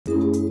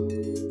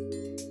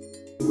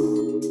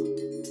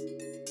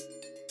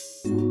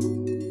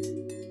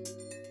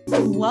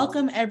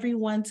welcome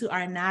everyone to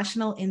our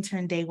National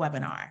Intern Day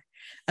webinar,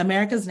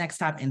 America's Next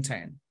Top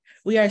Intern.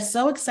 We are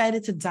so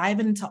excited to dive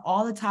into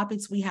all the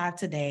topics we have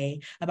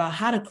today about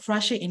how to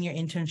crush it in your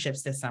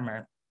internships this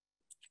summer.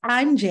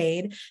 I'm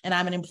Jade, and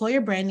I'm an employer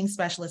branding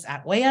specialist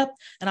at WayUp,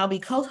 and I'll be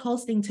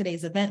co-hosting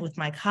today's event with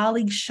my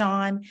colleague,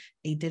 Sean,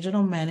 a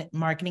digital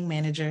marketing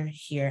manager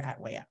here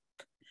at WayUp.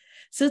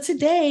 So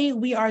today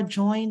we are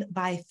joined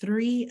by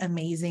three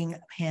amazing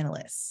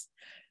panelists.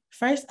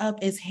 First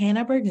up is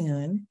Hannah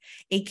Burgoon,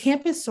 a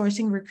campus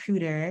sourcing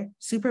recruiter,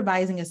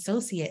 supervising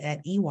associate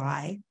at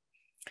EY.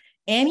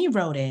 Annie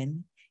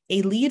Roden,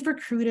 a lead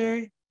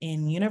recruiter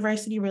in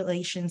university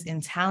relations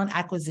and talent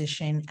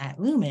acquisition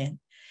at Lumen.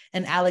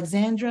 And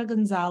Alexandra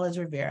Gonzalez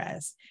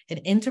Riveras, an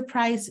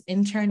enterprise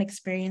intern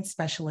experience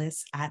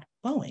specialist at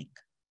Boeing.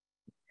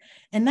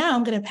 And now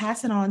I'm going to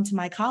pass it on to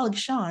my colleague,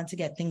 Sean, to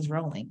get things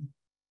rolling.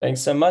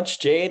 Thanks so much,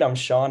 Jade. I'm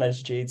Sean.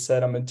 As Jade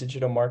said, I'm a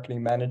digital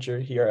marketing manager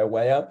here at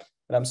WayUp,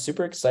 and I'm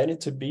super excited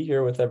to be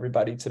here with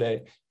everybody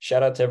today.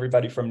 Shout out to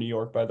everybody from New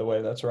York, by the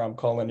way. That's where I'm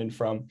calling in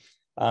from.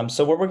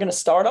 So what we're going to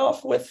start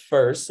off with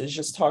first is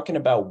just talking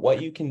about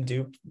what you can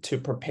do to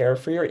prepare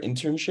for your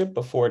internship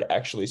before it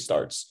actually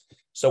starts.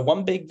 So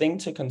one big thing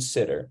to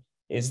consider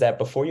is that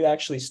before you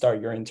actually start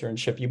your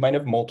internship, you might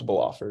have multiple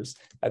offers.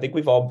 I think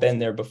we've all been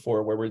there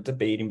before where we're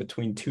debating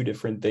between two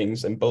different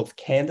things, and both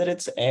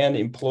candidates and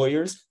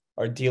employers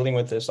are dealing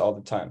with this all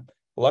the time.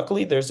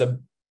 Luckily, there's a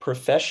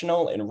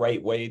professional and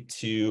right way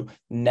to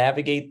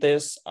navigate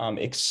this,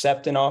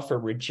 accept an offer,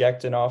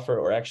 reject an offer,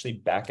 or actually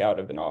back out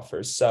of an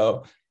offer.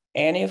 So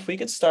Annie, if we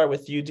could start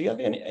with you, do you have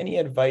any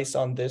advice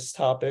on this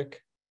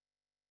topic?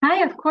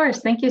 Hi, of course.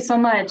 Thank you so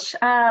much.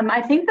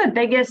 I think the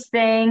biggest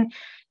thing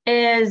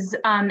is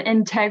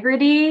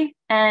integrity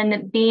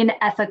and being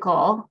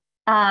ethical.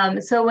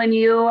 So when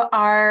you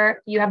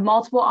have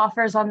multiple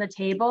offers on the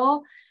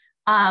table,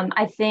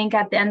 I think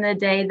at the end of the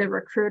day, the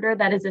recruiter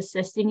that is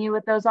assisting you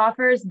with those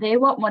offers, they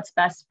want what's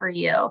best for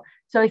you.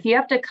 So if you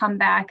have to come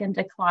back and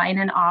decline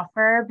an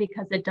offer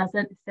because it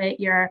doesn't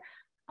fit your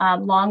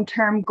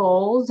long-term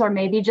goals, or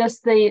maybe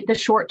just the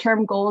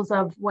short-term goals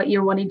of what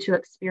you're wanting to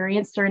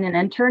experience during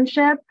an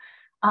internship,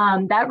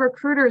 that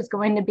recruiter is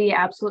going to be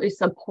absolutely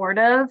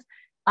supportive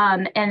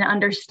and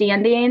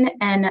understanding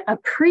and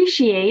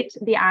appreciate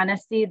the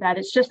honesty that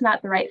it's just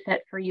not the right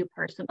fit for you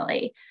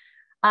personally.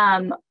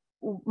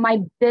 My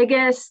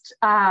biggest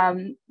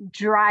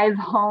drive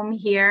home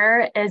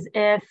here is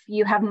if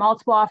you have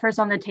multiple offers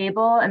on the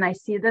table, and I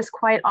see this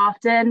quite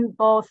often,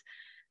 both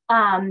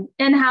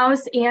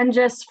in-house and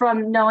just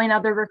from knowing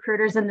other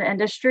recruiters in the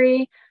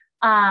industry.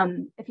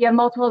 If you have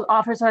multiple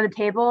offers on the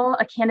table,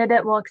 a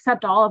candidate will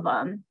accept all of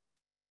them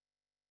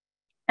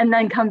and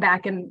then come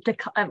back and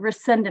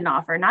rescind an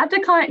offer, not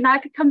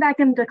come back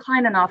and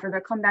decline an offer,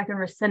 they'll come back and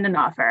rescind an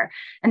offer.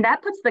 And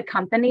that puts the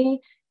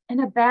company in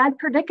a bad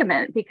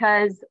predicament,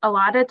 because a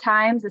lot of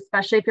times,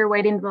 especially if you're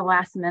waiting to the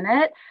last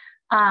minute,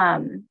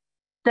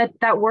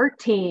 that work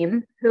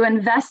team who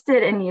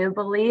invested in you,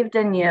 believed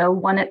in you,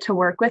 wanted to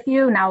work with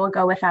you, now will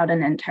go without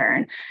an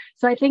intern.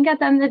 So I think at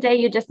the end of the day,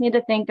 you just need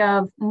to think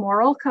of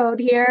moral code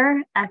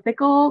here,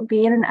 ethical,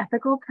 being an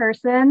ethical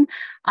person.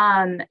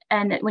 And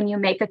when you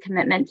make a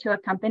commitment to a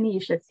company, you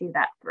should see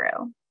that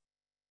through.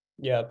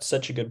 Yeah,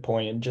 such a good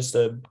point, and just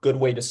a good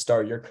way to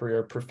start your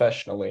career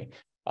professionally.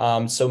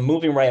 So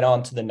moving right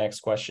on to the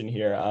next question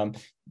here,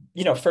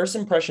 first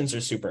impressions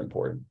are super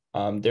important.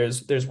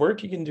 There's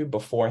work you can do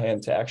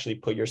beforehand to actually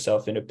put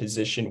yourself in a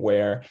position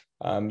where,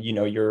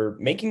 you're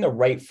making the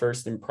right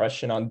first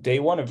impression on day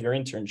one of your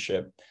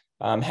internship.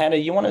 Hannah,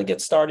 you want to get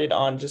started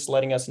on just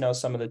letting us know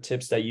some of the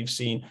tips that you've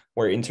seen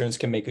where interns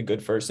can make a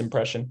good first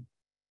impression?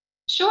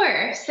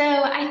 Sure. So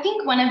I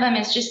think one of them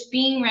is just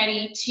being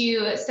ready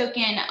to soak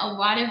in a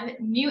lot of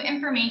new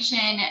information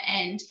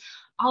and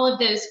all of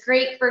those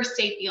great first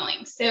day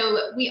feelings.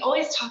 So we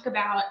always talk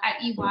about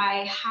at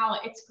EY how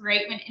it's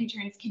great when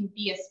interns can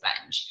be a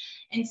sponge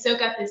and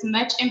soak up as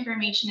much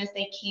information as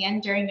they can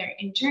during their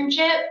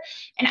internship.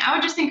 And I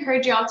would just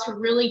encourage y'all to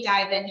really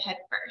dive in head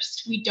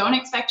first. We don't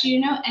expect you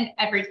to know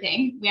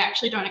everything. We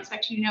actually don't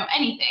expect you to know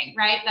anything,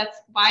 right? That's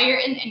why you're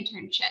in the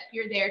internship.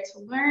 You're there to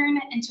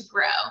learn and to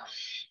grow.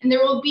 And there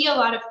will be a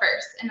lot of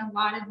firsts and a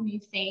lot of new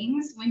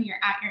things when you're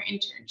at your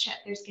internship.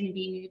 There's going to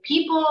be new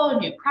people,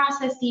 new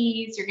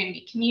processes. You're going to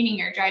be commuting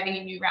or driving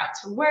a new route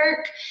to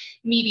work,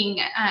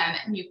 meeting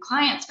new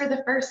clients for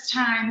the first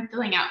time,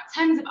 filling out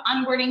tons of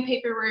onboarding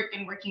paperwork,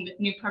 and working with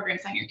new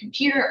programs on your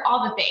computer,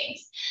 all the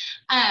things.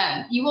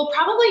 You will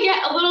probably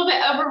get a little bit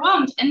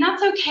overwhelmed, and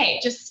that's okay.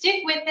 Just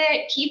stick with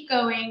it, keep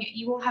going.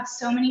 You will have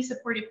so many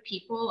supportive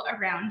people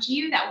around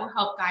you that will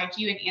help guide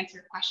you and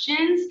answer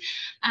questions,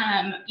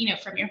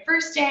 from your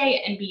first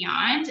day and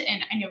beyond.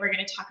 And I know we're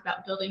going to talk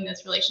about building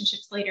those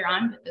relationships later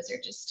on, but those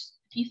are just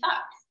a few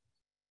thoughts.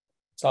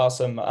 It's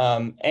awesome.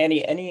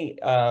 Annie, any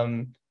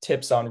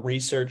tips on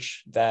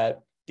research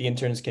that the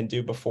interns can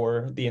do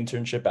before the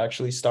internship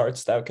actually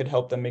starts that could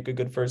help them make a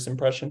good first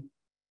impression?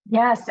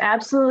 Yes,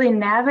 absolutely.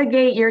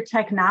 Navigate your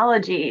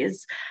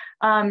technologies.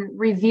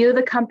 Review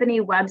the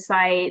company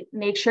website,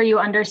 make sure you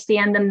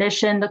understand the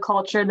mission, the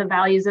culture, the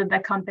values of the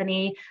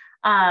company.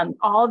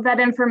 All of that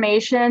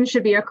information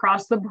should be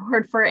across the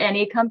board for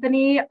any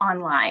company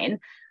online.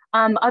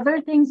 Other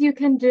things you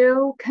can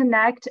do,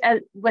 connect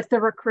with the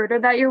recruiter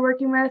that you're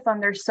working with on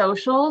their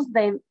socials.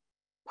 They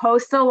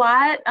post a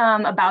lot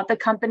about the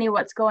company,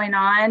 what's going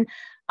on.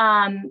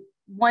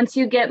 Once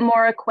you get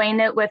more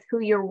acquainted with who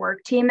your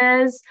work team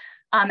is,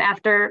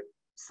 after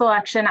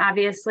selection,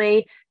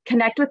 obviously,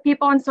 connect with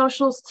people on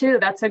socials too.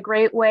 That's a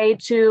great way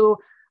to,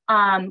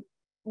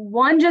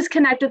 one, just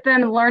connect with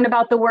them, learn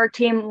about the work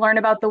team, learn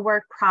about the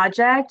work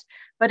project,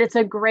 but it's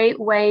a great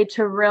way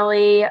to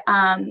really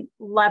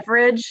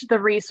leverage the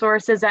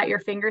resources at your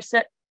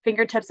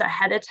fingertips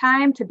ahead of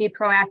time to be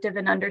proactive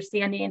in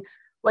understanding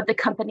what the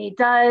company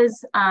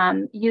does.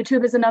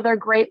 YouTube is another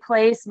great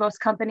place. Most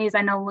companies,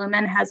 I know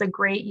Lumen has a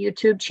great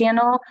YouTube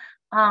channel.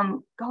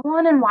 Go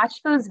on and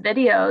watch those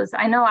videos.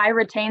 I know I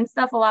retain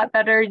stuff a lot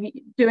better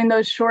doing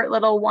those short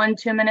little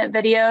 1-2 minute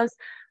videos.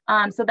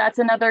 So that's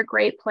another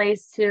great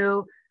place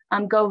to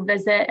go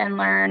visit and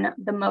learn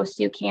the most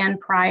you can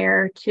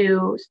prior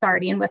to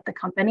starting with the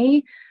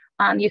company.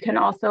 You can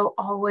also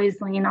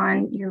always lean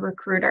on your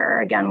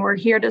recruiter. Again, we're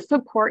here to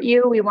support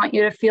you. We want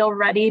you to feel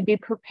ready, be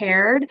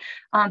prepared.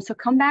 So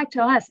come back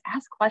to us,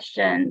 ask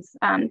questions.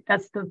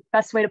 That's the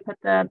best way to put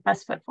the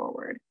best foot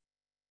forward.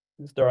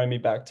 It's throwing me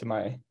back to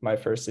my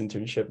first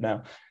internship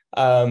now.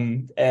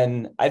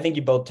 And I think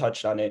you both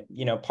touched on it.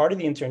 Part of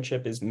the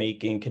internship is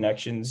making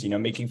connections,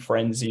 making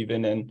friends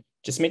even, and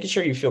just making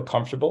sure you feel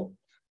comfortable.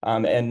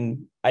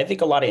 And I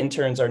think a lot of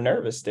interns are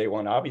nervous day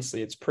one.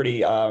 Obviously, it's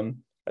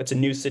a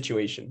new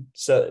situation.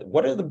 So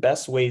what are the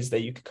best ways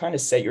that you could kind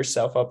of set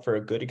yourself up for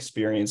a good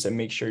experience and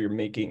make sure you're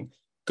making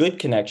good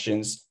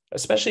connections,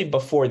 especially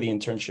before the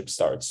internship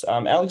starts?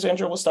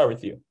 Alexandra, we'll start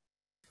with you.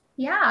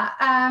 Yeah.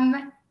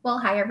 Well,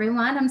 hi,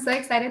 everyone. I'm so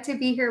excited to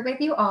be here with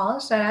you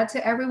all. Shout out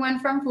to everyone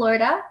from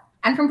Florida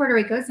and from Puerto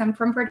Rico. So I'm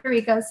from Puerto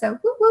Rico. So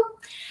whoop,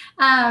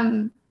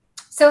 whoop.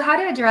 So how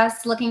to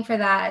address looking for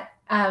that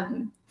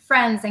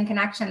friends and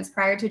connections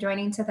prior to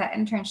joining to the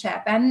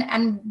internship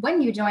and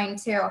when you join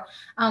too.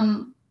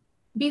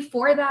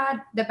 Before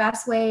that, the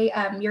best way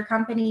your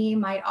company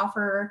might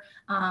offer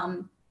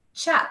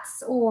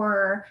chats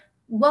or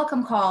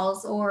welcome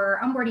calls or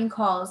onboarding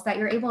calls that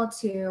you're able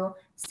to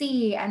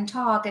see and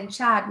talk and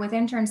chat with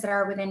interns that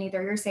are within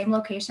either your same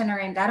location or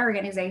in that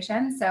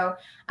organization. So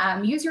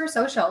use your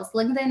socials.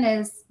 LinkedIn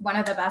is one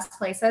of the best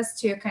places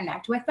to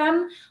connect with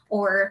them.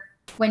 Or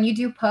when you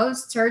do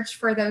posts, search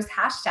for those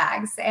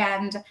hashtags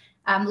and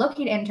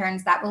locate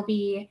interns that will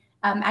be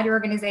at your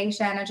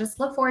organization and just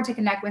look forward to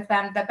connect with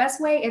them. The best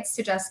way is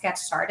to just get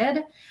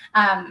started.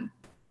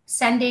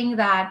 Sending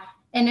that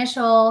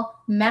initial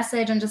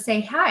message and just say,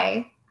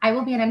 hi, I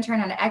will be an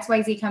intern at an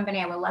XYZ company.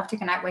 I would love to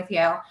connect with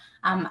you.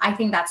 I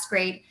think that's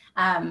great.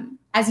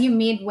 As you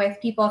meet with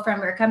people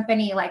from your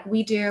company, like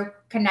we do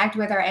connect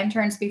with our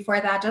interns before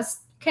that,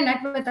 just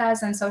connect with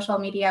us on social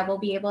media. We'll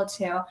be able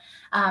to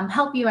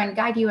help you and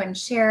guide you and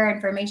share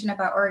information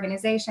about our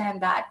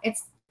organization that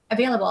it's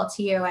available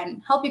to you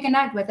and help you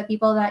connect with the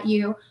people that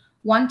you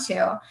want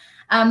to.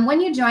 When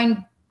you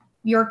join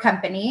your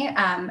company,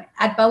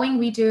 at Boeing,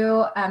 we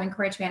do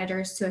encourage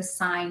managers to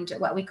assign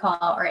what we call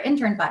our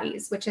intern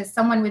buddies, which is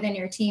someone within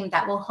your team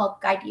that will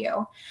help guide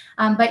you.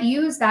 But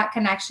use that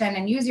connection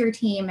and use your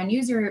team and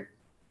use your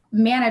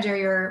manager,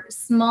 your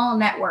small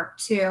network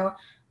to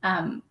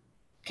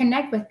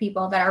connect with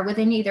people that are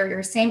within either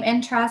your same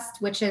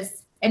interest, which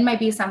is, it might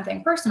be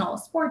something personal,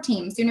 sport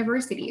teams,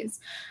 universities,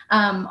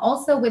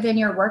 also within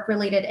your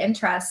work-related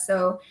interests.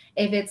 So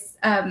if it's,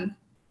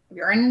 if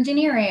you're in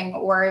engineering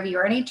or if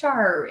you're in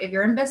HR, if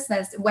you're in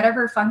business,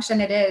 whatever function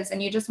it is,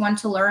 and you just want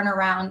to learn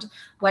around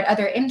what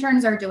other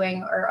interns are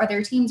doing or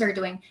other teams are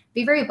doing,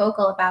 be very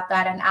vocal about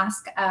that and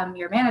ask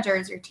your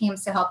managers, your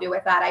teams to help you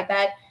with that. I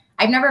bet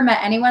I've never met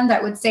anyone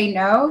that would say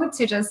no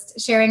to just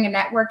sharing a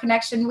network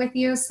connection with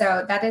you.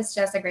 So that is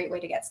just a great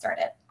way to get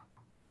started.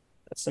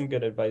 That's some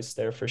good advice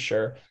there for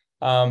sure.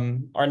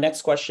 Our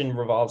next question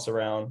revolves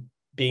around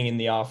being in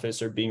the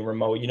office or being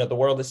remote. The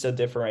world is so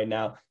different right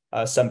now.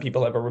 Some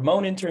people have a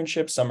remote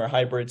internship, some are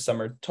hybrid,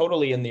 some are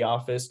totally in the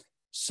office.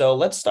 So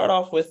let's start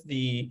off with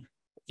the,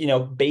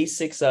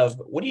 basics of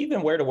what do you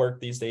even wear to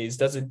work these days?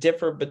 Does it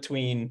differ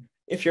between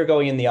if you're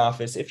going in the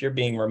office, if you're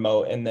being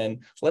remote? And then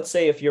let's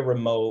say if you're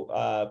remote,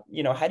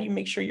 how do you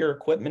make sure your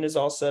equipment is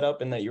all set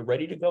up and that you're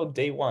ready to go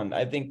day one?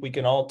 I think we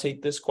can all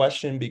take this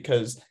question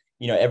because,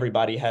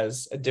 everybody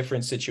has a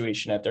different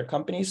situation at their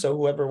company. So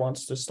whoever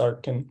wants to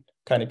start can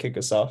kind of kick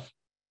us off.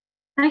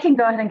 I can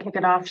go ahead and kick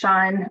it off,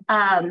 Sean.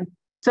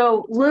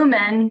 So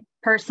Lumen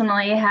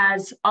personally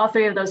has all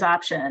three of those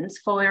options: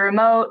 fully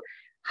remote,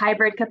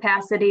 hybrid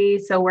capacity,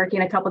 so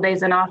working a couple of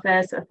days in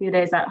office, a few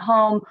days at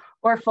home,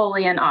 or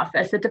fully in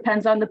office. It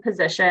depends on the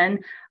position.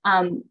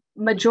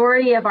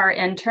 Majority of our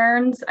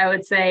interns, I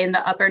would say in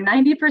the upper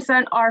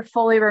 90%, are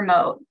fully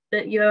remote.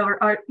 That you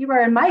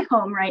are in my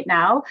home right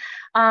now.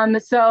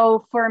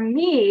 So for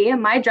me,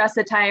 my dress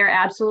attire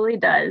absolutely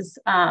does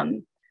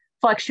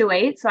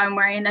fluctuate. So I'm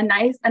wearing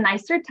a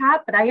nicer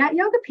top, but I got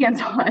yoga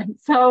pants on.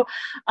 So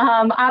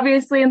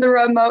obviously in the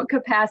remote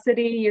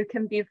capacity, you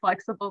can be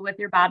flexible with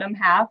your bottom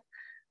half.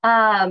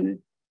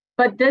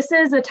 But this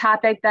is a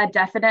topic that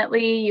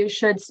definitely you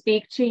should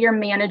speak to your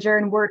manager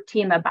and work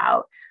team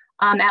about.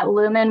 At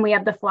Lumen, we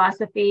have the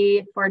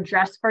philosophy for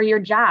dress for your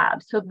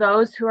job. So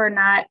those who are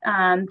not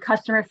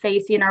customer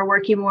facing are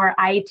working more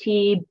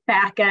IT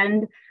back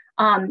end,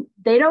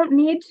 they don't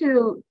need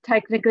to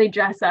technically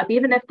dress up,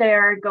 even if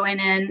they're going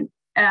in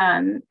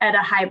at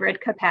a hybrid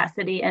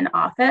capacity in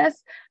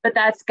office, but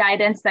that's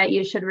guidance that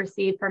you should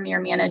receive from your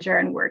manager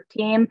and work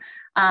team.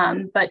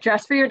 But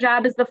dress for your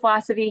job is the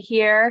philosophy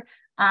here.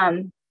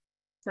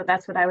 So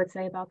that's what I would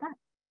say about that.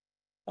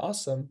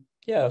 Awesome.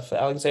 Yeah, if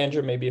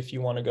Alexandra, maybe if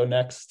you want to go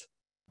next.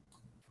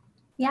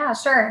 Yeah,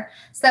 sure.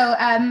 So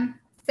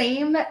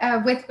same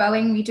with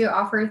Boeing, we do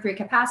offer 3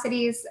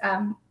 capacities.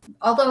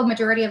 Although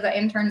majority of the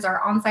interns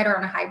are on-site or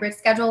on a hybrid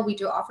schedule, we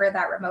do offer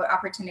that remote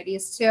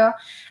opportunities too.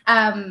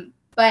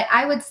 But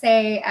I would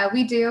say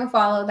we do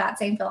follow that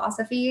same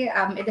philosophy.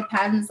 It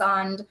depends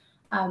on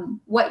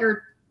what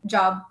your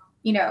job,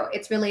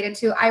 it's related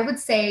to. I would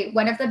say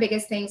one of the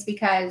biggest things,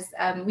 because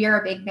we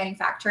are a big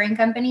manufacturing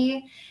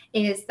company,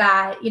 is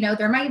that,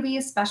 there might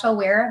be special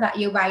wear that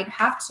you might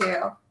have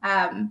to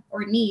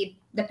or need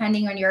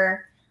depending on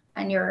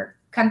your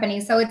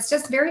company. So it's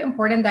just very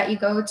important that you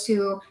go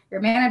to your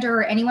manager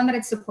or anyone that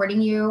is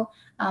supporting you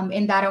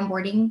in that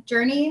onboarding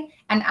journey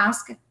and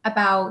ask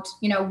about,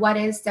 what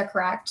is the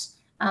correct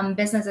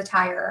business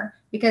attire,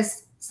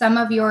 because some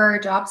of your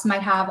jobs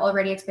might have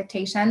already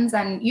expectations,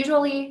 and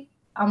usually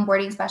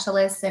onboarding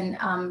specialists and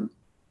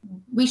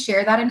we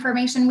share that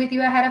information with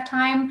you ahead of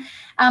time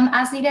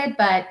as needed.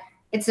 But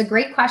it's a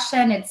great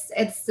question.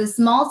 It's a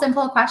small,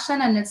 simple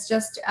question, and it's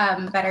just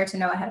better to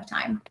know ahead of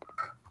time.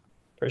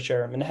 For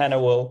sure. And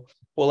Hannah,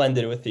 we'll end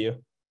it with you.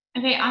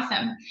 Okay,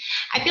 awesome.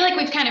 I feel like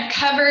we've kind of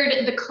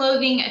covered the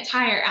clothing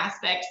attire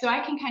aspect, so I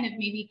can kind of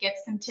maybe get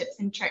some tips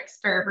and tricks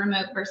for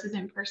remote versus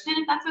in person,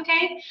 if that's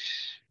okay.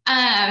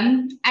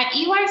 At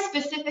EY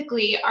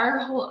specifically, our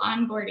whole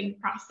onboarding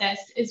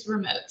process is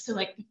remote. So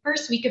like the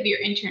first week of your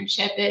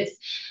internship is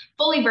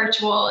fully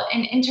virtual,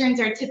 and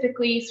interns are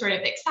typically sort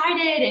of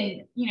excited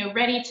and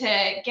ready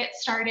to get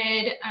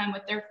started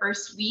with their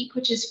first week,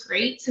 which is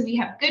great. So we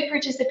have good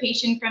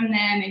participation from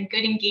them and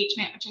good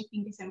engagement, which I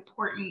think is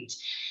important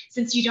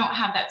since you don't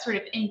have that sort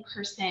of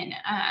in-person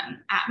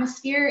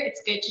atmosphere.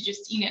 It's good to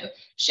just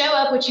show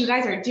up, which you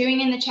guys are doing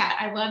in the chat.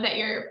 I love that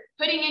you're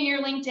putting in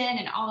your LinkedIn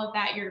and all of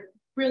that. You're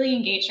really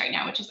engaged right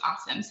now, which is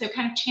awesome. So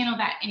kind of channel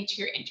that into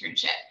your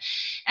internship.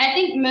 And I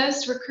think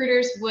most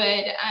recruiters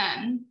would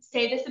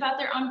say this about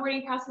their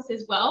onboarding process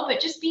as well, but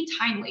just be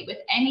timely with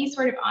any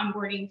sort of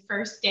onboarding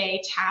first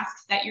day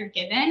tasks that you're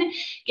given.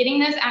 Getting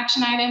those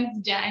action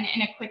items done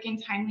in a quick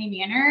and timely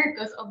manner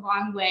goes a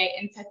long way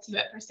and sets you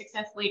up for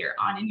success later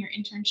on in your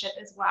internship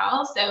as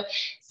well. So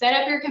set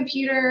up your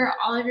computer,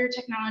 all of your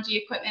technology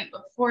equipment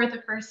before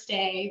the first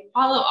day,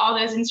 follow all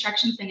those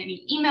instructions in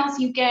any emails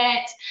you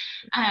get,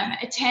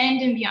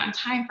 attend and be on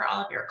time for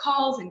all of your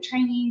calls and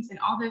trainings and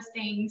all those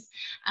things.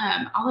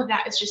 All of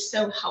that is just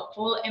so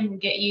helpful and will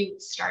get you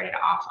started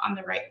off on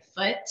the right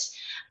foot.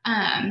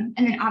 And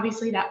then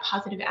obviously that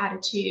positive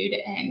attitude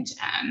and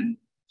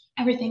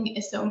everything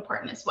is so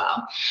important as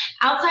well.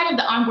 Outside of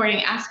the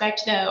onboarding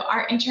aspect though,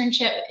 our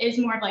internship is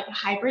more of like a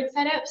hybrid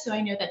setup. So I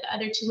know that the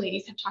other 2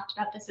 ladies have talked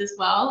about this as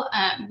well.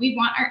 We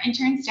want our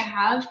interns to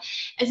have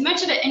as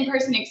much of an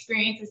in-person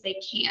experience as they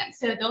can.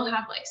 So they'll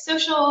have like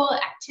social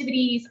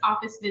activities,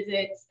 office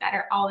visits that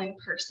are all in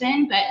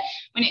person. But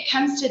when it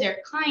comes to their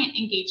client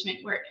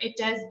engagement work, it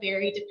does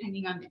vary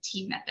depending on the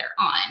team that they're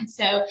on.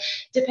 So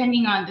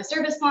depending on the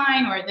service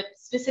line or the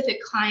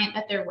specific client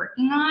that they're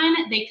working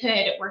on, they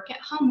could work at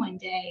home one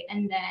day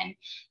and then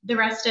the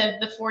rest of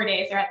the 4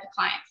 days are at the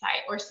client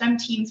site. Or some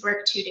teams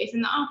work 2 days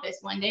in the office,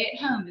 1 day at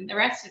home, and the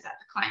rest is at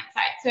the client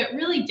site. So it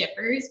really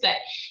differs, but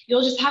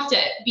you'll just have to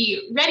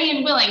be ready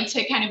and willing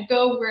to kind of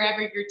go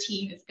wherever your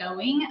team is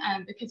going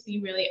because we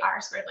really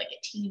are sort of like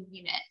a team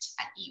unit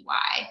at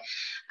EY.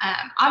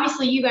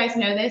 Obviously, you guys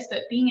know this,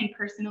 but being in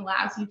person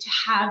allows you to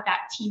have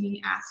that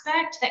teaming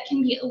aspect that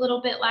can be a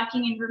little bit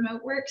lacking in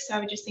remote work. So I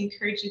would just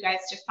encourage you guys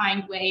to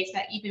find ways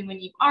that even when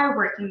you are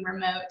working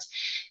remote,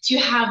 to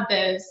have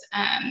those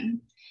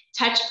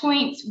touch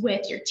points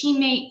with your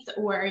teammates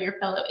or your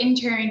fellow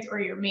interns or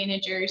your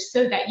managers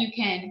so that you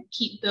can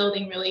keep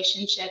building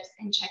relationships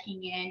and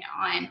checking in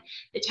on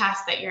the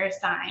tasks that you're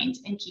assigned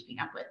and keeping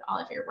up with all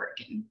of your work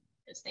and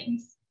those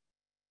things.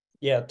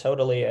 Yeah,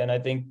 totally. And I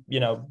think,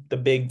 the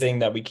big thing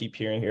that we keep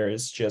hearing here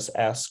is just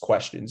ask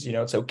questions.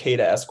 It's okay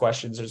to ask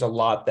questions. There's a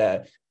lot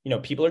that,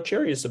 people are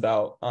curious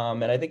about.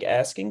 And I think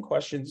asking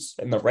questions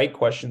and the right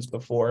questions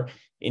before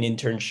an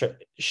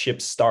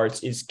internship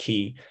starts is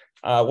key.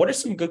 What are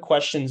some good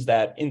questions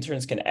that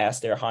interns can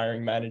ask their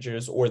hiring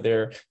managers or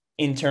their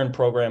intern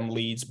program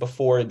leads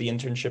before the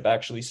internship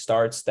actually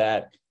starts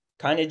that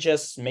kind of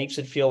just makes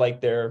it feel like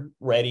they're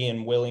ready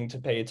and willing to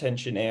pay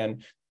attention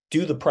and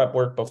do the prep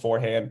work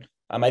beforehand?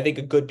 I think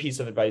a good piece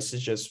of advice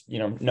is just,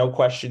 no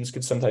questions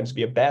could sometimes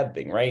be a bad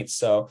thing, right?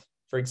 So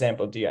for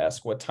example, do you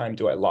ask what time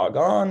do I log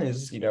on?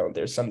 Is,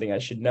 there's something I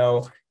should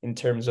know in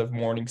terms of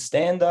morning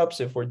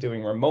stand-ups if we're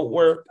doing remote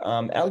work.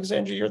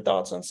 Alexandra, your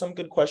thoughts on some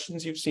good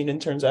questions you've seen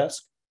interns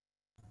ask?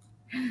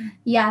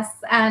 Yes,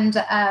 and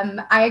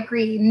I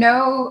agree.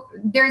 No,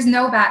 there's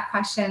no bad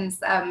questions.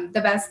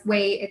 The best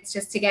way it's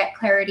just to get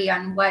clarity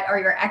on what are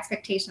your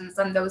expectations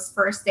on those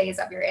first days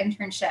of your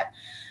internship.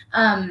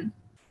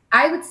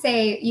 I would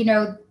say,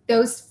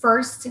 those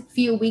first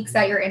few weeks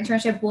at your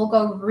internship will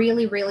go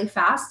really, really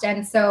fast.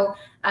 And so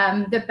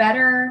the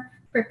better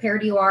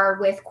prepared you are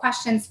with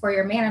questions for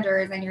your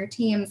managers and your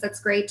teams, it's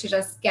great to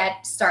just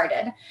get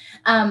started.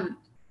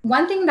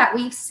 One thing that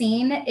we've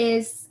seen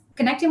is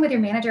connecting with your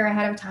manager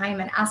ahead of time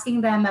and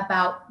asking them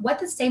about what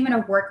the statement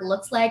of work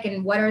looks like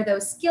and what are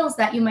those skills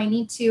that you might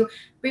need to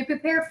be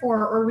prepared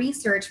for or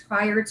research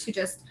prior to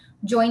just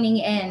joining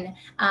in.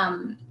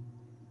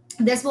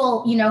 This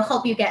will,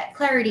 help you get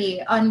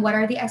clarity on what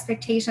are the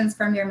expectations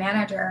from your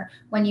manager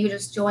when you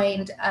just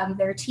joined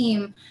their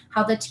team,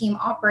 how the team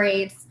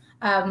operates,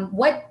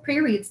 what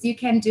pre-reads you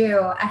can do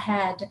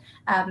ahead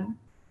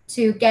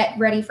to get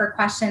ready for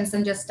questions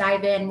and just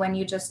dive in when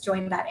you just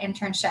joined that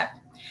internship.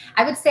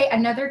 I would say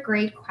another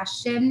great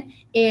question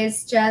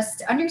is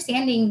just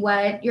understanding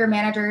what your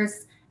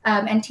managers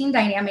and team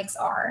dynamics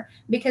are,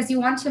 because you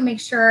want to make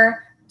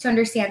sure to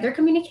understand their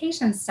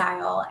communication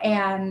style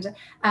and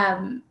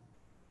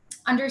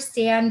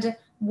understand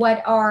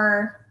what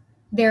are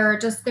their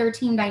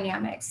team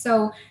dynamics.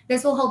 So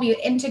this will help you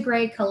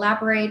integrate,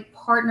 collaborate,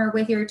 partner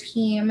with your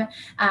team.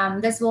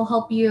 This will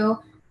help you,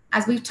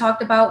 as we've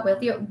talked about,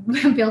 build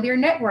your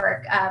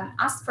network,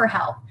 ask for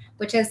help,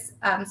 which is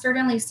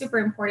certainly super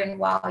important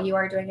while you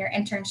are doing your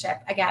internship.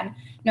 Again,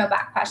 no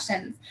bad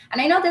questions.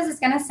 And I know this is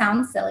going to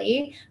sound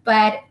silly,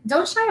 but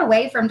don't shy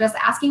away from just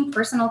asking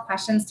personal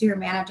questions to your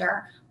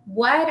manager.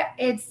 What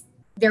is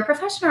their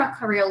professional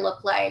career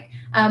look like?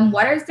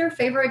 What is their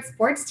favorite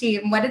sports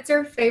team? What is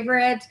their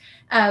favorite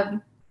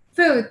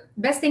food?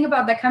 Best thing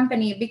about the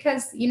company?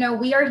 Because,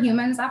 we are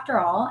humans after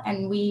all,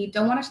 and we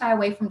don't want to shy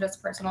away from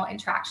just personal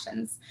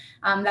interactions.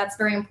 That's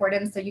very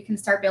important. So you can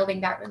start building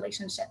that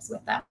relationships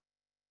with them.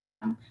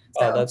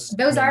 So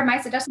those are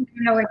my suggestions. I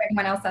don't know if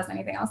anyone else has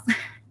anything else.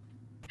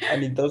 I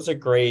mean, those are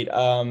great.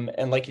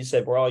 And like you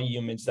said, we're all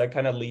humans. That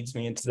kind of leads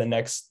me into the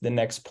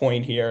next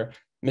point here.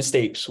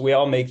 Mistakes. We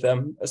all make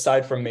them,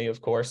 aside from me,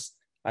 of course.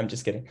 I'm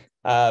just kidding.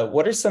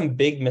 What are some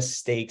big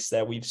mistakes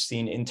that we've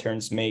seen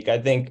interns make? I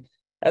think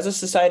as a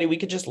society, we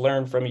could just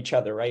learn from each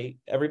other, right?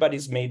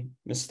 Everybody's made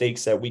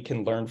mistakes that we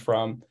can learn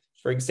from.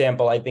 For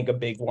example, I think a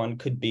big one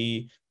could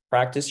be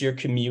practice your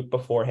commute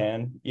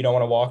beforehand. You don't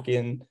want to walk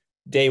in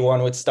day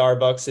one with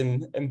Starbucks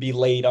and be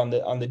late on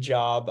the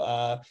job.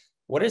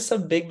 What are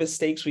some big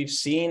mistakes we've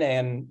seen?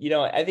 And,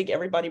 I think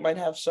everybody might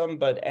have some,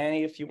 but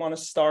Annie, if you want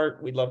to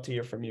start, we'd love to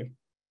hear from you.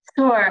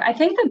 Sure. I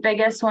think the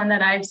biggest one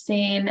that I've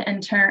seen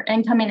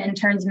incoming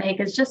interns make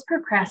is just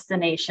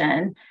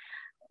procrastination.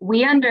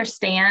 We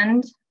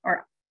understand,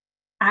 or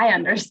I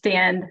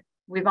understand,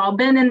 we've all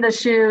been in the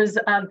shoes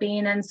of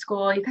being in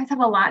school. You guys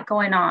have a lot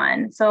going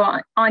on. So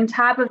on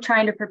top of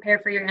trying to prepare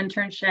for your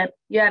internship,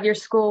 you have your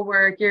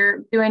schoolwork,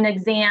 you're doing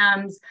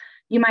exams,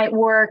 you might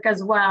work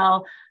as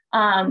well.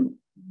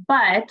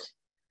 But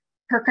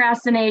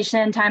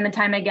procrastination, time and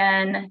time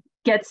again,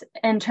 gets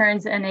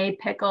interns in a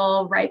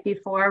pickle right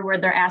before, where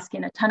they're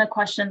asking a ton of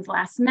questions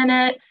last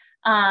minute,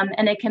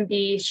 and it can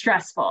be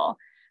stressful.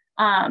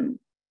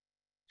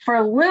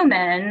 For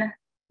Lumen,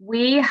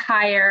 we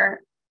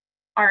hire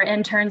our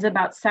interns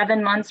about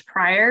 7 months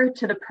prior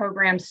to the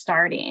program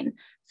starting.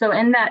 So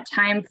in that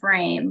time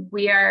frame,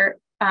 we are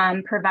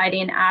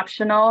providing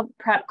optional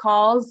prep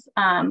calls.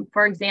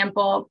 For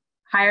example,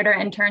 hired our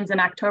interns in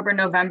October,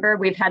 November,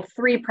 we've had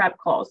 3 prep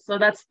calls. So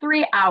that's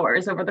 3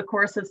 hours over the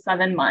course of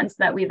 7 months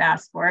that we've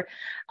asked for,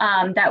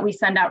 that we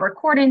send out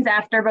recordings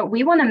after. But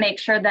we want to make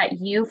sure that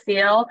you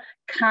feel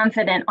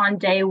confident on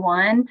day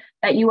one,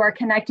 that you are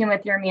connecting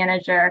with your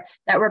manager,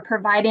 that we're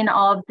providing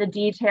all of the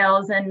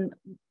details and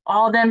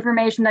all the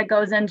information that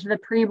goes into the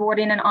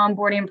pre-boarding and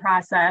onboarding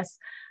process.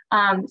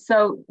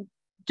 So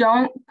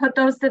don't put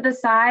those to the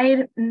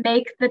side.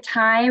 Make the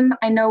time.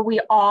 I know we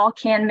all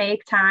can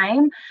make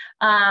time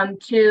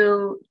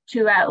to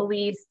at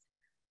least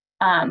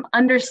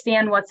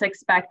understand what's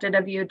expected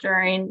of you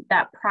during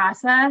that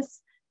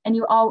process. And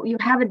you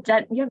have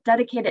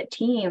dedicated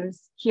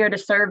teams here to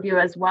serve you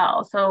as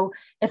well. So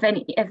if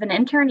an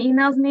intern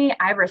emails me,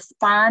 I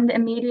respond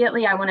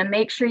immediately. I want to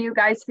make sure you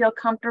guys feel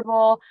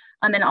comfortable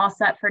and all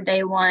set for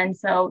day one.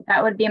 So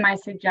that would be my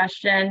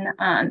suggestion,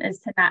 is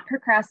to not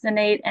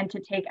procrastinate and to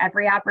take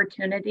every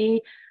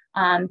opportunity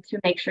to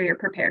make sure you're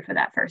prepared for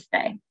that first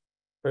day.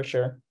 For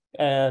sure.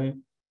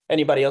 And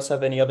anybody else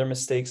have any other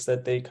mistakes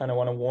that they kind of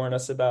want to warn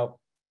us about?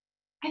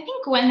 I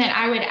think one that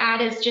I would add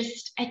is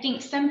just, I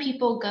think some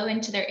people go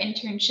into their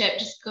internship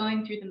just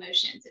going through the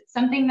motions. It's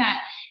something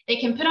that they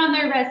can put on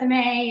their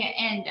resume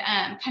and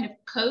kind of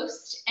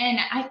coast. And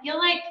I feel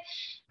like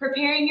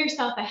preparing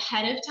yourself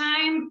ahead of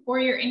time for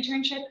your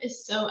internship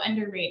is so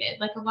underrated.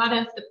 Like, a lot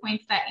of the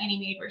points that Annie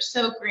made were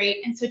so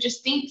great. And so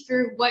just think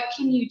through, what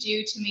can you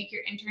do to make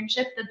your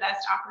internship the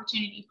best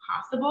opportunity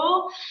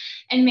possible,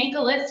 and make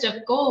a list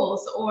of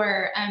goals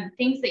or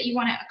things that you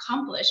want to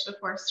accomplish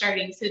before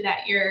starting, so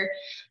that you're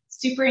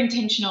super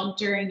intentional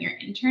during your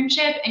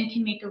internship and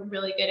can make a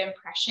really good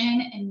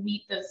impression and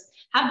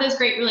have those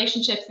great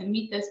relationships and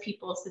meet those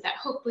people, so that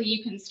hopefully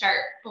you can start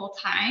full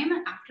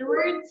time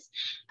afterwards.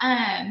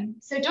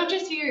 So don't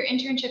just view your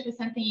internship as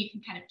something you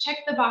can kind of check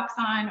the box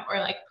on or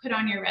like put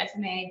on your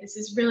resume. This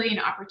is really an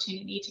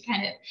opportunity to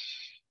kind of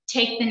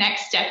take the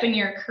next step in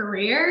your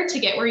career to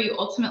get where you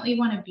ultimately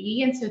want to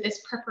be. And so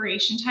this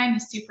preparation time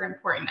is super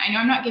important. I know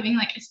I'm not giving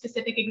like a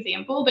specific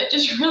example, but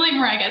just really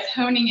more, I guess,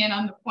 honing in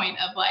on the point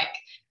of like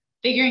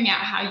figuring out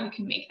how you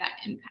can make that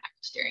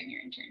impact during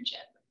your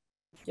internship.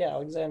 Yeah,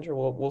 Alexandra,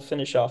 we'll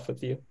finish off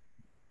with you.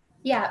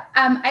 Yeah,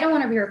 I don't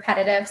want to be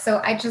repetitive,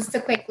 so just to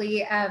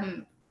quickly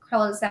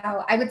close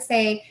out, I would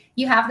say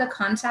you have the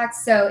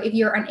contacts. So if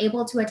you're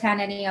unable to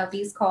attend any of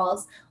these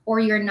calls,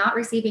 or you're not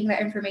receiving the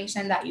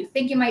information that you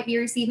think you might be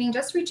receiving,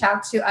 just reach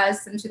out to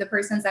us and to the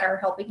persons that are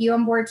helping you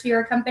onboard to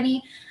your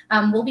company.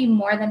 We'll be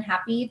more than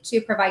happy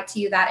to provide to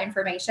you that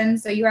information,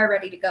 so you are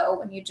ready to go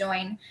when you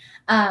join.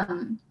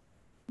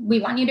 We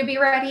want you to be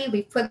ready.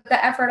 We've put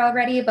the effort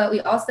already, but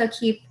we also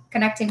keep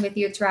connecting with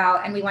you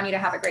throughout, and we want you to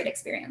have a great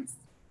experience.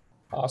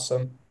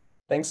 Awesome.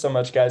 Thanks so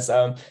much, guys.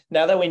 Now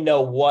that we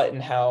know what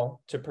and how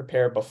to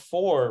prepare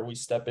before we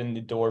step in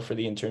the door for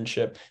the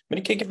internship, I'm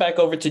going to kick it back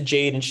over to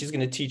Jade, and she's going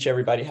to teach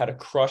everybody how to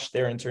crush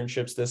their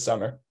internships this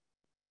summer.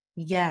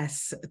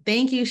 Yes.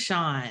 Thank you,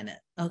 Sean.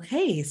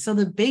 Okay. So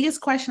the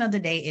biggest question of the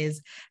day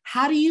is,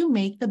 how do you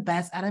make the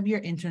best out of your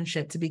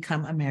internship to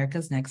become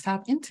America's Next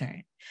Top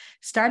Intern?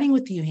 Starting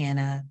with you,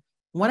 Hannah,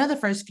 one of the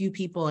first few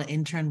people an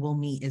intern will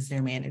meet is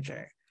their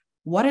manager.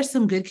 What are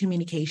some good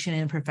communication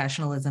and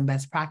professionalism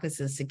best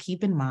practices to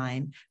keep in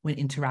mind when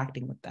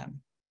interacting with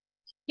them?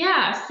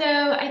 Yeah, so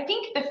I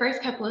think the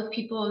first couple of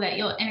people that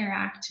you'll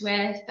interact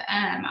with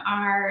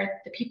are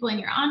the people in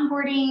your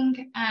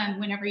onboarding,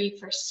 whenever you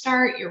first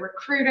start, your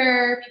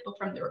recruiter, people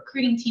from the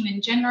recruiting team in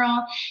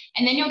general,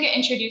 and then you'll get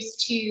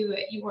introduced to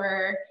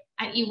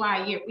at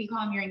EY, we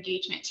call them your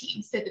engagement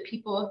team. So the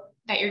people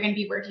that you're going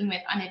to be working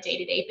with on a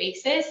day-to-day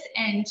basis.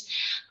 And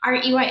our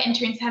EY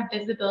interns have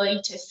visibility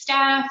to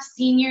staff,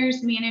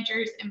 seniors,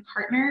 managers, and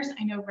partners.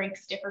 I know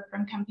ranks differ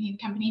from company to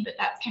company, but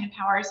that's kind of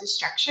how ours is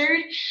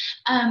structured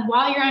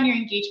while you're on your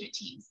engagement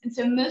teams. And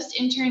so most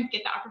interns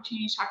get the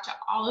opportunity to talk to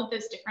all of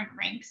those different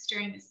ranks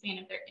during the span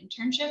of their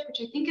internship,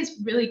 which I think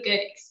is really good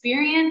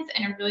experience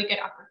and a really good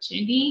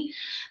opportunity.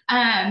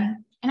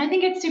 And I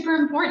think it's super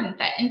important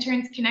that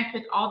interns connect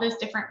with all those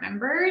different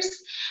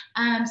members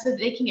so that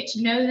they can get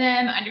to know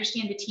them,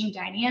 understand the team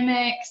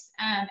dynamics,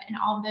 and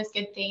all of those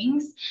good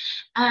things.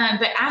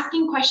 But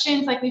asking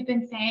questions, like we've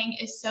been saying,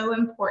 is so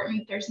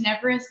important. There's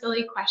never a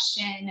silly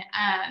question.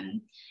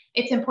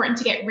 It's important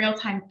to get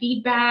real-time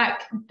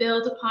feedback,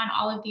 build upon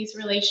all of these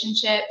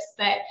relationships,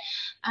 but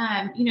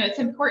it's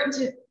important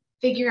to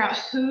figure out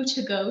who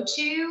to go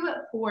to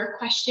for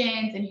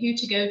questions and who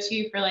to go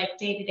to for like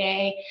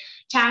day-to-day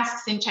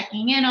tasks and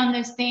checking in on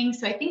those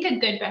things. So I think a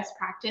good best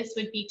practice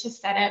would be to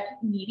set up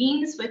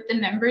meetings with the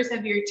members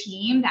of your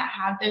team that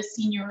have those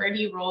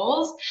seniority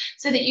roles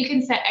so that you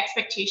can set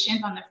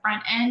expectations on the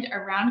front end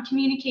around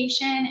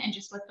communication and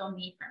just what they'll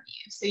need from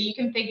you. So you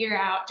can figure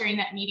out during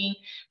that meeting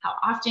how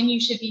often you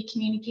should be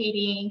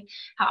communicating,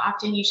 how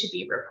often you should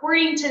be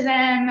reporting to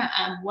them,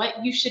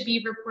 what you should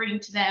be reporting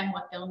to them,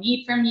 what they'll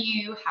need from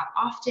you, how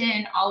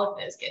often, all of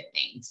those good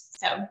things.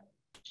 So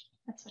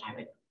that's what I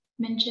would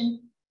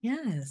mention.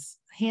 Yes.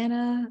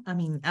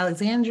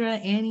 Alexandra,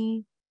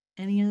 Annie,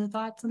 any other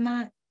thoughts on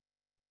that?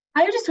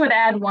 I just would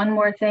add one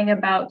more thing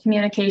about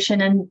communication,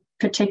 in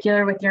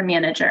particular with your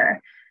manager.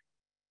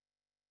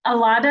 A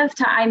lot of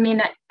time,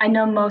 I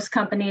know most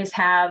companies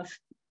have,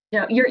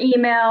 your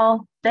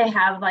email, they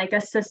have like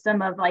a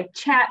system of like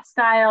chat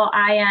style,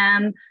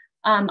 IM,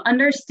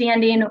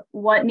 understanding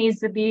what needs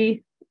to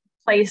be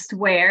placed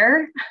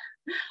where,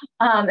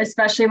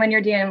 especially when you're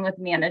dealing with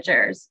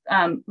managers.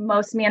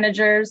 Most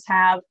managers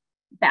have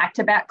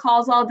back-to-back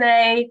calls all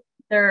day.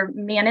 They're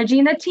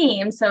managing a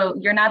team, so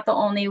you're not the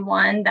only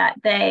one that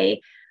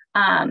they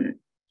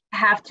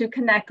have to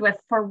connect with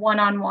for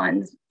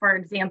one-on-ones, for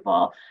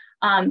example.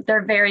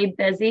 They're very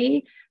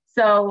busy.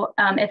 So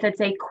if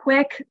it's a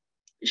quick,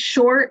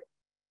 short,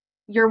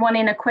 you're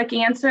wanting a quick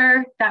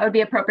answer, that would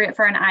be appropriate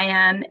for an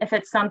IM. If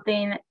it's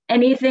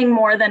anything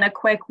more than a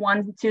quick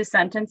 1-2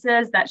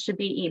 sentences, that should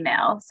be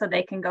email so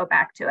they can go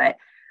back to it.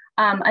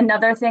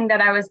 Another thing that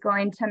I was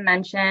going to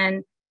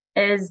mention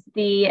is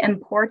the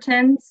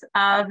importance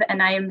of, and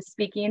I am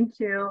speaking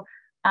to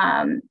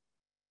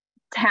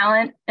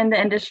talent in the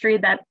industry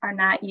that are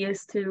not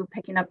used to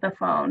picking up the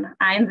phone.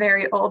 I am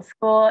very old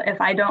school. If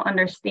I don't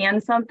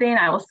understand something,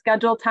 I will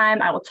schedule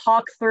time, I will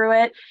talk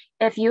through it.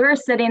 If you are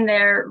sitting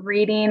there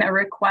reading a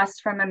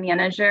request from a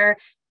manager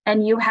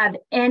and you have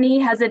any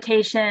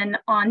hesitation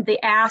on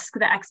the ask,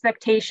 the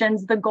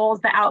expectations, the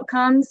goals, the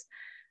outcomes,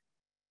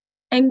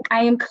 and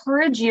I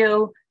encourage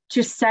you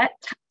to set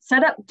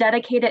up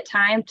dedicated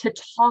time to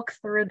talk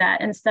through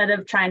that instead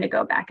of trying to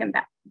go back and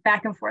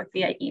forth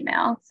via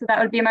email. So that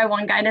would be my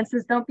one guidance,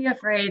 is don't be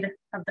afraid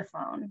of the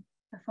phone.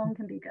 The phone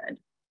can be good.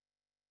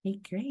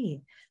 Okay,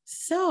 great.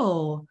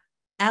 So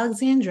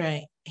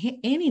Alexandra,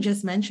 Annie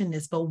just mentioned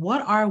this, but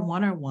what are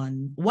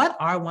one-on-ones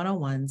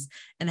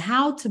and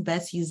how to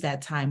best use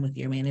that time with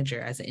your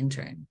manager as an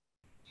intern?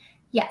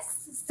 Yes.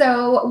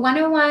 So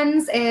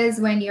one-on-ones is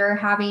when you're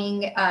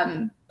having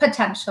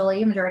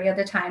potentially, majority of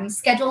the time,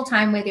 scheduled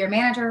time with your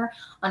manager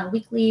on a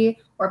weekly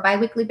or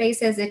bi-weekly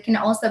basis. It can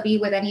also be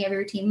with any of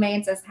your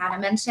teammates, as Hannah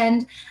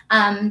mentioned,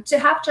 to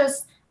have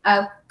just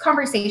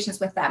conversations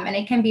with them. And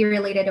it can be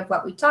related to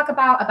what we talk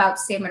about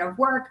statement of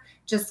work,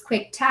 just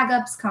quick tag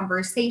ups,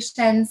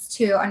 conversations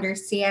to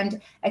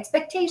understand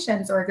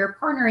expectations, or if you're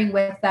partnering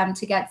with them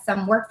to get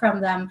some work from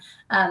them.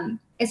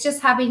 It's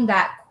just having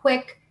that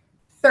quick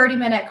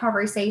 30-minute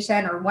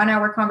conversation or 1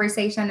 hour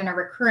conversation and a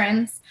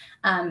recurrence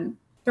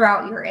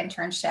throughout your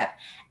internship.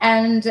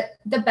 And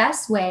the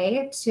best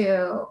way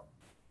to,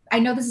 I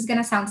know this is going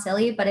to sound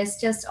silly, but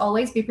it's just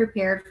always be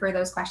prepared for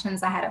those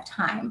questions ahead of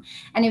time.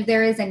 And if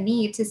there is a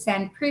need to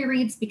send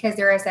pre-reads because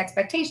there is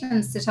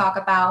expectations to talk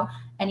about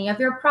any of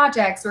your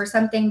projects or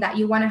something that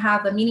you want to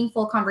have a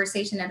meaningful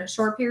conversation in a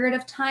short period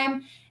of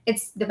time,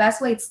 it's the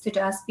best way to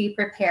just be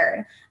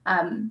prepared.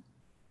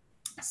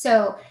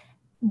 So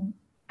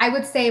I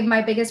would say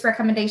my biggest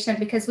recommendation,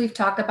 because we've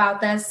talked about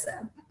this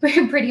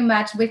pretty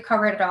much, we've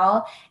covered it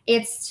all,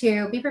 it's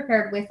to be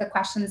prepared with the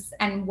questions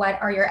and what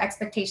are your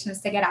expectations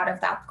to get out of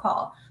that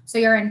call. So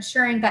you're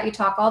ensuring that you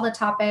talk all the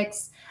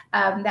topics,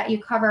 that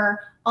you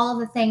cover all of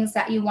the things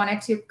that you wanted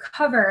to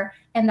cover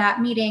in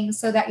that meeting,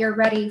 so that you're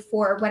ready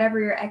for whatever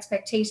your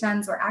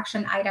expectations or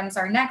action items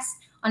are next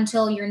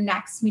until your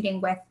next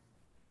meeting with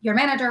your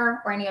manager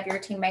or any of your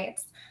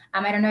teammates.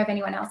 I don't know if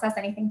anyone else has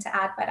anything to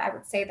add, but I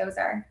would say those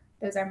are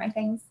my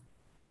things.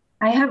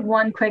 I have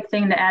one quick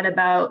thing to add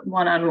about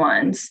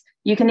one-on-ones.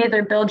 You can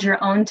either build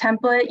your own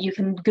template, you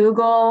can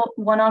Google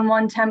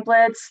one-on-one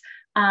templates.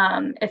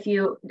 If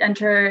you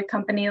enter a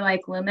company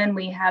like Lumen,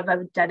 we have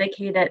a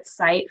dedicated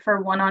site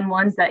for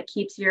one-on-ones that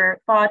keeps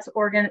your thoughts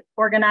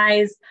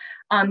organized.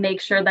 Make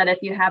sure that if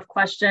you have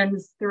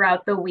questions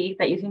throughout the week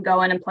that you can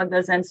go in and plug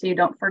those in so you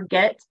don't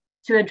forget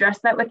to address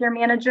that with your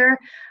manager.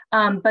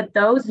 But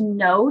those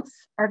notes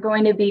are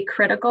going to be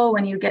critical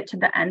when you get to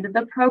the end of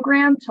the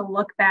program to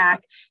look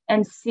back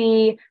and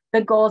see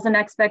the goals and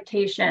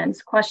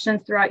expectations,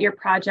 questions throughout your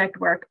project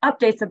work,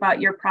 updates about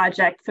your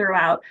project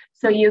throughout,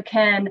 so you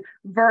can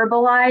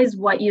verbalize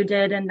what you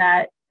did in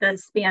the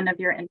span of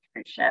your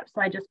internship.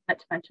 So I just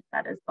wanted to mention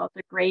that as both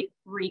a great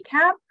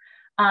recap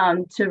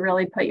to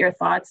really put your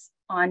thoughts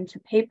onto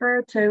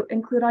paper to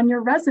include on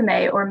your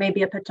resume, or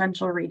maybe a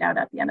potential readout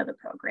at the end of the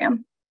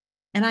program.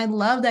 And I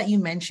love that you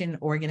mentioned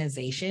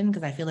organization,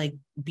 because I feel like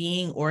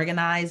being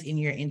organized in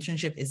your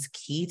internship is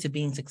key to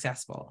being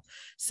successful.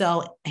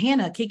 So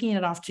Hannah, kicking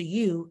it off to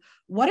you,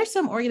 what are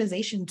some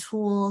organization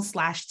tools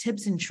 /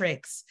 tips and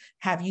tricks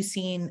have you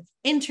seen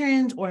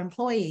interns or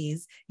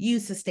employees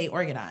use to stay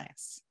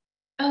organized?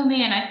 Oh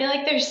man, I feel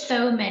like there's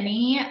so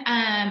many.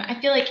 I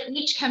feel like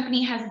each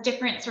company has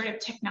different sort of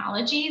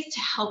technologies to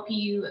help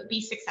you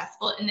be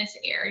successful in this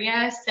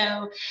area.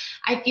 So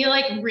I feel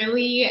like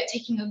really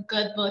taking a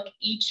good look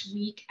each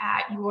week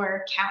at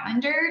your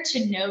calendar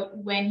to note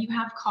when you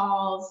have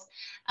calls,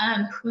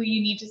 who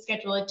you need to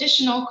schedule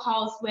additional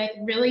calls with,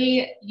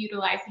 really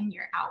utilizing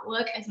your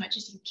Outlook as much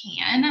as you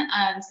can,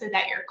 so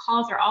that your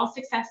calls are all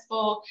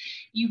successful.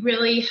 You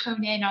really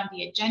hone in on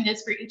the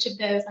agendas for each of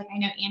those. Like I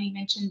know Annie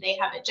mentioned, they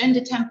have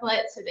agenda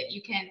templates so that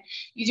you can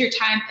use your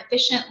time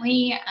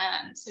efficiently.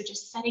 So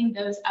just setting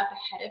those up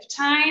ahead of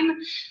time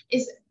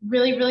is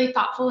really, really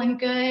thoughtful and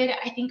good.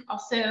 I think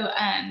also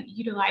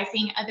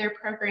utilizing other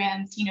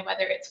programs,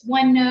 whether it's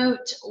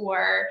OneNote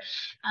or,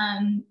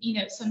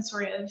 some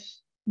sort of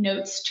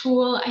notes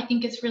tool, I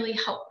think is really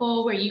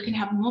helpful, where you can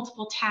have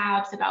multiple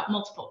tabs about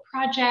multiple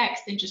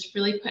projects and just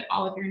really put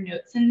all of your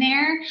notes in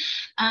there.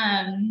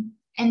 And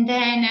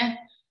then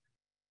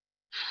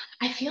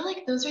I feel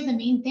like those are the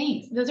main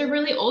things. Those are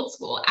really old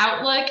school,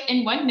 Outlook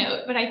and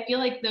OneNote, but I feel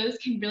like those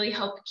can really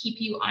help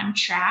keep you on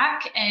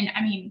track. And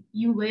I mean,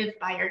 you live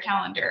by your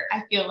calendar,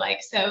 I feel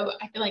like. So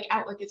I feel like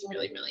Outlook is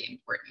really, really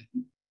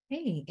important.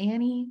 Hey,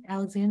 Annie,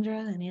 Alexandra,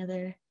 any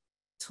other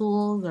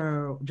tools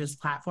or just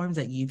platforms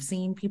that you've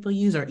seen people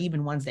use, or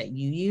even ones that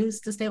you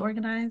use to stay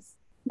organized?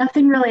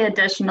 Nothing really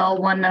additional.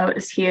 OneNote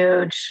is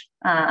huge.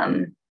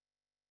 And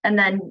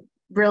then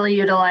really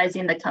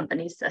utilizing the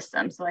company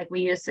system. So like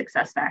we use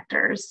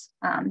SuccessFactors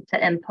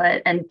to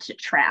input and to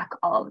track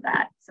all of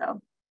that.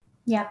 So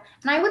yeah.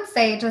 And I would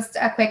say just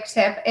a quick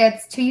tip,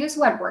 it's to use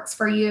what works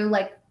for you.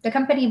 Like the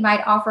company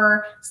might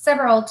offer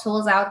several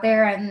tools out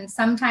there, and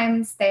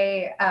sometimes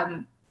they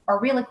are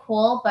really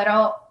cool, but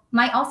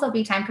might also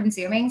be time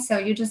consuming. So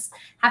you just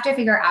have to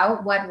figure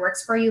out what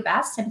works for you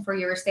best and for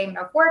your statement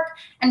of work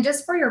and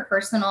just for your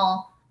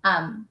personal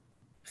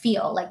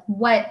feel like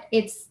what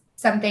it's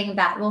something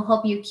that will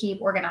help you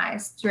keep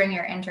organized during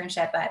your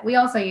internship. But we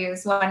also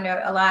use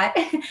OneNote a lot.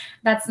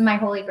 That's my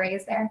holy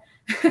grace there.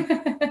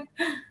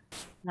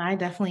 I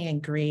definitely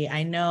agree.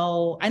 I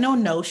know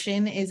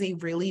Notion is a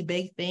really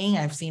big thing.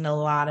 I've seen a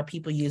lot of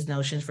people use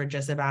Notion for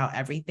just about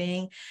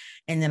everything.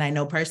 And then I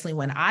know personally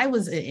when I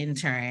was an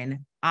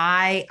intern,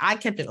 I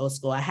kept it old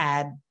school. I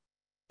had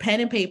pen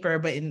and paper,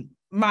 but in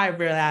my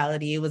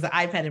reality, it was an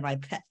iPad and my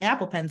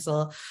Apple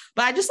Pencil.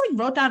 But I just like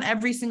wrote down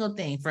every single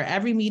thing. For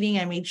every meeting,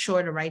 I made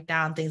sure to write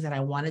down things that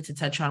I wanted to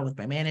touch on with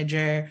my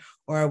manager,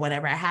 or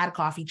whenever I had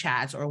coffee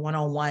chats or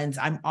one-on-ones.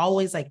 I'm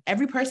always like,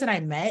 every person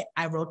I met,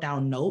 I wrote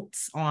down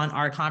notes on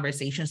our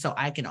conversation so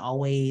I can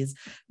always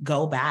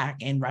go back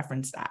and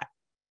reference that.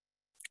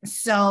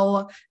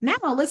 So now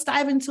let's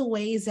dive into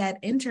ways that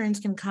interns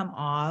can come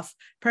off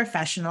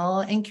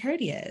professional and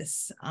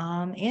courteous.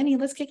 Annie,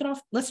 let's kick it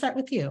off. Let's start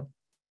with you.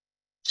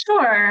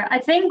 Sure. I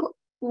think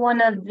one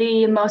of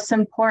the most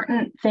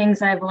important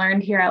things I've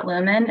learned here at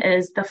Lumen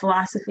is the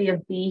philosophy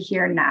of be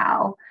here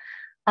now.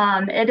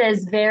 It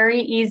is very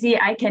easy.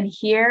 I can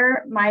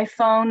hear my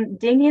phone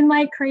dinging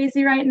like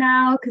crazy right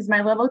now because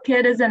my little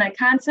kid is in a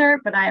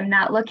concert, but I am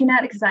not looking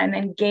at it because I'm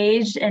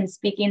engaged in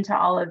speaking to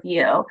all of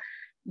you.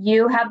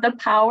 You have the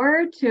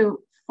power to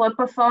flip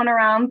a phone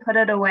around, put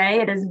it away.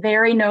 It is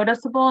very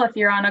noticeable if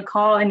you're on a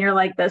call and you're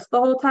like this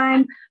the whole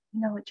time, you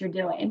know what you're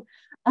doing.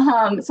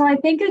 So I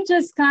think it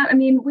just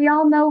we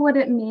all know what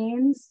it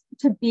means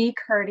to be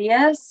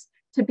courteous,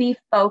 to be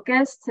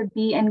focused, to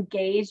be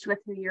engaged with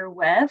who you're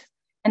with,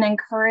 and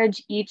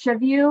encourage each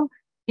of you,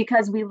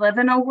 because we live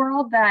in a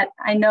world that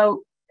I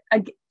know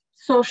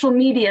social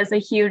media is a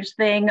huge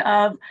thing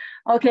of,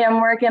 okay, I'm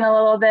working a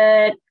little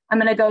bit, I'm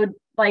going to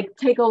go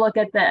take a look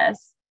at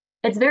this.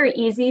 It's very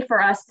easy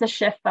for us to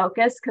shift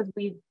focus because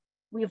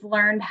we've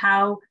learned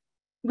how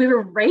we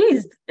were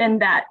raised in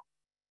that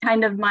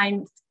kind of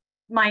mind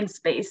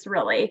space,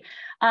 really.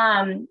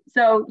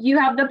 So you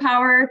have the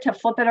power to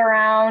flip it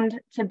around,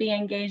 to be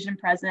engaged and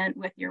present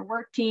with your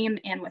work team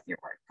and with your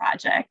work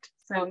project.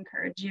 So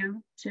encourage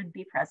you to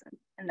be present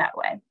in that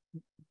way.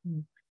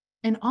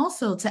 And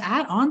also to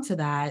add on to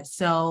that,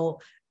 so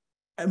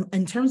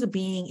in terms of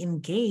being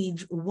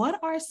engaged, what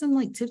are some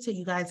tips that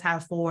you guys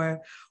have for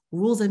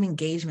rules of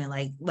engagement?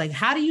 Like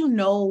how do you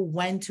know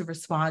when to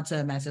respond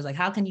to a message? Like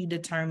how can you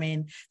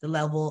determine the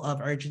level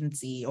of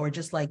urgency, or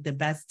just the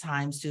best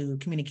times to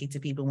communicate to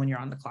people when you're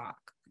on the clock?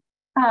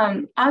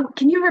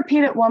 Can you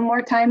repeat it one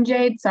more time,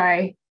 Jade?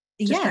 Sorry.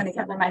 Just trying to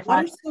gather my thoughts.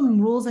 What are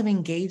some rules of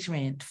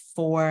engagement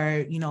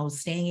for,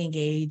 staying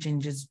engaged and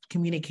just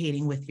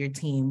communicating with your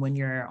team when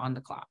you're on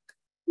the clock?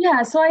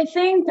 Yeah, so I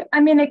think,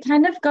 it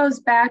kind of goes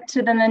back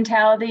to the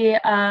mentality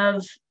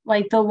of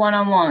the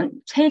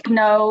one-on-one. Take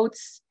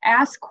notes,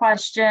 ask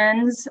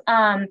questions,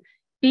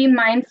 be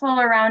mindful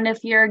around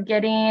if you're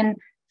getting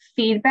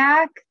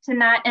feedback, to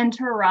not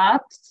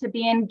interrupt, to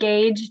be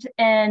engaged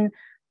in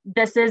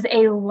this is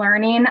a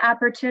learning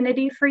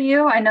opportunity for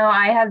you. I know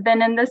I have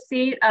been in the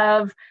seat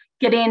of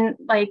getting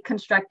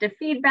constructive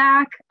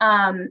feedback,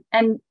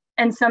 and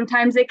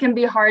sometimes it can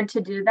be hard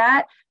to do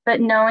that, but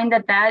knowing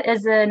that that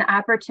is an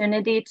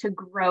opportunity to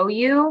grow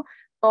you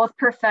both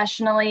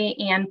professionally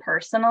and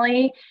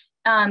personally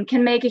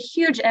can make a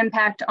huge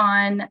impact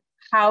on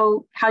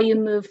how you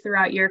move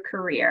throughout your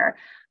career.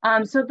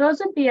 So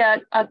those would be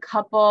a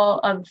couple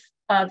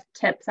of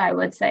tips I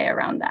would say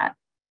around that.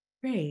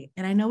 Great.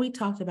 And I know we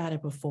talked about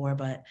it before,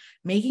 but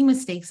making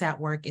mistakes at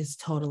work is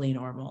totally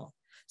normal.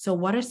 So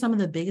what are some of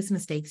the biggest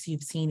mistakes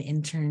you've seen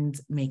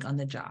interns make on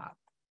the job?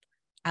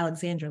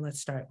 Alexandra, let's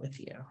start with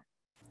you.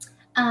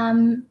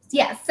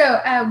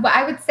 So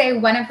I would say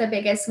one of the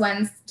biggest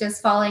ones,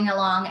 just following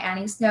along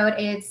Annie's note,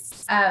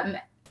 is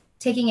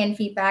taking in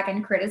feedback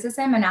and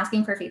criticism and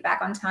asking for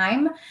feedback on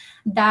time.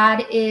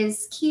 That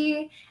is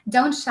key.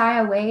 Don't shy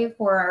away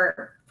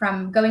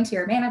from going to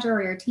your manager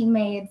or your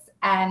teammates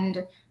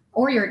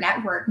or your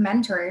network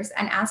mentors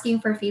and asking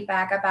for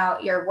feedback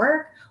about your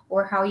work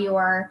or how you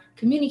are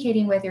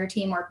communicating with your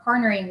team or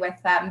partnering with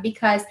them,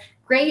 because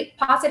great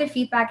positive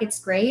feedback, it's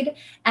great,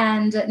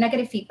 and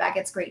negative feedback,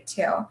 it's great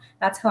too.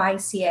 That's how I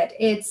see it.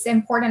 It's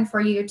important for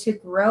you to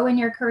grow in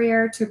your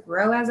career, to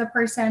grow as a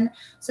person.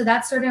 So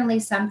that's certainly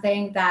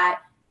something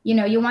that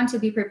you want to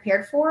be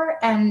prepared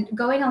for. And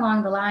going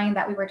along the line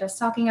that we were just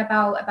talking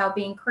about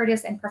being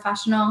courteous and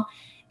professional,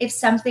 if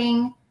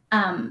something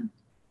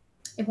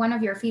if one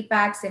of your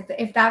feedbacks,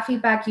 if that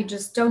feedback you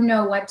just don't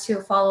know what to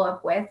follow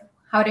up with,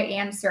 how to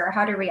answer,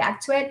 how to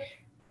react to it,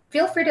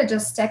 feel free to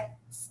just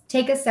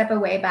take a step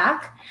away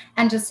back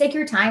and just take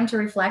your time to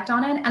reflect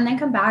on it, and then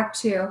come back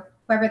to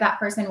whoever that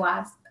person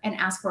was and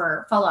ask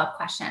for follow-up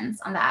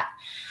questions on that.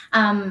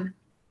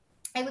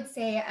 I would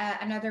say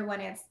another one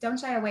is don't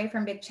shy away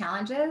from big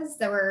challenges.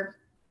 There were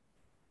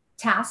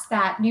tasks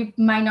that you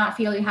might not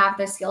feel you have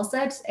the skill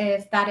set.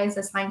 If that is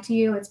assigned to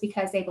you, it's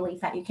because they believe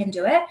that you can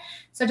do it.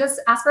 So just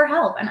ask for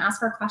help and ask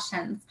for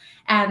questions,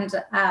 and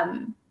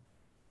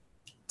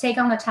take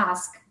on the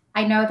task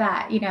I know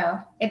that,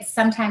 it's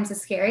sometimes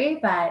scary,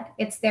 but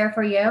it's there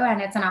for you,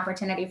 and it's an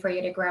opportunity for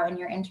you to grow in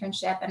your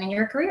internship and in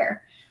your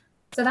career.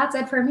 So that's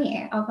it for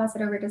me. I'll pass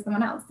it over to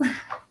someone else.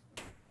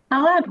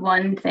 I'll add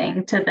one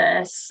thing to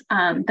this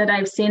that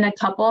I've seen a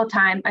couple of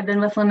times. I've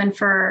been with Lumen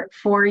for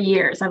 4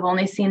 years. I've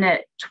only seen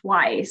it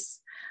twice.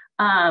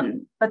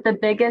 But the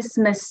biggest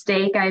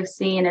mistake I've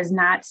seen is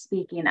not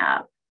speaking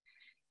up.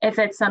 If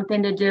it's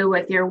something to do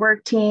with your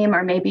work team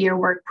or maybe your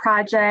work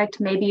project,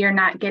 maybe you're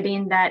not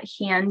getting that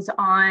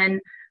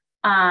hands-on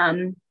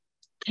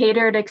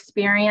catered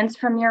experience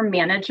from your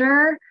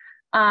manager,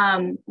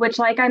 which,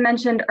 like I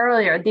mentioned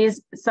earlier,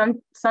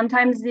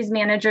 sometimes these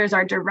managers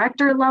are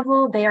director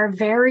level. They are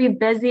very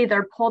busy.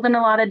 They're pulled in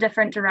a lot of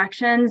different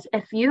directions.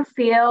 If you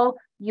feel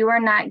you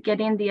are not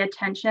getting the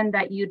attention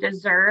that you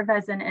deserve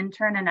as an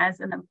intern and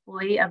as an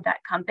employee of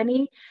that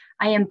company,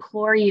 I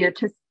implore you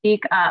to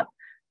speak up.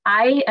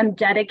 I am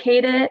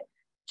dedicated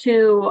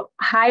to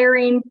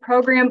hiring,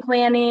 program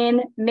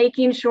planning,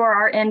 making sure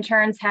our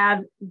interns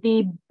have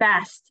the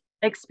best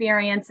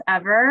experience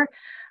ever.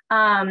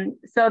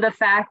 So the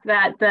fact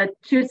that the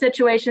 2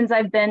 situations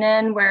I've been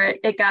in where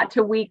it got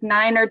to week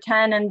 9 or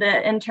 10 and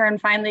the intern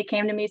finally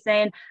came to me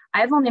saying,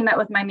 I've only met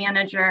with my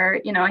manager,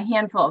 a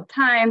handful of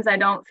times. I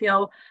don't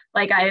feel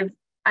like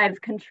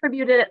I've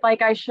contributed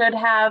like I should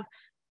have.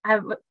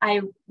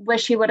 I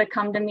wish he would have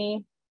come to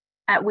me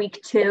at week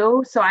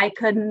 2 so I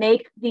could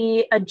make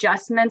the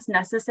adjustments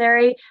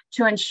necessary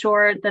to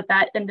ensure that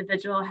that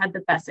individual had the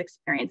best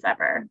experience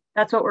ever.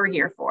 That's what we're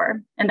here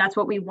for, and that's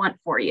what we want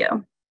for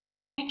you.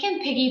 I can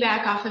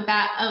piggyback off of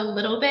that a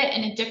little bit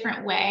in a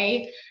different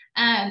way.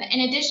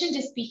 In addition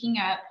to speaking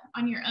up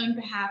on your own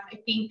behalf, I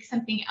think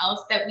something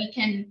else that we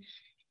can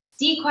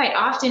see quite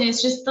often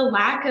is just the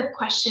lack of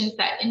questions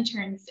that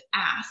interns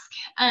ask.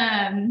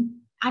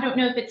 I don't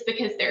know if it's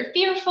because they're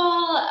fearful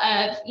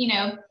of,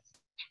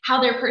 how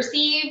they're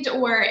perceived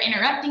or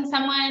interrupting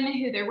someone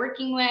who they're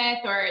working with,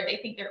 or they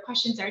think their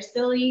questions are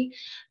silly.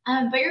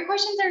 But your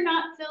questions are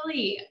not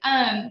silly.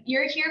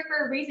 You're here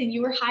for a reason.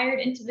 You were hired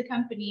into the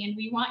company and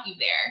we want you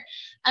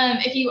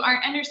there. If you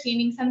aren't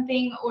understanding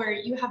something or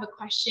you have a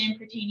question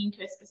pertaining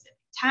to a specific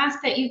task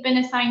that you've been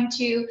assigned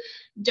to,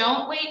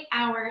 don't wait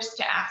hours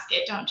to ask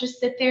it. Don't just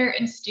sit there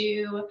and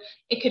stew.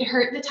 It could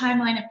hurt the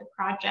timeline of the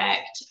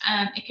project.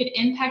 It could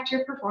impact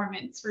your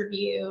performance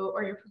review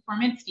or your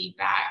performance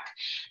feedback.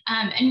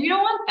 And we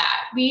don't want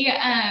that. We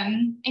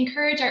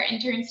encourage our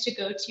interns to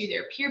go to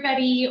their peer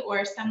buddy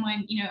or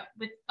someone,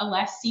 with a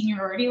less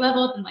seniority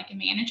level than like a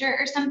manager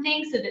or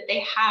something, so that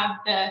they have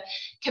the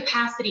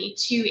capacity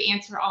to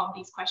answer all of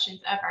these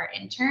questions of our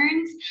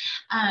interns,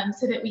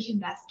 so that we can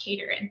best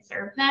cater and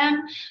serve them.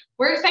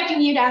 We're expecting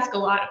you to ask a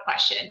lot of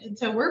questions. And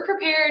so we're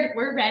prepared,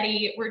 we're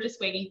ready, we're just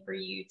waiting for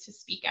you to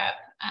speak up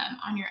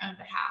on your own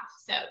behalf.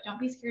 So don't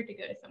be scared to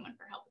go to someone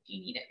for help if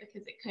you need it,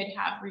 because it could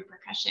have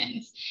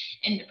repercussions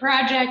in the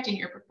project and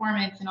your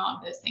performance and all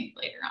of those things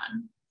later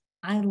on.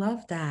 I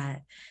love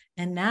that.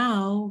 And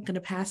now I'm going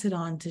to pass it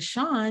on to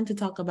Sean to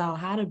talk about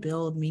how to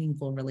build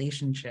meaningful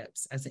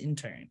relationships as an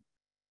intern.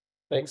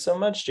 Thanks so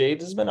much, Jade.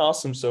 This has been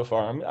awesome so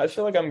far. I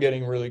feel like I'm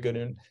getting really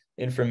good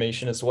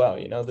information as well.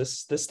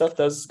 This stuff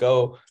does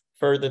go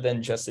further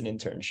than just an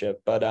internship,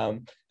 but I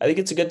think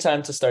it's a good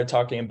time to start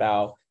talking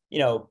about,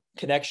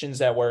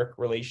 connections at work,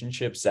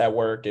 relationships at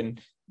work,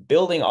 and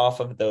building off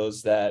of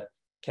those that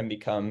can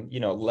become,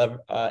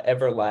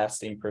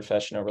 everlasting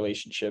professional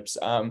relationships.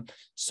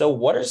 So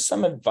what are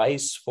some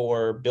advice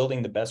for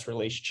building the best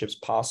relationships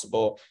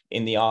possible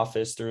in the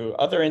office through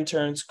other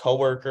interns,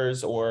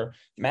 coworkers, or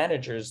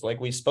managers? Like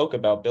we spoke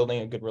about,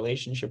 building a good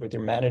relationship with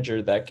your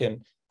manager that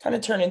can kind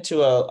of turn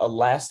into a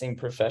lasting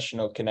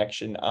professional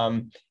connection.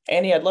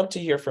 Annie, I'd love to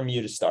hear from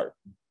you to start.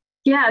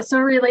 Yeah, so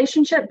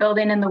relationship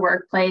building in the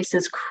workplace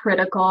is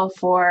critical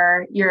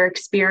for your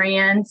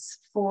experience,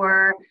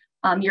 for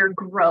your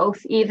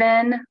growth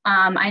even.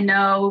 I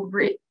know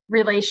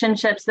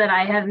relationships that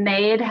I have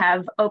made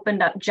have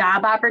opened up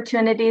job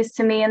opportunities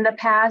to me in the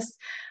past.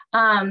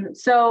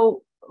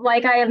 So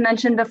like I have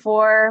mentioned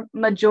before,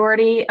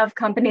 majority of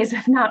companies,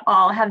 if not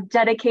all, have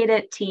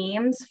dedicated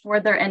teams for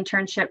their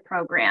internship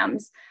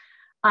programs.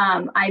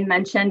 I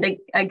mentioned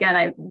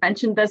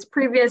this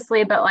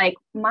previously, but like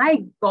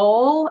my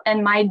goal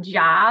and my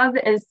job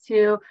is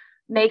to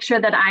make sure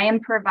that I am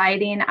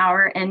providing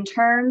our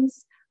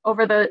interns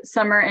over the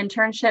summer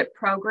internship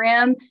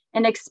program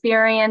an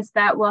experience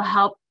that will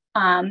help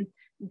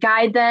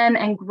guide them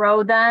and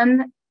grow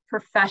them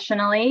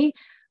professionally,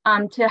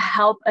 to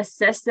help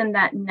assist in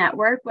that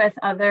network with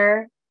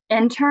other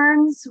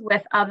interns,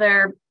 with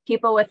other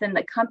people within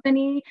the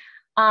company.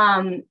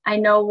 I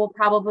know we'll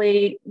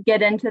probably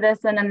get into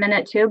this in a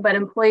minute too, but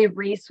employee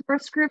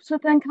resource groups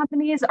within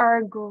companies are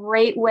a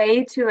great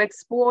way to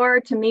explore,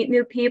 to meet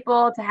new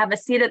people, to have a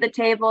seat at the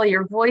table,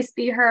 your voice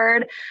be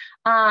heard.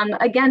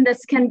 Again,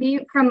 this can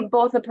be from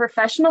both a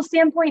professional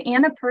standpoint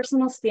and a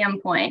personal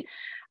standpoint.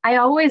 I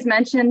always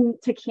mention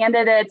to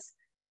candidates,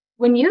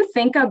 when you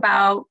think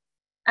about,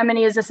 I'm going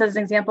to use this as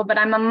an example, but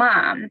I'm a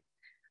mom.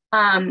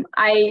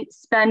 I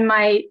spend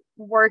my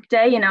work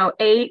day,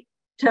 8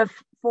 to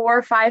 4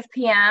 or 5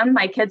 p.m.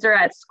 My kids are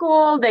at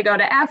school. They go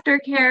to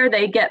aftercare.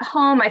 They get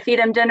home. I feed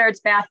them dinner. It's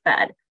bath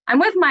bed. I'm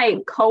with my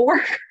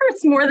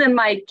coworkers more than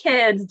my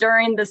kids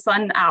during the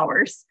sun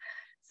hours.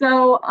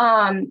 So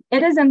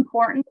it is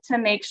important to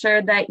make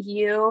sure that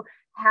you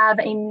have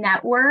a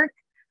network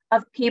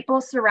of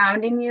people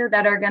surrounding you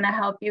that are going to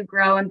help you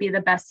grow and be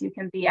the best you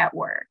can be at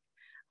work.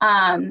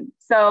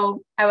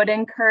 So I would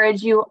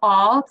encourage you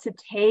all to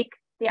take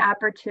the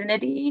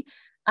opportunity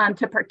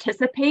to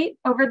participate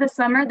over the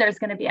summer. There's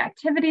going to be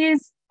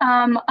activities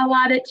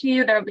allotted to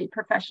you. There will be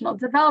professional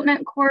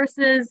development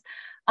courses.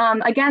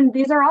 Again,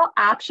 these are all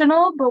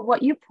optional, but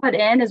what you put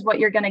in is what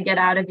you're going to get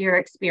out of your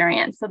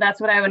experience. So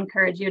that's what I would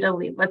encourage you to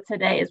leave with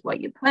today is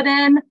what you put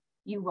in,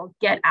 you will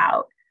get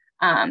out.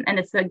 And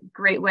it's a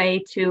great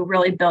way to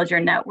really build your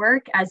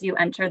network as you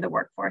enter the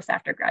workforce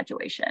after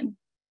graduation.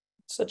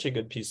 Such a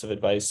good piece of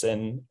advice.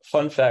 And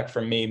fun fact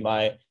for me,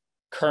 my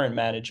current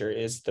manager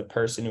is the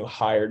person who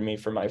hired me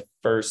for my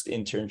first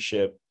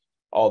internship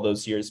all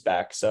those years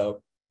back.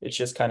 So it's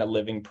just kind of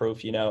living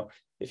proof,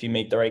 if you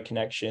make the right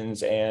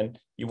connections and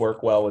you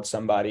work well with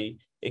somebody,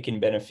 it can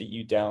benefit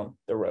you down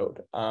the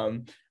road.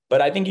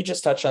 But I think you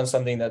just touched on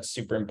something that's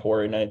super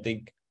important. I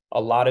think a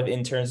lot of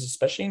interns,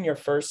 especially in your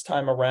first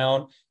time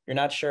around, you're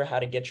not sure how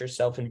to get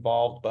yourself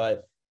involved,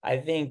 but I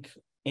think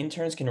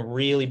interns can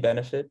really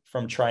benefit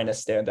from trying to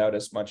stand out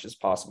as much as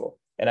possible.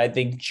 And I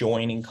think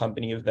joining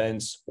company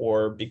events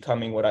or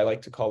becoming what I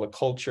like to call a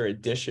culture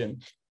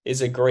addition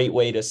is a great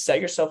way to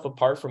set yourself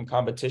apart from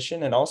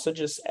competition and also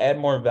just add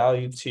more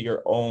value to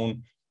your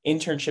own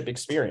internship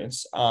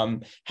experience.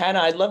 Hannah,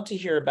 I'd love to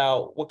hear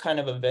about what kind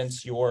of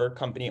events your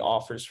company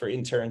offers for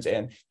interns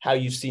and how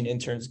you've seen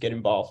interns get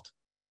involved.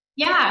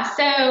 Yeah,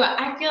 so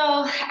I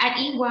feel at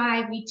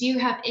EY, we do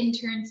have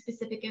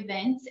intern-specific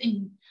events,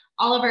 and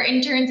all of our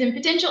interns and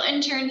potential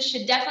interns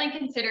should definitely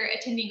consider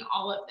attending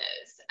all of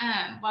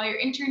those. While your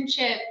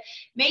internship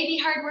may be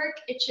hard work,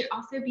 it should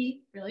also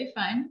be really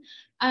fun.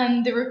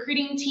 The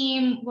recruiting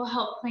team will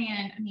help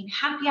plan,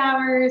 happy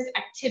hours,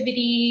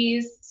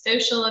 activities,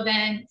 social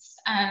events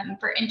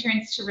for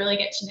interns to really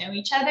get to know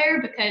each other,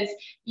 because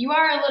you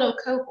are a little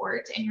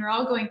cohort and you're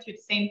all going through the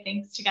same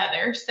things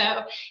together.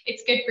 So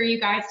it's good for you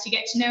guys to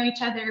get to know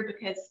each other,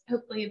 because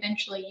hopefully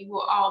eventually you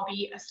will all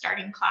be a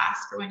starting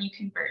class for when you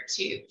convert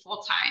to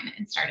full-time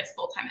and start as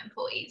full-time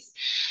employees.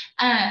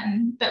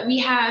 But we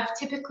have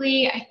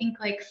typically, I think,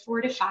 like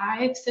 4 to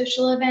 5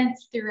 social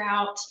events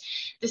throughout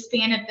the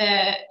span of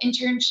the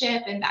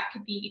internship, and that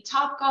could be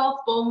Topgolf,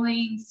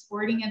 bowling,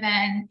 sporting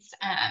events.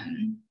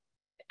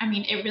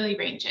 It really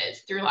ranges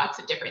through lots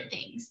of different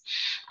things.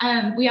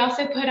 We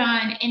also put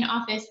on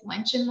in-office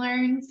lunch and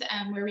learns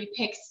where we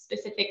pick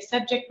specific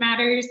subject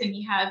matters, and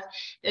you have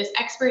those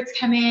experts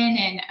come in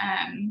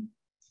and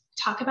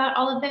talk about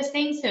all of those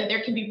things. So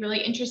there can be really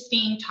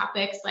interesting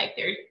topics like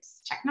there's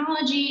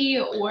technology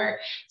or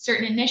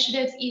certain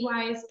initiatives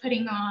EY is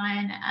putting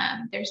on.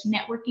 There's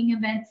networking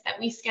events that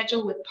we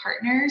schedule with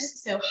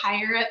partners, so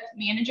higher up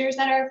managers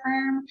at our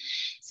firm.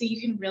 So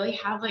you can really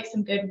have like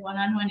some good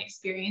one-on-one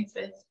experience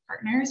with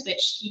partners,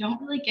 which you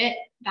don't really get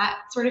that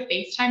sort of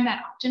FaceTime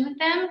that often with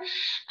them.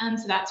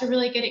 So that's a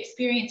really good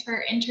experience for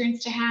our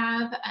interns to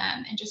have,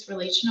 and just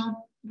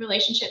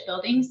relationship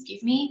building,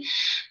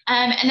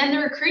 and then the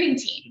recruiting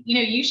team.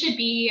 You should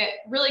be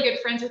really good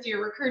friends with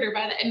your recruiter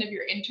by the end of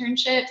your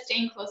internship.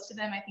 Staying close to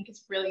them, I think,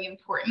 is really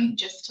important,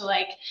 just to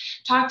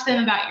talk to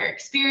them about your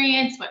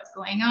experience, what's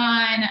going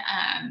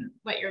on,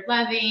 what you're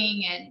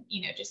loving, and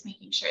just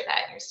making sure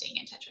that you're staying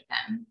in touch with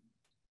them.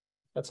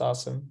 That's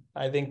awesome.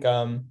 I think,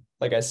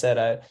 like I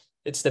said,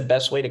 it's the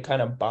best way to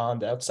kind of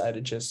bond outside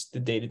of just the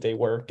day-to-day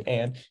work.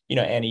 And,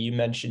 Annie, you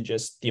mentioned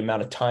just the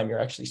amount of time you're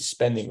actually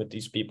spending with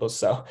these people.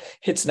 So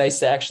it's nice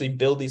to actually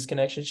build these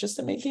connections just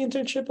to make the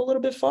internship a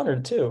little bit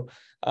funner too.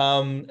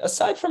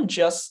 Aside from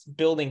just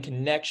building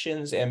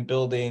connections and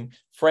building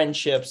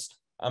friendships,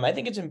 I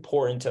think it's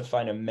important to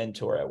find a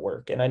mentor at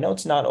work. And I know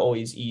it's not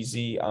always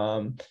easy.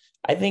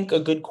 I think a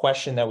good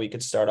question that we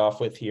could start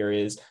off with here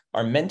is,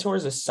 are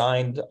mentors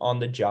assigned on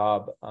the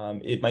job?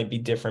 It might be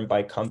different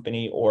by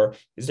company, or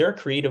is there a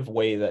creative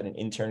way that an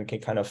intern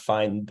can kind of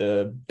find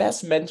the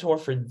best mentor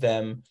for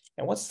them?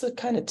 And what's the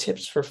kind of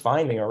tips for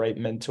finding a right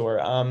mentor?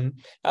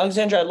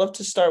 Alexandra, I'd love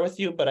to start with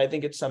you, but I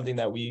think it's something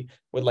that we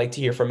would like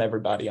to hear from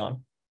everybody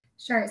on.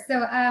 Sure.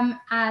 So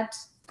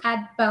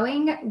at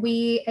Boeing,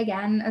 we,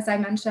 again, as I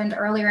mentioned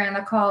earlier in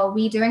the call,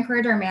 we do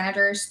encourage our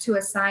managers to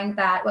assign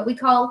that, what we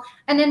call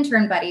an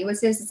intern buddy,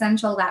 which is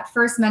essential, that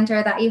first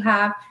mentor that you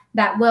have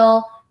that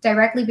will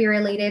directly be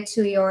related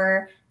to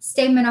your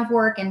statement of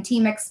work and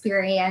team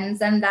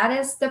experience. And that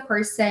is the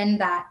person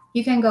that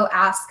you can go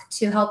ask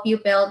to help you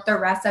build the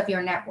rest of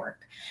your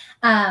network.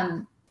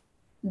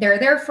 They're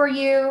there for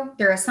you.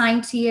 They're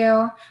assigned to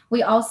you.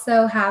 We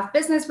also have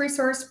business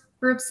resource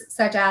groups,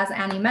 such as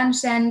Annie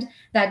mentioned,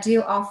 that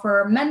do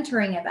offer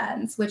mentoring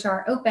events, which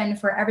are open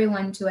for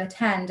everyone to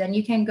attend. And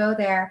you can go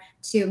there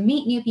to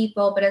meet new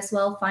people, but as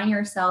well find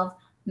yourself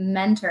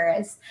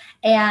mentors.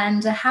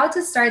 And how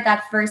to start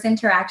that first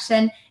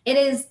interaction. It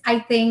is, I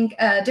think,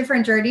 a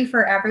different journey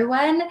for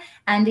everyone.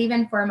 And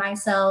even for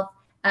myself,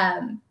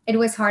 it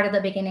was hard at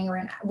the beginning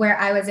where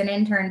I was an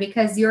intern,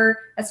 because you're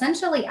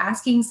essentially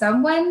asking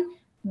someone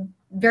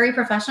very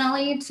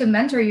professionally to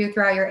mentor you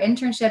throughout your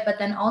internship, but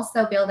then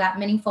also build that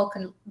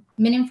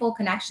meaningful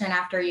connection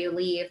after you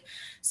leave.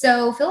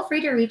 So feel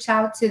free to reach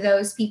out to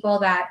those people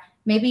that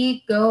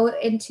maybe go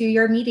into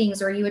your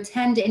meetings or you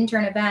attend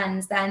intern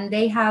events, and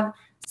they have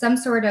some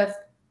sort of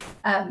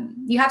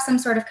you have some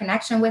sort of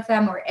connection with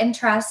them or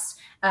interest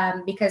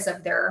because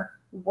of their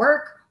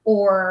work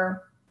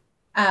or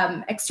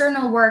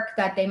external work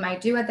that they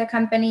might do at the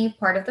company,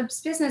 part of the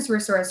business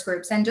resource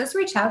groups, and just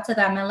reach out to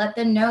them and let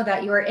them know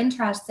that you are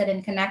interested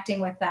in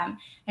connecting with them.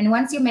 And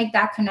once you make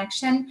that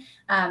connection,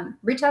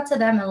 reach out to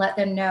them and let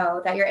them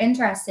know that you're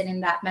interested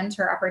in that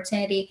mentor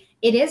opportunity.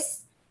 It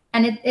is,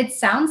 and it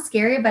sounds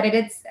scary, but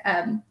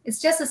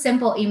it's just a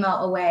simple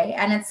email away.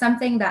 And it's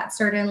something that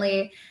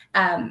certainly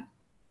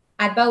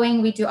at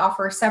Boeing, we do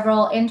offer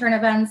several intern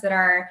events that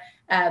are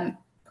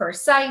per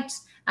site,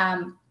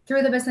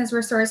 through the business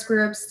resource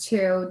groups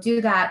to do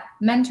that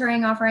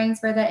mentoring offerings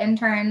for the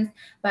interns.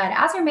 But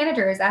ask your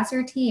managers, ask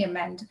your team,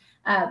 and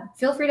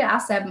feel free to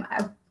ask them,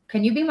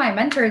 can you be my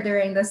mentor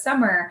during the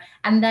summer?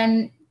 And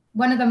then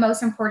one of the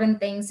most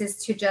important things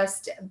is to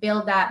just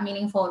build that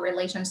meaningful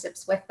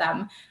relationships with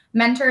them.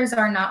 Mentors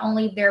are not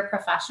only there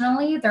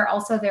professionally, they're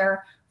also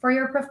there for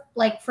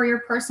your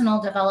personal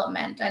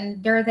development,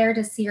 and they're there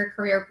to see your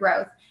career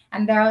growth,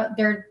 and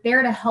they're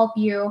there to help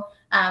you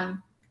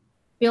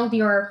build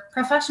your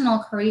professional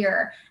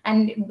career.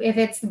 And if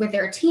it's with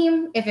their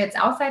team, if it's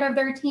outside of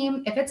their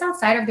team, if it's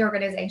outside of the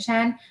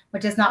organization,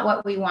 which is not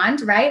what we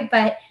want, right?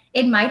 But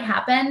it might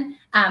happen.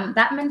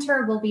 That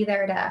mentor will be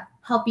there to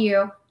help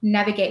you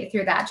navigate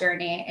through that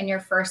journey in your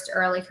first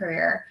early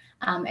career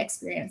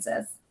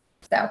experiences.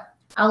 So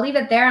I'll leave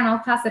it there and I'll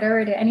pass it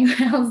over to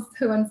anyone else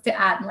who wants to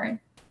add more.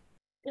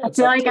 I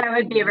feel like I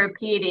would be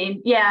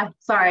repeating. Yeah,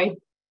 sorry.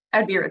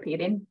 I'd be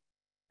repeating.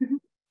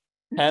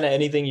 Hannah,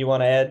 anything you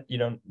want to add?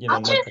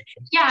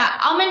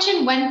 I'll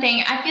mention one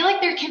thing. I feel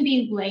like there can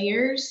be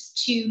layers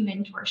to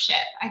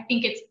mentorship. I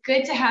think it's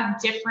good to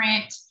have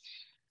different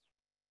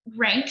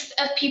ranks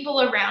of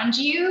people around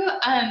you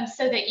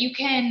so that you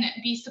can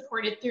be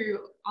supported through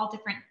all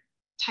different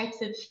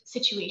types of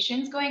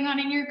situations going on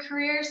in your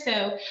career.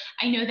 So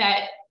I know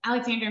that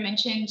Alexandra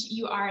mentioned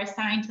you are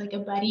assigned like a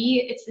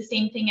buddy. It's the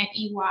same thing at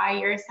EY.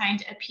 You're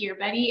assigned a peer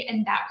buddy,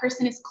 and that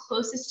person is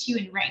closest to you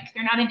in rank.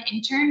 They're not an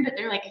intern, but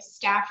they're like a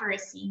staff or a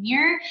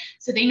senior.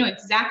 So they know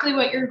exactly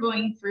what you're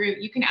going through.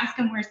 You can ask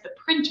them, where's the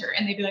printer?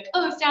 And they'd be like,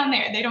 oh, it's down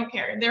there. They don't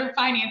care. They're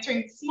fine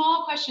answering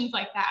small questions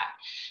like that.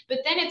 But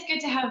then it's good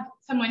to have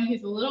someone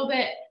who's a little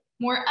bit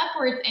more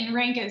upwards in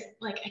rank as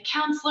like a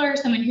counselor,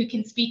 someone who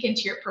can speak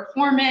into your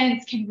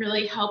performance, can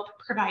really help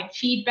provide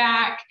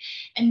feedback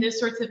and those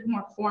sorts of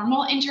more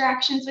formal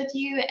interactions with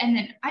you. And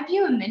then I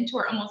view a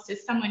mentor almost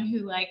as someone who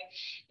like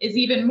is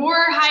even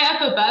more high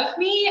up above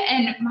me.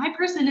 And my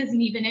person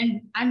isn't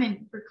even I'm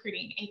in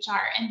recruiting HR,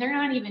 and they're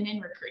not even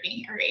in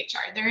recruiting or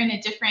HR. They're in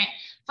a different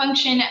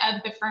function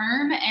of the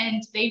firm,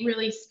 and they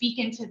really speak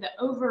into the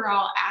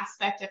overall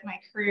aspect of my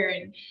career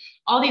and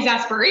all these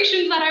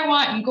aspirations that I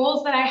want and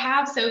goals that I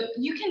have. So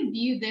you can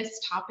view this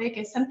topic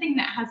as something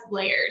that has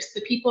layers.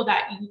 The people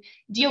that you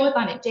deal with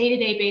on a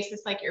day-to-day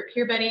basis, like your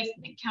peer buddies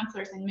and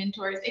counselors and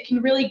mentors, it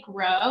can really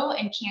grow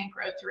and can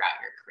grow throughout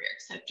your career.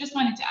 So just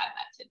wanted to add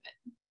that tidbit.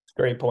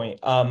 Great point.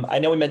 I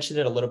know we mentioned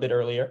it a little bit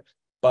earlier,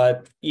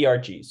 but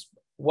ERGs,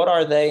 what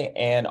are they,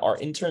 and are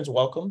interns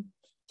welcome?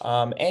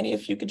 Annie,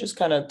 if you could just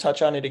kind of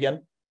touch on it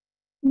again.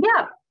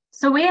 Yeah.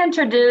 So we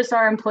introduce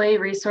our employee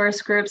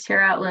resource groups here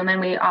at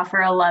Lumen. We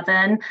offer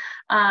 11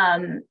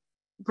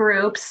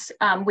 groups.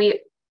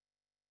 We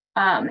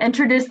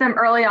introduce them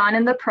early on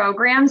in the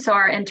program, so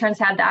our interns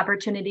have the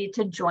opportunity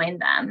to join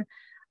them,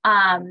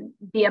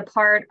 be a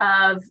part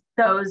of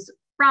those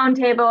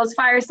roundtables,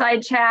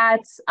 fireside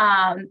chats,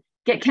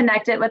 get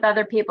connected with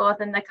other people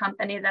within the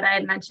company that I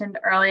had mentioned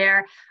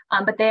earlier.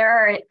 But they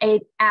are an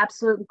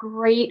absolute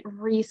great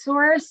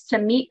resource to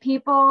meet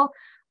people.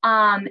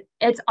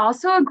 It's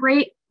also a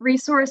great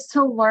resource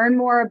to learn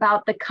more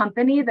about the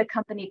company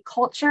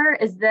culture.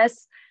 Is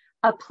this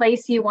a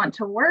place you want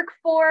to work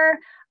for?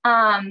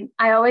 I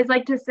always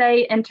like to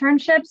say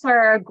internships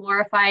are a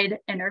glorified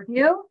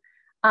interview.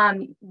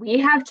 We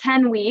have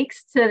 10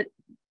 weeks to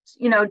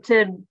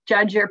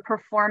judge your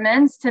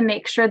performance, to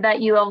make sure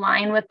that you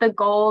align with the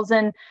goals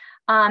and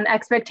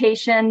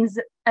expectations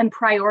and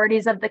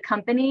priorities of the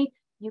company.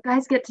 You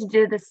guys get to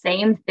do the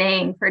same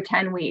thing for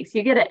 10 weeks.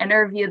 You get to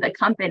interview the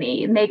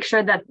company, make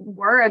sure that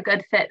we're a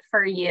good fit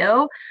for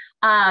you.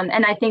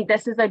 And I think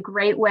this is a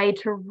great way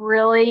to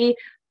really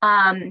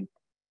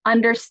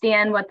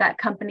understand what that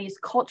company's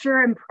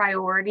culture and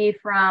priority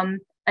from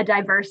a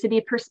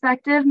diversity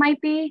perspective might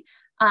be.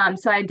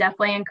 So I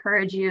definitely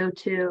encourage you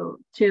to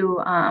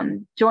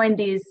join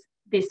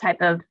these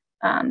type of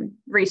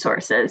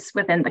resources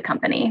within the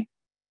company.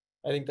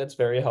 I think that's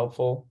very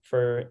helpful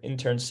for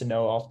interns to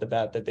know off the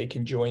bat that they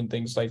can join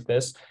things like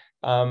this.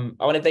 I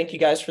want to thank you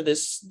guys for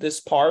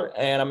this part,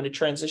 and I'm going to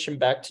transition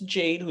back to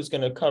Jade, who's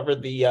going to cover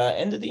the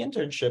end of the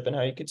internship and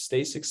how you could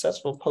stay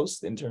successful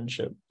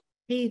post-internship.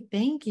 Hey,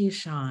 thank you,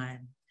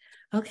 Sean.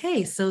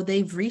 Okay, so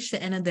they've reached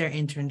the end of their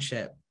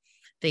internship.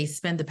 They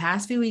spent the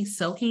past few weeks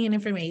soaking in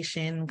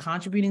information,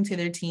 contributing to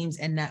their teams,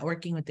 and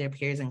networking with their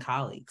peers and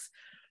colleagues.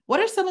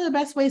 What are some of the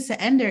best ways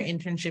to end their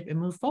internship and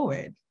move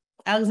forward?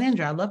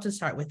 Alexandra, I'd love to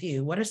start with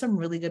you. What are some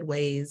really good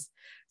ways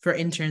for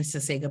interns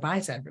to say goodbye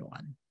to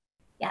everyone?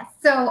 Yes.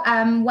 So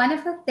one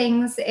of the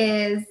things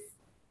is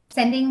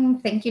sending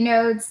thank you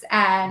notes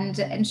and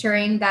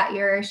ensuring that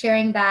you're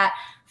sharing that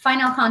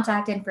final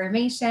contact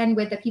information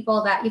with the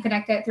people that you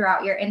connected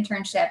throughout your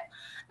internship.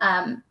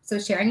 So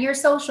sharing your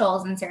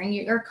socials and sharing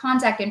your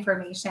contact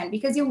information,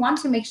 because you want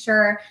to make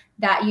sure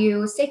that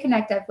you stay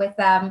connected with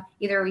them,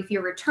 either if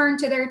you return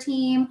to their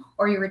team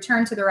or you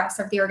return to the rest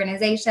of the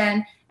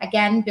organization.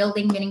 Again,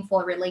 building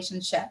meaningful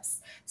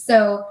relationships.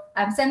 So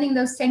sending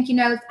those thank you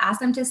notes,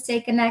 ask them to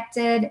stay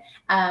connected.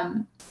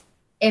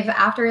 If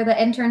after the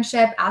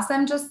internship, ask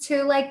them just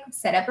to like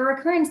set up a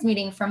recurrence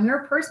meeting from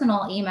your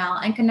personal email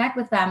and connect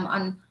with them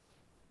on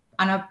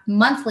a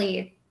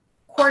monthly,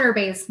 quarter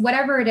base,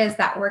 whatever it is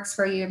that works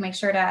for you. Make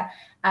sure to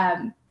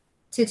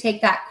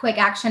take that quick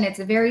action. It's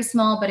very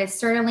small, but it's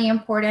certainly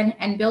important,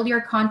 and build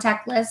your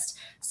contact list.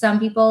 Some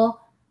people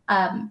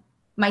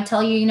might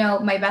tell you,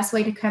 my best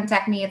way to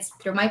contact me, it's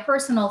through my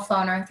personal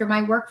phone or through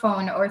my work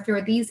phone or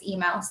through these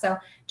emails. So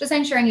just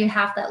ensuring you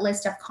have that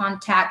list of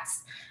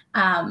contacts,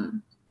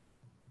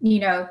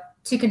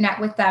 to connect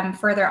with them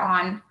further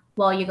on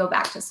while you go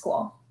back to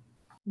school.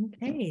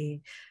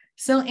 Okay.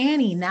 So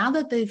Annie, now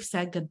that they've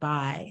said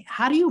goodbye,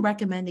 how do you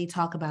recommend they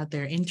talk about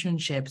their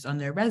internships on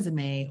their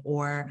resume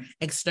or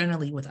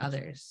externally with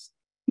others?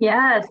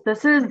 Yes,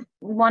 this is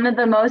one of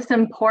the most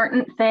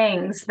important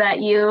things that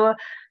you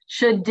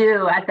should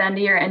do at the end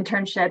of your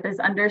internship, is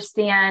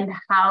understand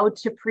how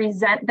to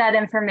present that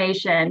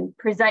information,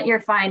 present your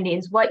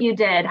findings, what you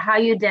did, how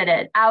you did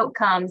it,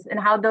 outcomes, and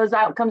how those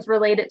outcomes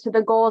related to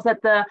the goals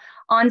at the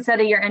onset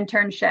of your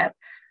internship.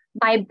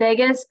 My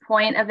biggest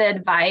point of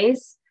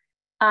advice,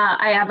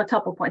 I have a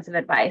couple points of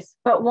advice,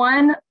 but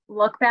one,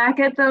 look back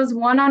at those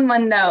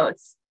one-on-one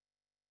notes.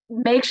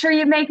 Make sure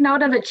you make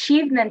note of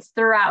achievements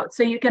throughout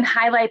so you can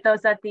highlight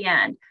those at the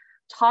end.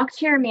 Talk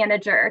to your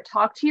manager,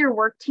 talk to your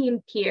work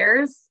team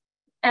peers,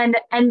 and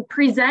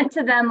present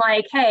to them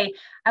like, hey,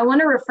 I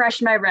want to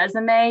refresh my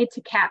resume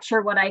to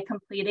capture what I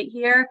completed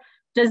here.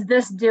 Does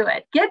this do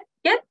it? Get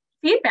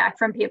feedback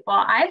from people.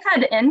 I've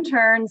had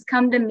interns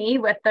come to me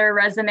with their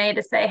resume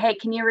to say, hey,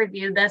 can you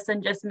review this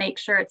and just make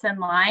sure it's in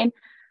line?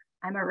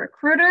 I'm a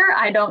recruiter.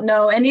 I don't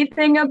know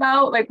anything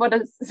about like what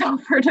a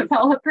software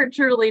developer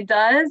truly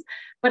does,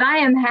 but I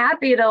am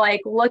happy to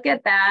look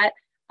at that,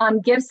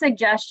 give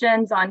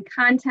suggestions on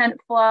content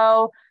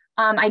flow.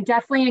 I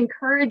definitely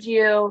encourage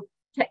you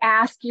to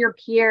ask your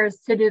peers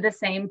to do the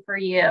same for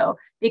you,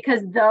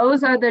 because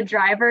those are the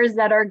drivers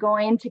that are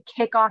going to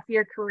kick off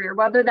your career,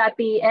 whether that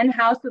be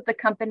in-house with the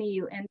company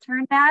you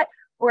interned at,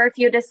 or if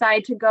you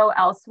decide to go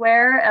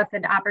elsewhere, if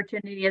an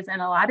opportunity isn't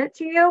allotted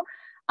to you.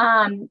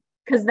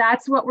 Because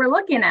that's what we're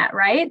looking at,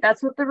 right?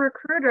 That's what the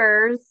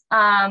recruiters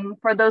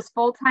for those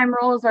full-time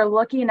roles are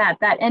looking at,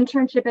 that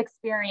internship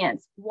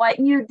experience. What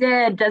you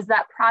did, does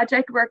that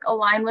project work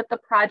align with the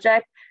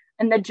project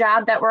and the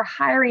job that we're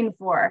hiring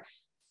for?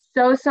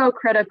 So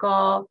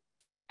critical.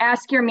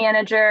 Ask your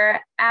manager,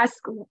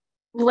 ask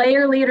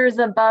layer leaders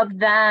above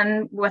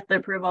them with the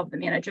approval of the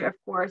manager, of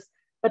course,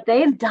 but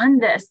they've done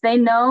this. They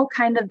know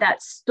kind of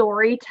that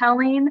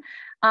storytelling,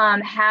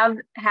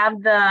 they've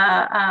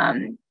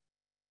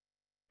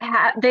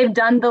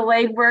done the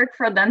legwork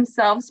for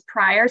themselves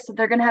prior, so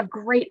they're going to have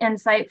great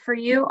insight for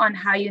you on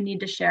how you need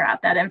to share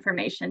out that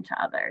information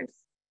to others.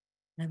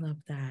 I love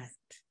that.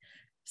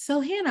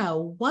 So Hannah,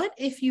 what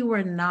if you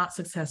were not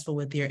successful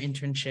with your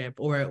internship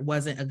or it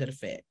wasn't a good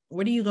fit?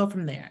 Where do you go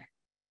from there?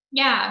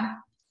 Yeah.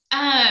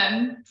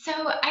 So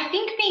I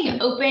think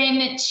being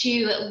open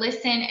to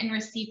listen and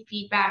receive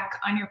feedback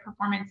on your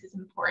performance is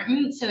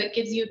important. So it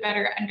gives you a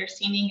better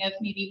understanding of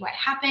maybe what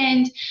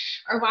happened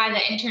or why the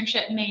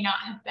internship may not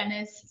have been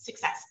as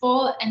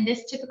successful. And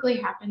this typically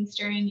happens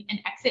during an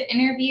exit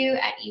interview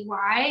at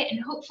EY.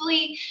 And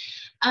hopefully,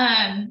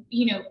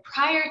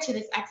 prior to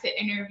this exit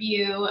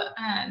interview,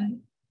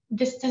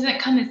 this doesn't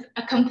come as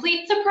a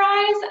complete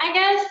surprise,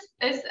 I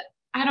guess.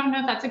 I don't know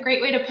if that's a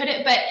great way to put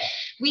it, but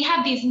we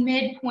have these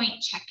midpoint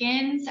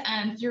check-ins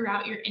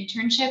throughout your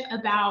internship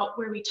about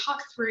where we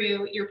talk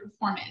through your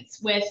performance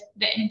with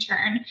the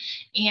intern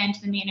and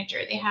the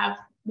manager. They have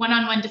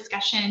one-on-one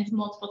discussions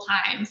multiple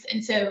times.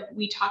 And so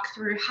we talk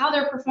through how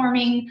they're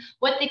performing,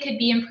 what they could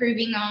be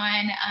improving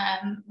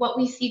on, what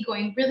we see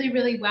going really,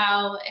 really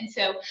well. And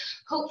so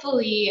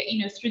hopefully,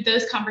 through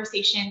those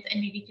conversations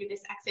and maybe through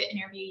this exit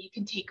interview, you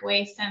can take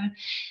away some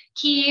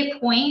key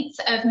points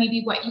of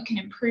maybe what you can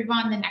improve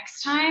on the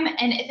next time.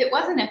 And if it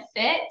wasn't a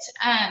fit,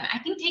 I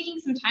think taking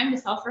some time to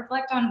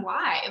self-reflect on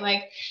why.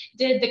 Like,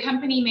 did the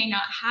company may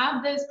not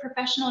have those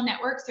professional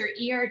networks or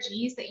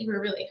ERGs that you were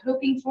really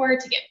hoping for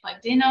to get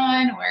plugged in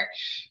on, or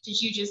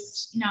did you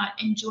just not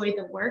enjoy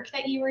the work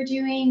that you were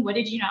doing? What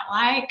did you not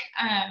like?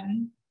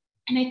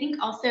 And I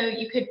think also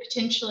you could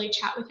potentially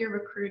chat with your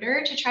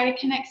recruiter to try to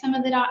connect some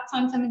of the dots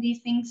on some of these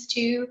things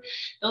too.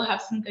 They'll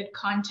have some good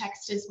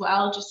context as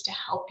well, just to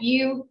help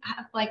you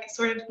have like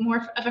sort of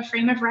more of a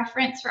frame of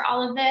reference for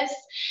all of this.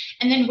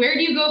 And then where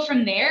do you go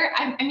from there?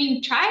 I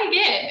mean, try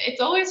again.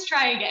 It's always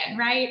try again,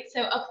 right?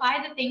 So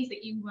apply the things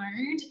that you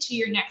learned to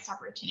your next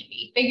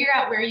opportunity. Figure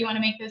out where you want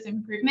to make those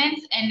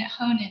improvements and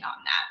hone in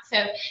on that.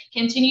 So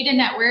continue to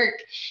network,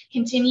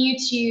 continue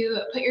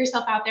to put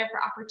yourself out there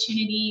for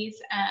opportunities,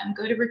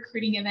 go to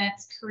recruiting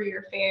events,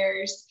 career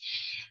fairs,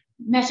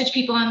 message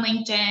people on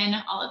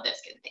LinkedIn, all of those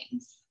good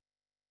things.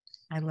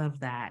 I love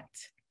that.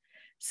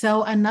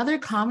 So another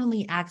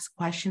commonly asked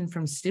question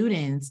from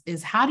students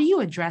is, how do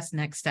you address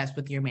next steps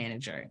with your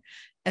manager,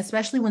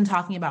 especially when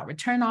talking about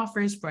return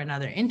offers for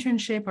another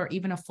internship or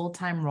even a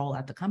full-time role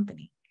at the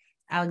company?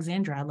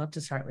 Alexandra, I'd love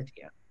to start with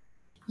you.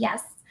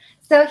 Yes.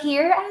 So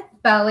here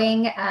at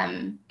Boeing,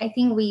 I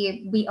think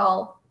we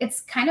all,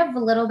 it's kind of a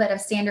little bit of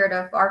standard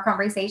of our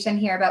conversation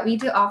here, but we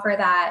do offer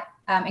that,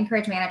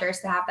 encourage managers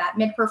to have that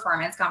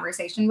mid-performance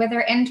conversation with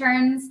their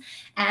interns.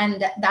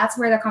 And that's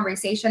where the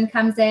conversation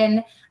comes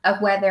in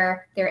of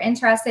whether they're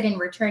interested in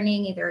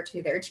returning either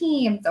to their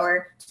teams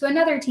or to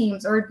another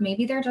teams, or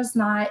maybe they're just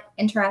not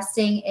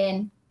interested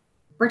in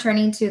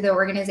returning to the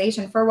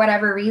organization for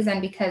whatever reason,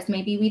 because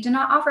maybe we do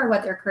not offer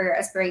what their career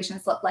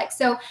aspirations look like.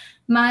 So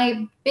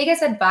my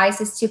biggest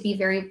advice is to be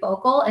very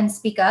vocal and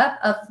speak up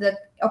of the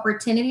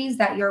opportunities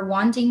that you're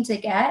wanting to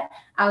get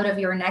out of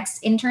your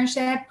next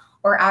internship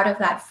or out of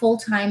that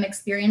full-time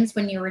experience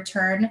when you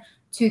return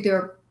to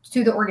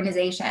the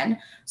organization.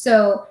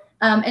 So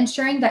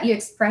ensuring that you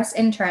express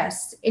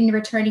interest in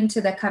returning to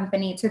the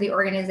company, to the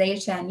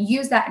organization,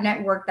 use that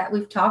network that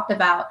we've talked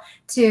about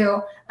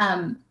to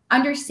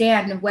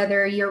understand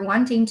whether you're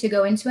wanting to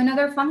go into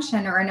another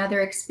function or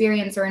another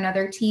experience or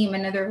another team,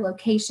 another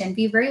location.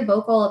 Be very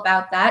vocal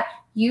about that.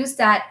 Use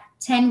that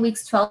 10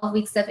 weeks, 12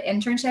 weeks of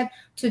internship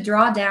to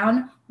draw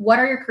down what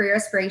are your career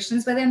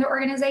aspirations within the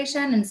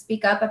organization and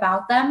speak up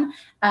about them.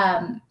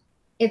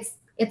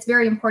 It's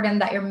very important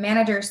that your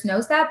managers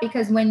knows that,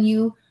 because when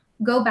you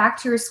go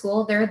back to your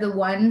school, they're the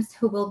ones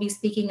who will be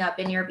speaking up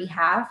in your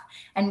behalf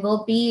and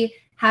will be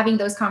having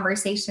those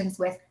conversations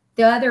with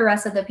the other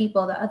rest of the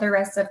people, the other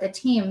rest of the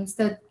team.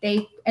 So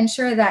they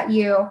ensure that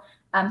you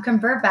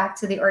convert back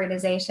to the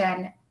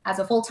organization as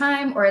a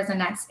full-time or as a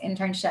next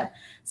internship.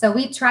 So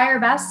we try our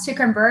best to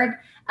convert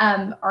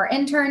our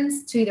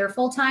interns to either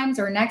full-times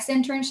or next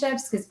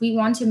internships, because we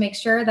want to make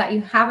sure that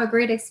you have a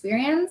great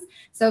experience.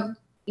 So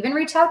even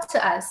reach out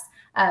to us,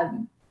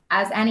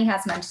 as Annie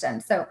has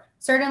mentioned. So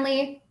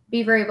certainly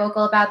be very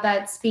vocal about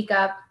that, speak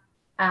up,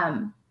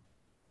 and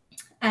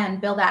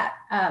build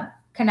that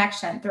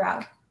connection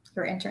throughout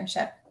your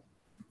internship.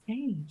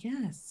 Okay,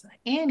 yes.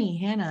 Annie,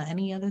 Hannah,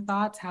 any other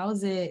thoughts? How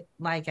is it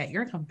like at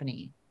your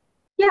company?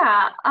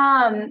 Yeah.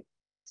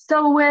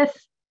 So with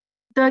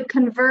the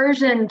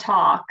conversion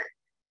talk,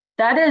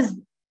 that is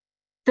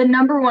the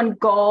number one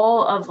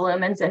goal of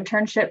Lumen's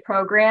internship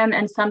program,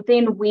 and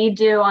something we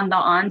do on the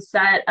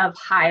onset of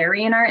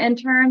hiring our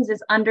interns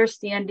is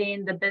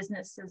understanding the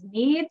business's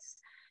needs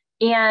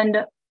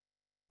and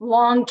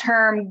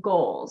long-term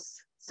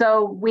goals.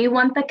 So we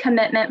want the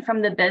commitment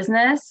from the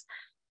business.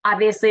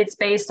 Obviously, it's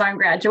based on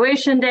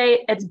graduation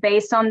date. It's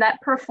based on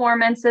that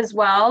performance as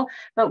well.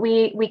 But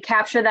we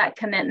capture that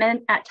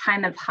commitment at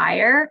time of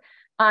hire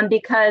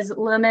because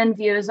Lumen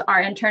views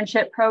our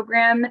internship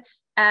program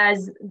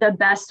as the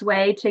best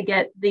way to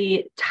get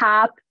the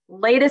top,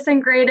 latest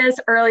and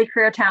greatest early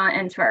career talent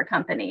into our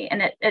company.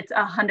 And it's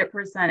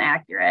 100%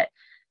 accurate.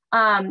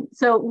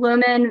 So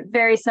Lumen,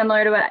 very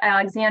similar to what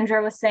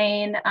Alexandra was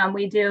saying,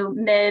 we do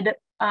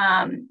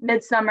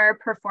midsummer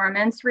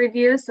performance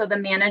review. So the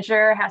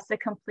manager has to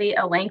complete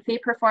a lengthy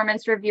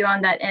performance review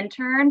on that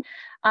intern,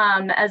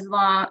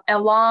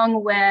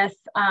 along with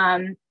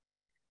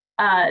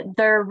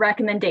their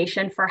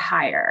recommendation for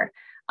hire.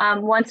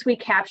 Once we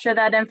capture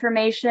that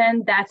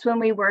information, that's when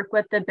we work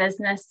with the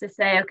business to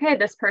say, okay,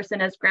 this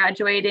person is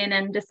graduating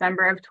in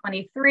December of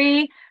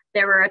 23.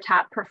 They were a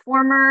top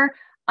performer.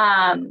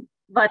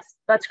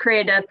 Let's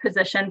create a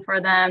position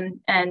for them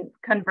and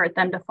convert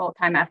them to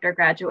full-time after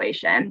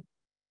graduation.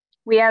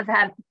 We have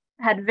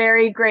had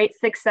very great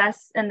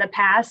success in the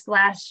past.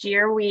 Last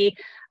year, we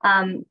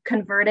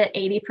converted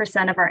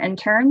 80% of our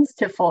interns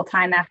to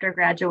full-time after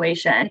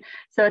graduation.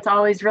 So it's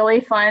always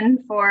really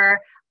fun for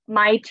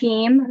my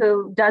team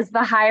who does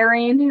the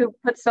hiring, who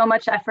puts so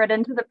much effort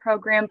into the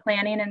program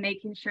planning and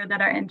making sure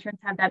that our interns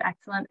have that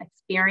excellent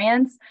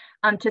experience,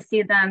 to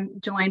see them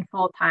join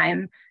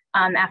full-time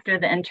after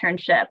the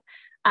internship.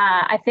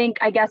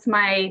 I guess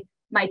my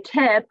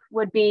tip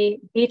would be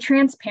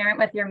transparent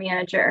with your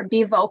manager,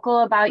 be vocal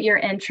about your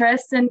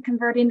interests in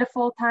converting to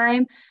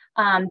full-time.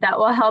 That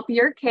will help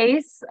your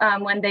case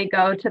when they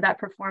go to that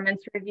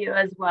performance review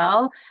as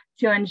well,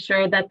 to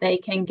ensure that they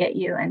can get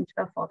you into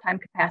a full-time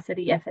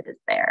capacity if it is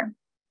there.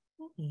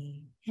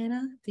 Okay.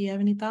 Hannah, do you have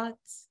any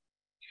thoughts?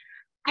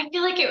 I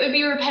feel like it would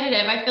be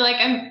repetitive. I feel like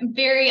I'm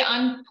very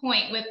on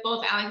point with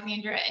both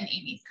Alexandra and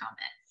Amy's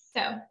comments.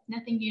 So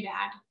nothing new to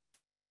add.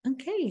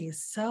 Okay,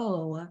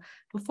 so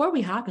before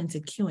we hop into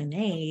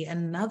Q&A,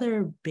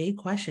 another big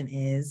question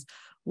is,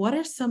 what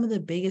are some of the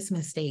biggest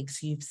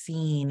mistakes you've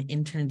seen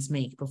interns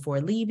make before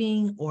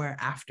leaving or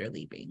after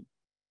leaving?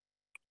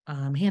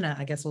 Hannah,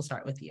 I guess we'll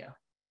start with you.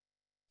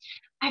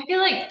 I feel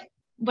like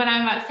what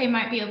I'm about to say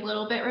might be a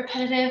little bit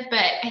repetitive,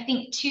 but I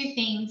think two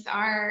things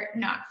are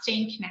not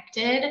staying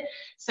connected.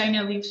 So I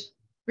know we've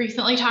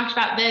recently talked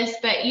about this,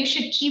 but you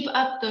should keep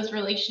up those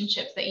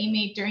relationships that you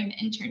made during the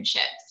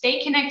internship.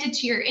 Stay connected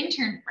to your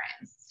intern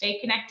friends. Stay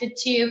connected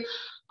to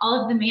all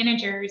of the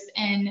managers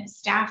and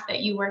staff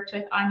that you worked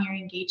with on your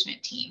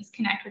engagement teams.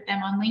 Connect with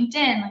them on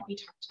LinkedIn, like we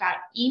talked about.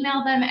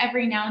 Email them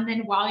every now and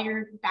then while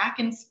you're back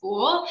in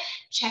school.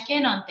 Check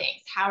in on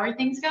things. How are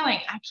things going?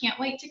 I can't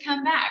wait to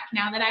come back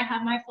now that I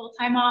have my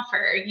full-time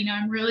offer. You know,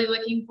 I'm really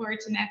looking forward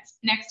to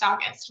next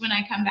August when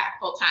I come back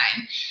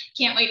full-time.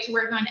 Can't wait to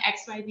work on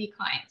XYZ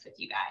clients with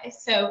you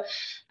guys. So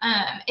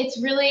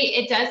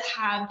it does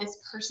have this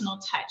personal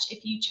touch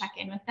if you check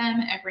in with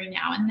them every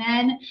now and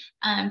then,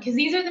 because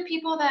these are the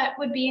people that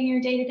would be in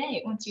your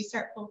day-to-day once you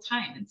start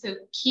full-time. And so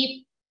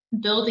keep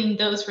building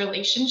those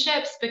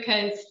relationships,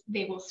 because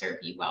they will serve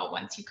you well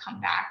once you come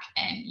back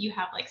and you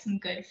have like some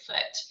good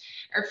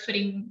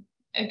footing,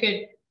 a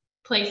good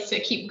place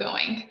to keep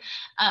going.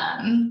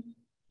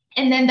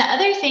 And then the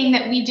other thing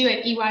that we do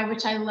at EY,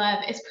 which I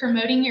love, is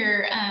promoting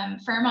your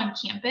firm on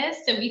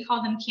campus. So we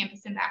call them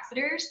campus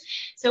ambassadors.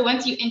 So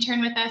once you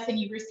intern with us and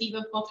you receive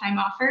a full-time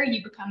offer,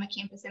 you become a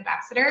campus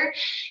ambassador,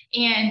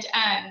 and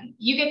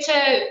you get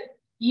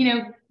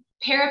to,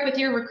 pair up with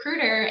your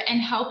recruiter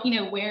and help,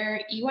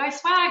 wear EY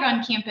swag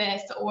on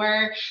campus,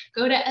 or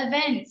go to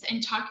events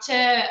and talk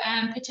to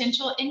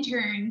potential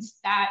interns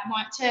that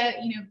want to,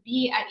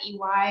 be at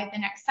EY the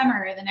next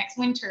summer or the next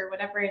winter,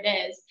 whatever it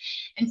is.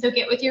 And so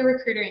get with your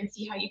recruiter and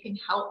see how you can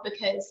help,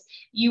 because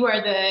you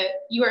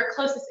are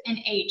closest in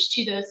age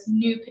to those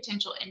new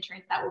potential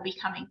interns that will be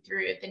coming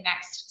through the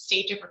next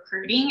stage of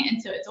recruiting.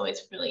 And so it's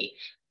always really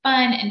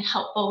fun and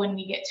helpful when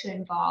we get to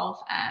involve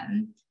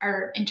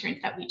our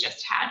interns that we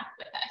just had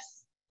with us.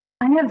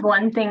 I have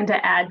one thing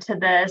to add to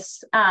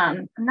this.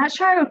 I'm not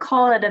sure I would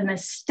call it a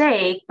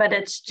mistake, but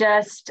it's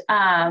just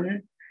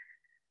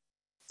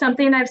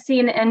something I've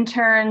seen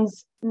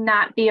interns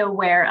not be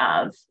aware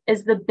of,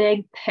 is the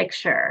big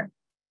picture.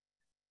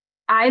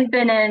 I've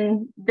been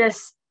in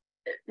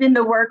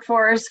the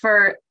workforce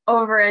for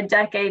over a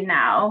decade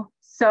now.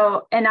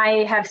 So, and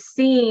I have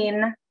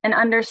seen and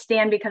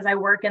understand, because I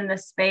work in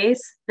this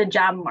space, the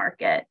job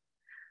market.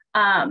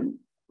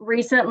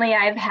 Recently,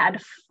 I've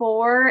had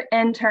 4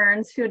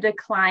 interns who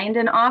declined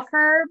an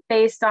offer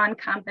based on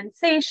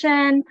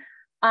compensation,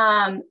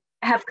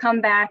 have come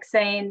back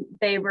saying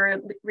they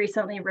were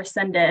recently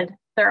rescinded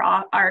their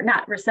offer,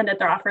 not rescinded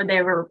their offer,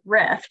 they were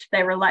riffed,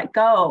 they were let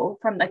go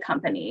from the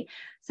company.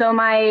 So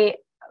my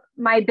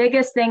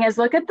biggest thing is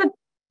look at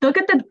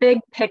the big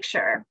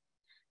picture.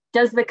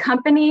 Does the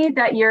company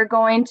that you're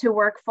going to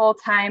work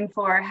full-time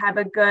for have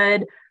a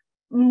good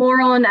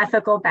moral and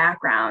ethical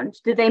background?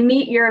 Do they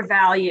meet your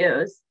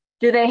values?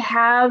 Do they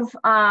have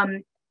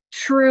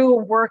true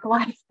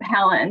work-life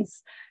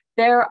balance?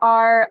 There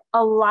are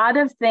a lot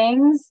of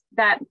things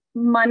that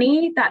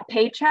money, that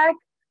paycheck,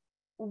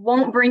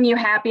 won't bring you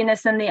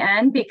happiness in the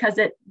end, because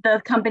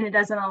the company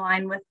doesn't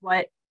align with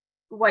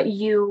what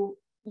you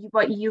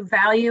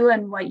value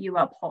and what you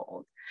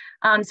uphold.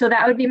 So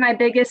that would be my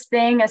biggest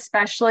thing,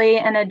 especially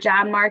in a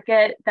job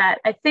market that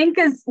I think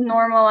is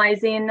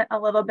normalizing a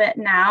little bit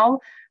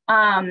now.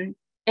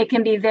 It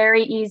can be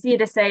very easy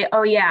to say,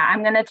 oh yeah,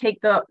 I'm going to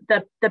take the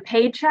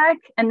paycheck.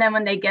 And then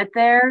when they get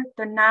there,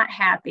 they're not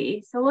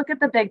happy. So look at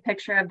the big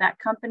picture of that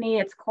company,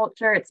 its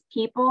culture, its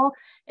people,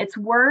 its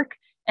work,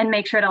 and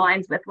make sure it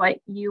aligns with what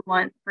you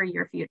want for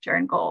your future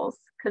and goals.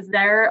 Because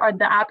there are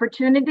the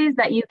opportunities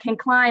that you can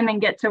climb and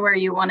get to where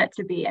you want it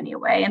to be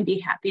anyway, and be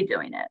happy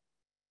doing it.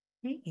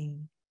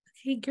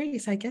 Okay,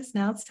 great. So I guess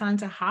now it's time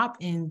to hop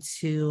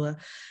into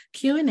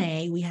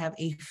Q&A. We have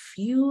a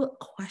few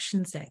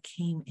questions that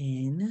came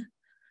in.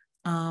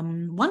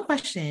 One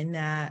question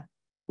that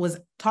was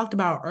talked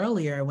about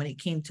earlier when it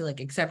came to like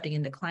accepting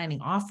and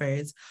declining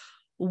offers: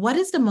 what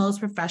is the most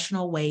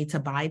professional way to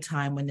buy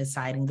time when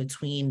deciding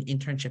between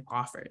internship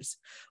offers?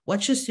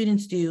 What should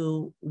students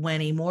do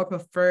when a more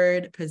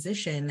preferred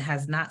position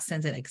has not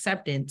sent an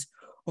acceptance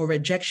or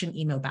rejection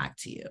email back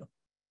to you?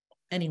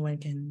 Anyone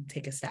can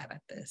take a stab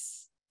at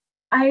this.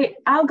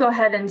 I'll go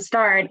ahead and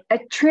start.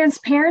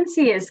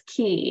 Transparency is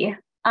key.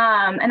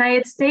 And I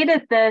had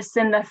stated this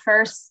in the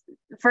first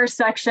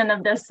section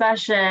of this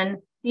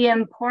session, the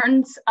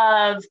importance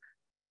of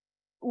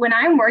when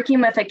I'm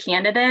working with a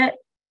candidate,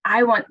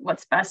 I want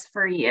what's best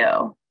for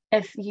you.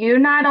 If you're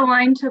not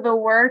aligned to the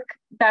work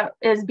that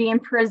is being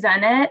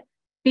presented,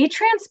 be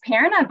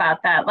transparent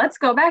about that. Let's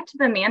go back to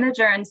the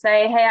manager and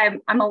say, hey,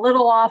 I'm a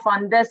little off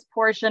on this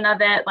portion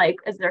of it. Like,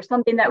 is there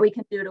something that we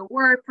can do to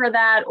work for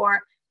that?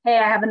 Or, hey,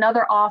 I have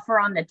another offer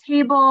on the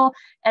table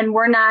and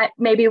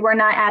maybe we're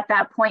not at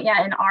that point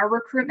yet in our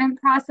recruitment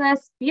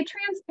process. Be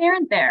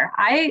transparent there.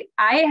 I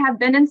have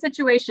been in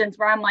situations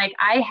where I'm like,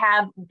 I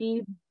have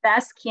the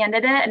best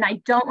candidate and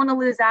I don't want to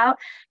lose out.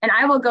 And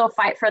I will go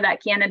fight for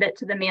that candidate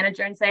to the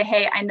manager and say,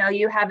 hey, I know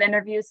you have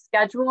interviews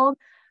scheduled.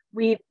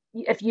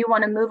 If you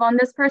want to move on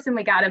this person,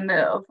 we got to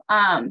move.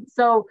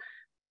 So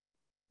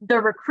the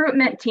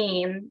recruitment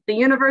team, the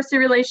university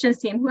relations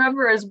team,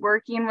 whoever is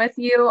working with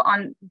you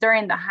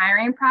during the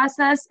hiring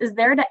process is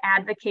there to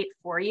advocate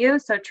for you.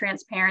 So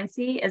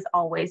transparency is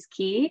always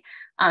key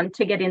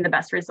to getting the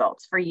best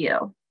results for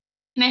you.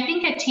 And I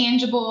think a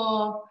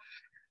tangible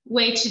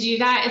way to do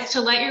that is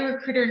to let your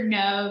recruiter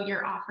know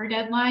your offer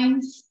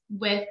deadlines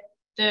with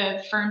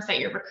the firms that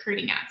you're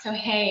recruiting at. So,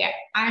 hey,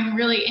 I'm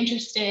really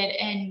interested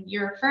in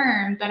your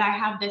firm, but I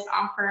have this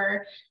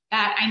offer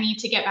that I need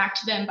to get back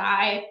to them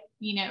by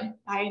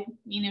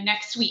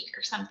next week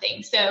or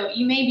something. So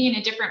you may be in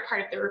a different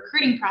part of the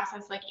recruiting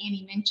process, like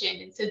Annie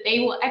mentioned. And so they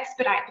will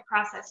expedite the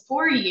process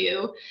for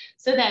you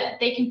so that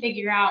they can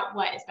figure out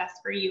what is best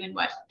for you and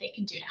what they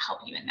can do to help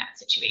you in that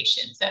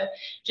situation. So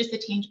just a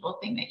tangible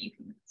thing that you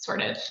can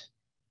sort of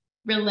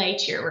relay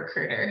to your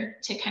recruiter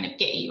to kind of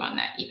get you on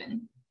that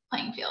even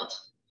playing field.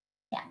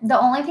 Yeah, the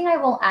only thing I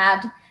will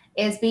add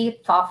is be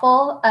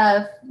thoughtful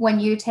of when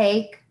you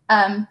take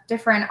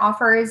different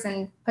offers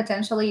and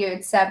potentially you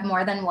accept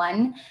more than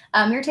one.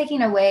 You're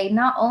taking away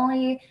not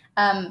only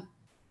a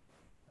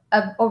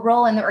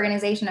role in the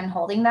organization and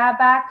holding that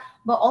back,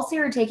 but also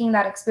you're taking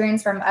that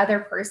experience from other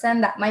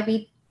person that might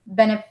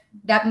benefit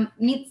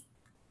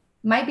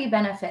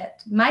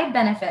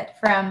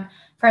from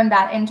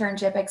that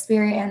internship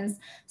experience.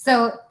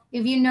 So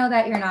if you know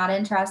that you're not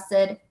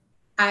interested,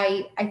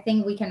 I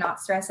think we cannot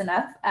stress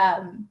enough.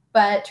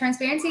 But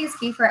transparency is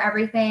key for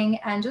everything.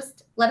 And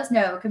just let us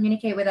know,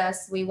 communicate with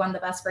us. We want the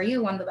best for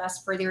you, want the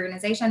best for the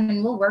organization,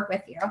 and we'll work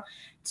with you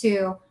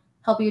to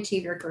help you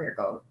achieve your career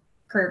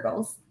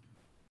goals.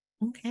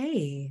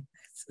 Okay.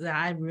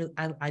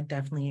 I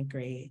definitely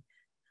agree.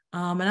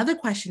 Another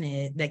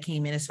question that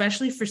came in,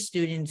 especially for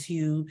students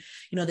who,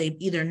 they've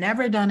either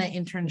never done an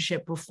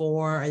internship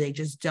before or they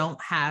just don't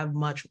have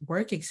much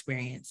work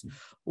experience.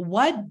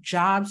 What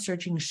job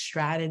searching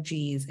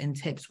strategies and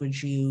tips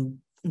would you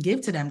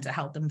give to them to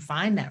help them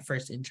find that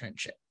first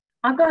internship?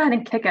 I'll go ahead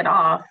and kick it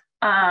off.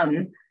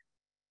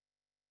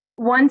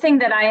 One thing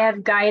that I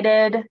have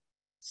guided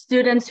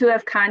students who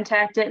have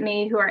contacted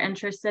me who are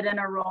interested in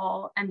a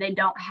role and they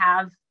don't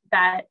have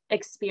that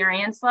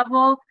experience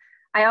level,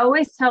 I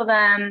always tell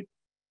them,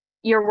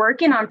 you're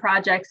working on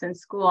projects in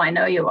school. I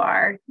know you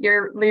are.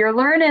 You're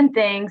learning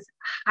things,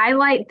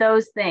 highlight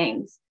those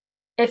things.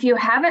 If you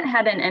haven't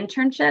had an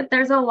internship,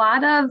 there's a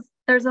lot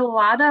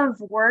of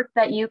work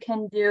that you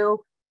can do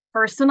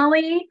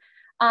personally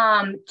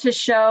to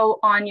show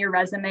on your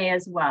resume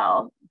as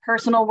well.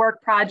 Personal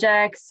work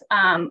projects.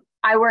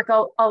 I work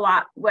a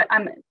lot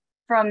I'm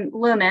from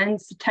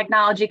Lumen's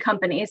technology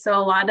company. So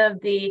a lot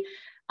of the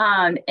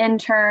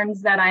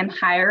interns that I'm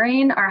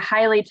hiring are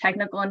highly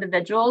technical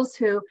individuals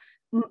who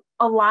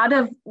a lot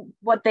of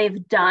what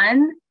they've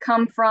done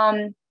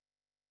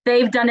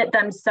they've done it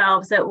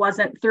themselves. It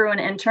wasn't through an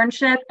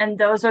internship. And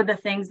those are the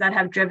things that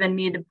have driven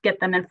me to get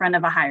them in front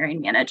of a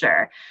hiring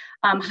manager.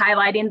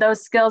 Highlighting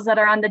those skills that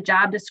are on the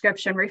job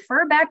description,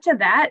 refer back to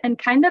that and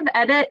kind of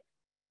edit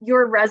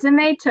your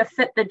resume to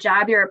fit the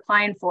job you're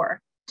applying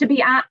for. To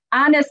be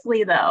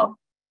honestly though,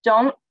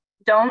 don't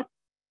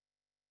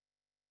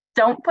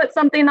put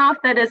something off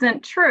that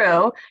isn't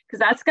true, because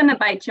that's going to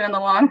bite you in the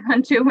long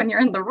run too when you're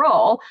in the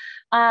role.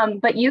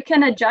 But you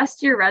can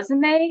adjust your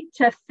resume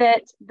to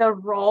fit the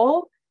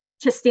role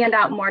to stand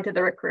out more to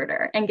the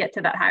recruiter and get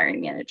to that hiring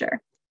manager.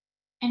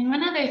 And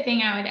one other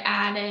thing I would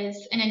add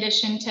is, in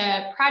addition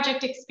to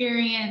project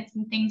experience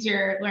and things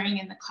you're learning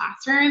in the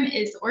classroom,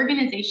 is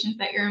organizations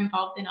that you're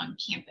involved in on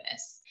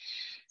campus.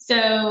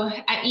 So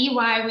at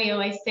EY, we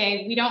always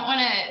say, we don't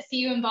want to see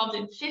you involved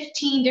in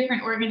 15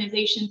 different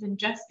organizations and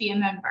just be a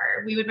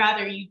member. We would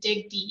rather you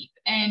dig deep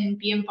and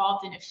be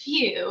involved in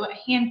a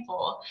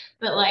handful,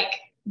 but like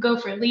go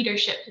for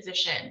leadership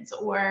positions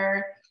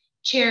or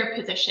chair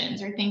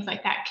positions or things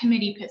like that,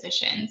 committee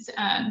positions,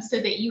 so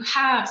that you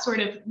have sort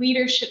of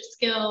leadership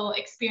skill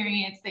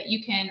experience that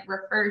you can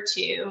refer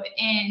to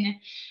in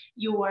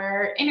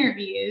your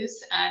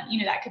interviews.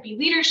 That could be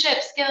leadership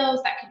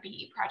skills, that could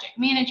be project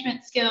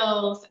management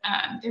skills.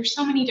 There's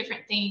so many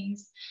different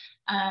things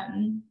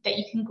that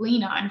you can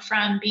glean on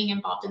from being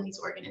involved in these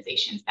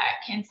organizations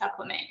that can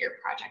supplement your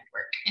project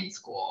work in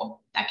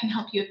school. That can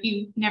help you if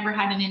you've never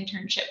had an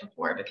internship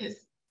before, because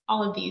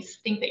all of these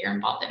things that you're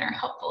involved in are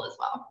helpful as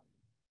well.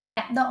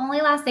 The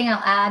only last thing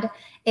I'll add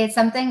is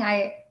something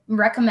I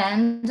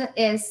recommend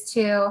is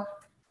to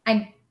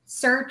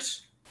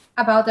search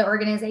about the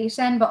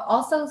organization, but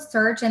also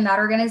search in that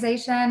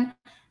organization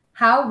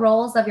how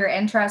roles of your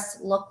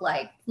interests look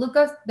like. Look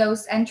at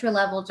those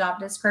entry-level job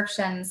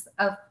descriptions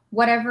of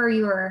whatever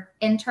your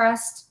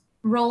interest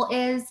role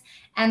is,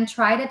 and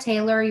try to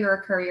tailor your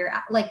career,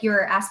 like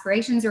your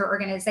aspirations, your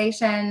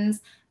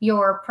organizations,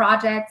 your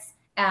projects.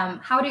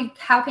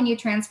 How can you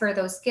transfer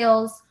those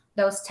skills,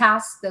 those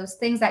tasks, those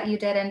things that you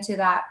did into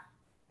that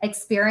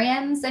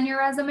experience in your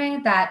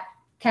resume that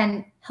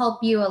can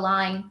help you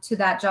align to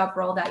that job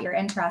role that you're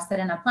interested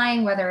in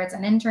applying, whether it's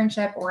an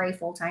internship or a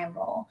full-time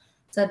role.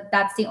 So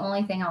that's the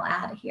only thing I'll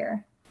add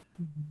here.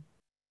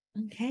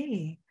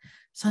 Okay.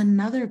 So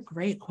another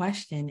great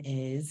question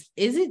is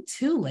it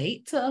too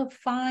late to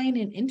find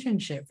an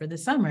internship for the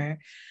summer?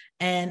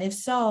 And if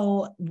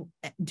so,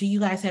 do you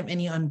guys have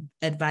any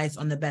advice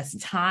on the best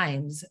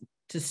times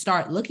to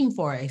start looking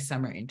for a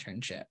summer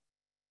internship?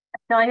 I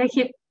feel like I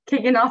keep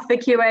kicking off the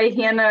QA.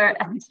 Hannah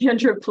and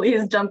Andrew,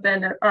 please jump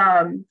in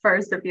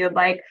first if you'd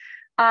like.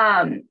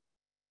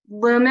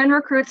 Lumen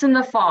recruits in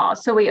the fall.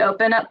 So we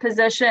open up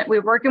position.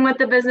 We're working with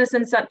the business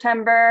in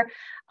September,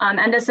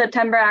 end of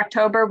September,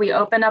 October. We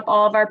open up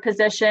all of our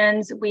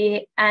positions.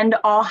 We end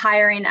all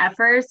hiring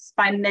efforts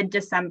by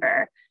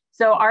mid-December.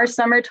 So our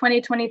summer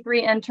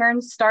 2023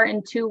 interns start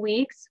in 2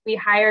 weeks. We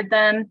hired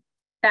them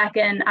back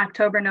in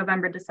October,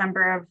 November,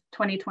 December of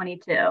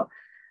 2022.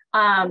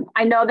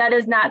 I know that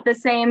is not the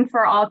same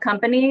for all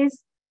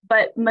companies,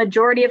 but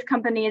majority of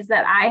companies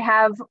that I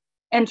have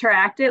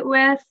interacted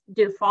with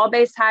do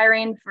fall-based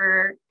hiring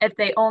for if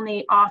they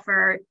only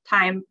offer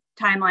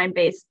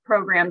timeline-based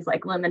programs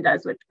like Lumen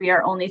does, which we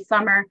are only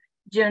summer,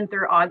 June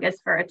through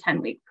August for a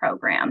 10-week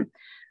program.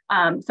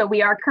 So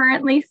we are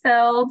currently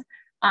filled.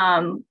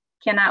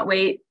 Cannot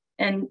wait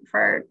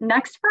for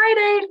next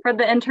Friday for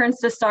the interns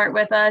to start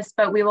with us,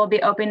 but we will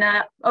be opening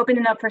up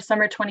for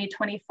summer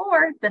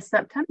 2024 this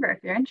September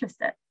if you're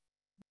interested.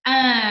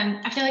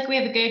 I feel like we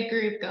have a good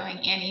group going,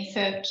 Annie,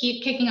 so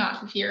keep kicking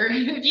off if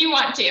you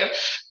want to.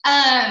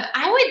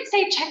 I would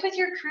say check with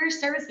your career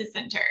services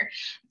center.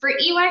 For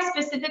EY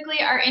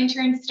specifically, our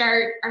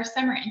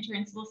summer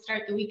interns will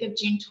start the week of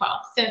June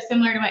 12th. So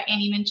similar to what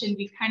Annie mentioned,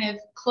 we've kind of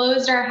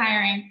closed our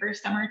hiring for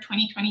summer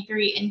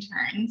 2023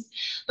 interns,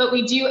 but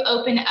we do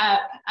open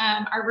up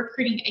our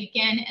recruiting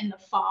again in the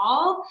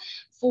fall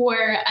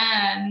for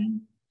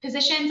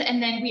positions,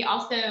 and then we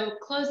also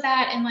close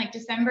that in like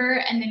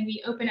December, and then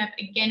we open up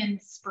again in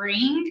the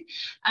spring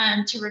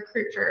to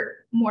recruit for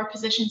more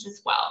positions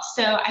as well.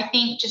 So I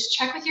think just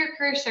check with your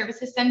career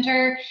services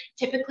center.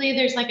 Typically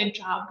there's like a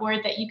job board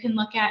that you can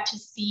look at to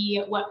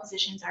see what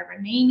positions are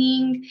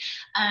remaining.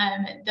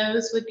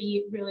 Those would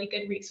be really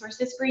good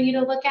resources for you to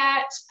look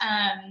at.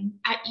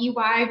 At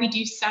EY, we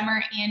do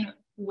summer and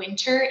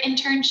winter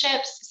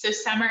internships. So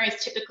summer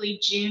is typically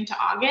June to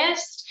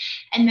August,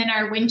 and then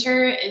our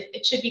winter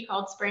it should be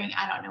called spring.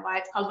 I don't know why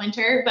it's called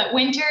winter, but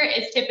winter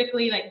is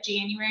typically like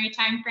January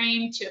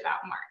timeframe to about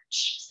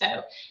March.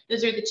 So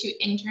those are the two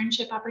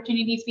internship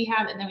opportunities we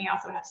have, and then we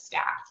also have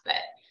staff, but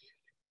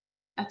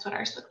that's what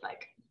ours look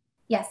like.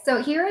 Yes,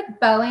 so here at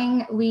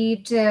Boeing, we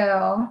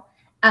do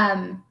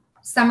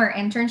summer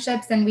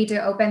internships, and we do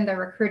open the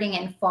recruiting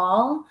in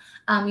fall.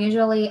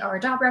 Usually our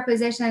job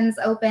requisitions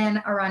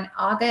open around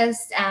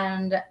August,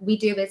 and we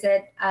do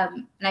visit,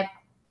 and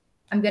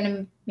I'm going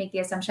to make the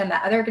assumption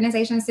that other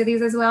organizations do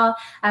these as well.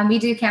 We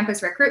do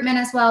campus recruitment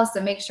as well,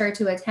 so make sure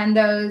to attend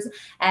those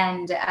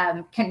and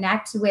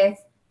connect with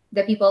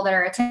the people that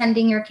are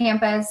attending your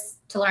campus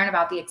to learn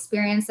about the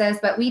experiences.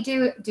 But we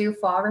do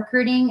fall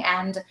recruiting,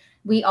 and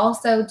we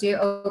also do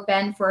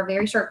open for a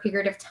very short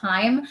period of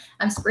time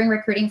spring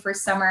recruiting for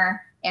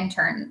summer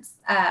interns,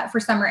 for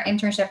summer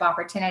internship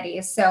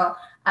opportunities. So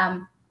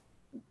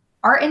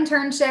our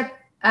internship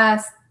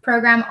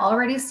program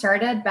already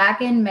started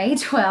back in May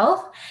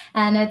 12th,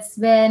 and it's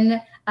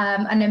been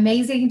an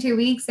amazing 2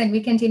 weeks, and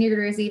we continue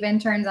to receive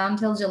interns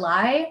until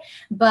July,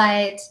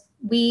 but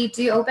we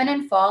do open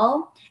in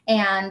fall.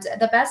 And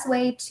the best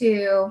way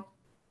to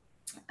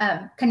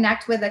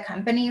connect with the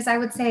companies, I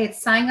would say,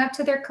 it's sign up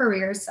to their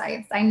career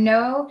sites. I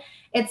know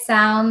it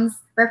sounds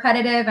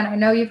repetitive, and I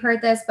know you've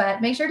heard this,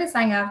 but make sure to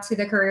sign up to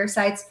the career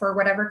sites for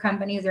whatever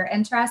companies you're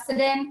interested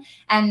in,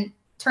 and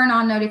turn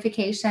on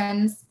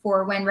notifications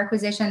for when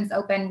requisitions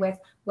open with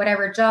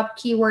whatever job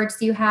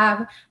keywords you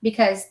have,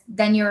 because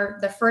then you're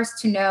the first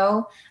to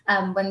know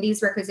when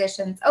these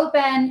requisitions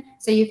open,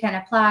 so you can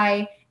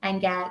apply and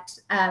get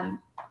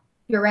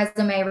your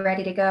resume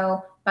ready to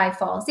go by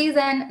fall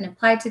season and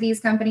apply to these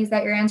companies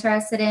that you're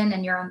interested in,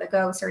 and you're on the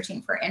go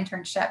searching for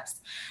internships.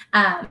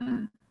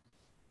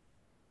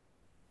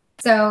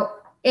 So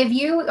if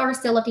you are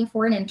still looking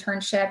for an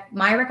internship,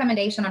 my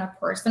recommendation on a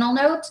personal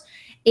note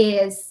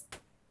is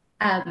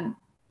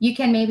You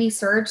can maybe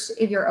search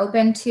if you're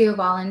open to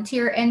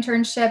volunteer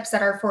internships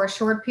that are for a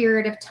short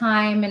period of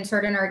time in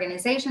certain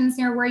organizations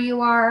near where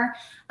you are.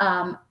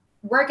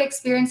 Work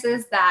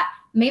experiences that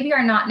maybe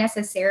are not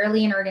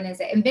necessarily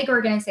in big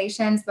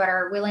organizations, but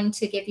are willing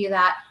to give you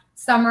that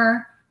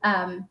summer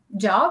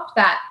job,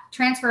 that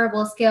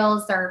transferable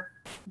skills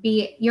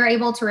you're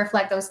able to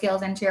reflect those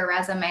skills into your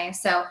resume.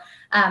 So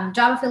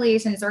job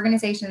affiliations,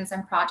 organizations,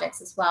 and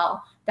projects as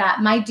well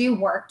that might do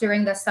work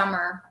during the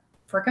summer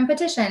for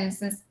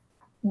competitions and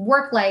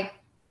work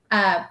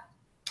that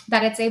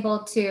it's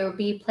able to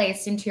be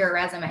placed into your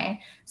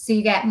resume. So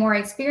you get more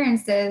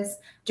experiences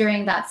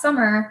during that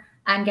summer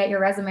and get your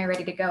resume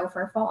ready to go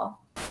for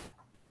fall.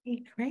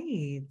 Okay,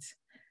 great.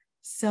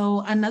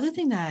 So another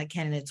thing that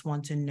candidates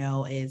want to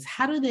know is,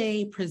 how do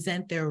they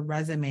present their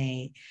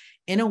resume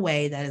in a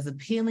way that is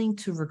appealing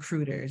to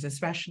recruiters?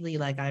 Especially,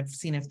 like, I've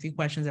seen a few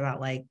questions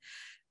about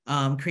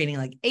creating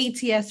like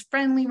ATS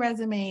friendly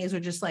resumes,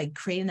 or just like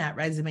creating that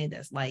resume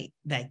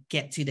that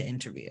gets you the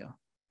interview.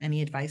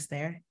 Any advice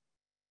there?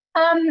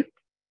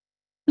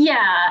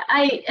 Yeah,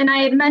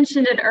 I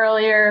mentioned it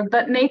earlier,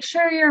 but make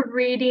sure you're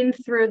reading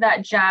through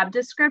that job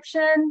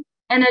description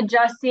and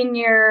adjusting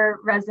your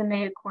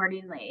resume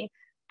accordingly.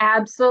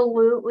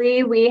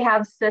 Absolutely, we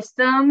have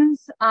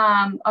systems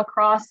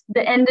across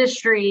the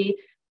industry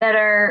that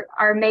are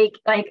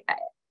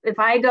if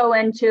I go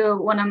into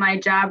one of my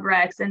job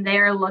recs and they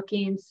are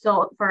looking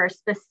for a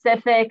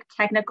specific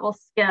technical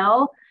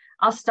skill,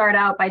 I'll start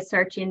out by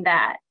searching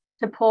that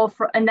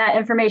and that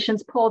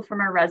information's pulled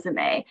from a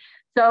resume.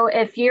 So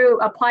if you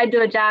applied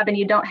to a job and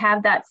you don't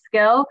have that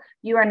skill,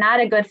 you are not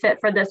a good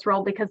fit for this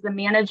role, because the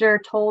manager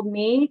told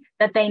me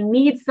that they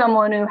need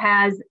someone who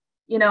has,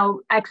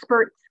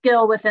 expert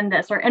skill within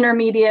this or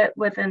intermediate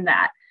within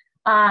that.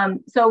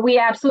 So we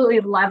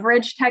absolutely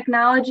leverage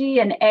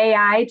technology and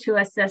AI to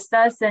assist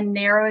us in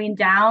narrowing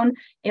down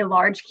a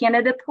large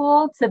candidate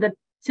pool to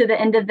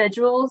the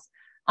individuals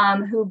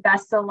who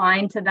best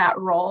align to that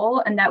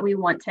role and that we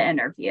want to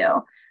interview.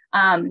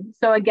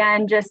 So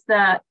again, just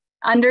the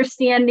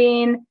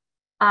understanding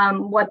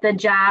what the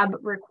job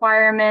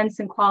requirements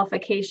and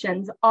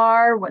qualifications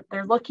are, what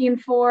they're looking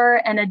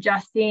for, and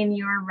adjusting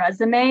your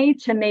resume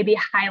to maybe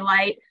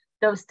highlight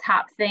those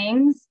top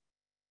things.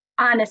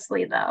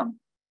 Honestly, though,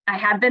 I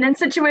have been in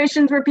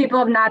situations where people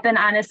have not been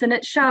honest, and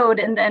it showed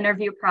in the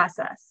interview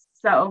process.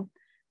 So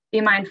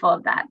be mindful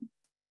of that.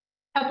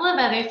 A couple of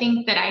other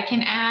things that I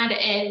can add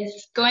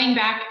is going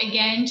back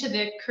again to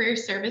the Career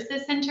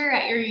Services Center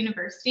at your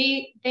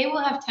university. They will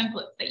have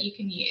templates that you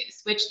can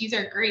use, which these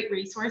are great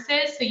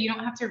resources, so you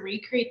don't have to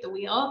recreate the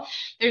wheel.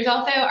 There's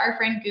also our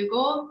friend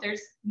Google.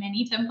 There's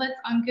many templates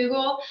on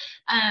Google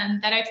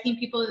that I've seen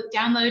people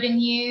download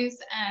and use.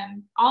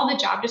 All the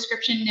job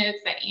description notes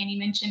that Annie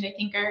mentioned, I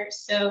think, are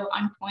so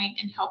on point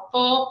and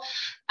helpful.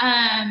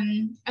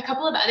 A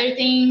couple of other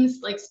things,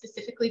 like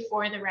specifically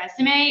for the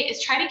resume,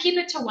 is try to keep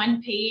it to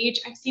one page.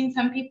 I've seen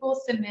some people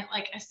submit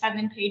like a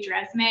 7-page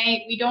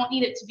resume. We don't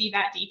need it to be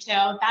that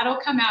detailed. That'll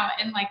come out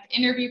in like the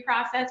interview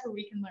process, where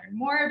we can learn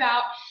more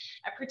about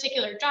a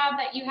particular job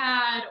that you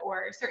had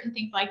or certain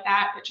things like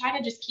that. But try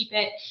to just keep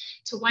it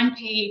to one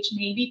page,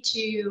 maybe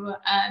two,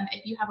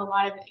 if you have a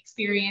lot of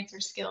experience or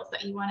skills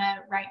that you want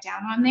to write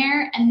down on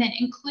there, and then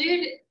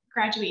include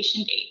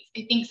graduation dates.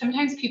 I think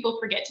sometimes people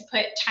forget to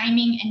put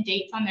timing and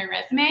dates on their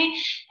resume,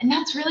 and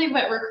that's really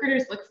what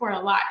recruiters look for a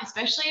lot,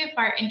 especially if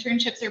our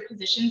internships or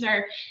positions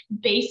are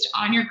based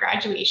on your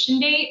graduation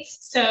dates.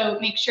 So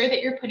make sure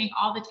that you're putting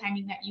all the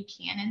timing that you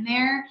can in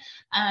there.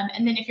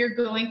 And then if you're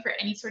going for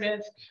any sort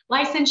of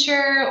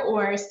licensure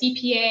or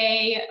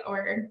CPA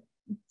or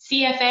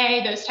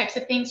CFA, those types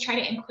of things, try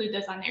to include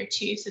those on there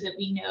too, so that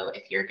we know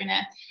if you're going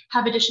to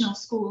have additional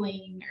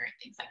schooling or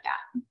things like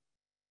that.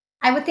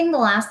 I would think the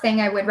last thing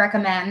I would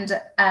recommend,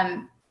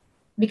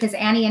 because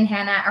Annie and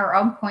Hannah are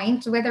on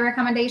point with the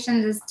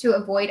recommendations, is to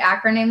avoid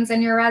acronyms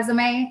in your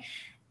resume.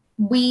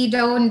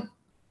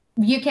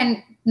 You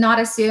can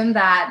not assume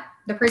that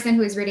the person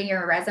who is reading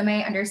your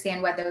resume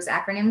understand what those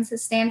acronyms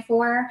stand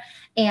for.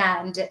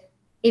 And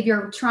if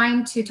you're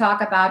trying to talk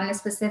about in a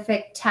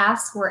specific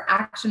task or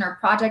action or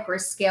project or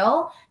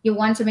skill, you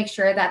want to make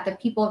sure that the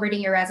people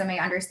reading your resume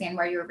understand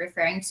what you're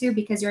referring to,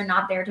 because you're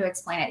not there to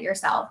explain it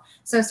yourself.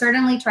 So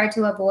certainly try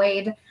to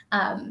avoid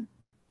adding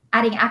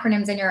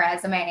acronyms in your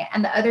resume.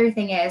 And the other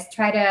thing is,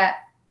 try to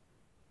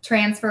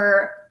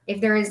transfer,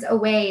 if there is a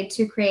way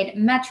to create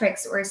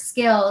metrics or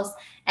skills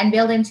and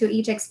build into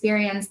each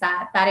experience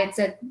that it's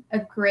a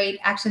great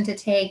action to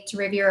take to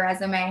review your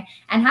resume,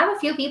 and have a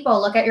few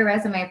people look at your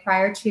resume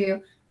prior to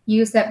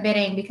you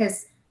submitting,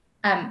 because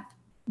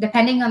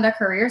depending on the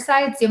career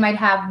sites, you might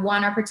have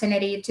one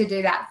opportunity to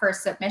do that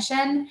first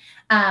submission,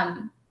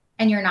 and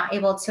you're not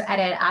able to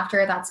edit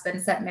after that's been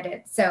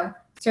submitted. So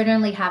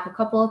certainly have a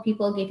couple of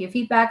people give you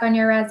feedback on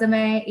your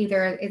resume.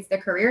 Either it's the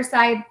career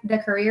side, the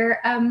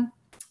career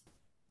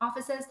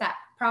offices that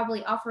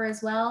probably offer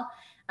as well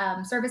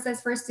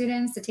services for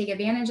students to take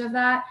advantage of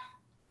that,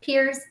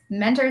 peers,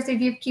 mentors if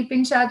you keep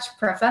in touch,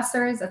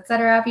 professors,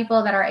 etc.,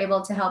 people that are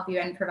able to help you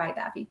and provide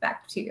that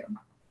feedback to you.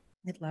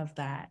 I love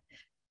that.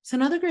 So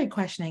another great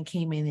question that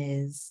came in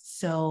is,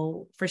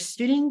 so for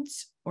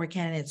students or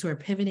candidates who are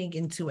pivoting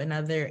into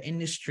another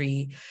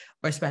industry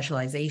or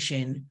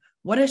specialization,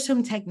 what are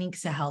some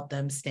techniques to help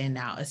them stand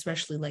out,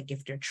 especially like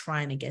if they're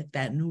trying to get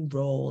that new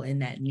role in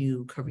that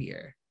new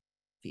career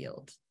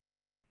field?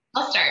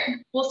 I'll start.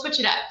 We'll switch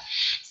it up.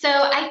 So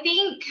I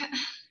think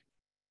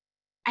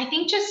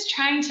just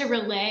trying to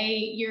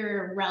relay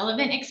your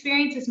relevant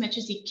experience as much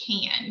as you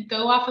can.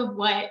 Go off of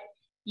what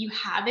you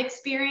have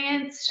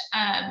experienced,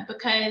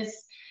 because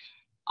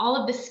all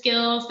of the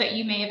skills that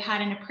you may have had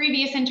in a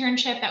previous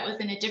internship that was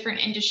in a different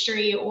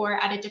industry or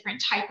at a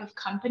different type of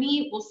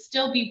company will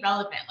still be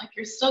relevant. Like,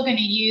 you're still going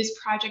to use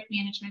project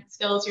management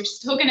skills. You're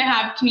still going to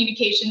have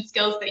communication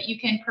skills that you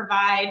can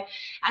provide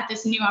at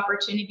this new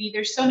opportunity.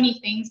 There's so many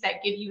things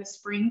that give you a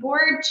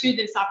springboard to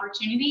this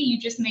opportunity. You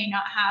just may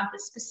not have the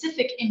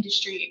specific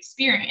industry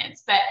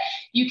experience, but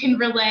you can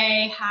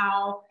relay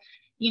how,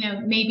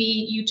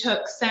 maybe you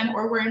took some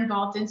or were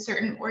involved in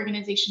certain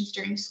organizations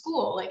during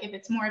school. Like, if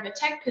it's more of a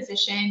tech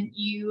position,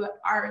 you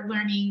are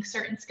learning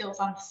certain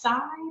skills on the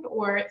side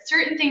or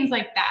certain things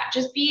like that.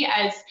 Just be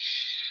as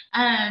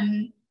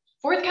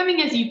forthcoming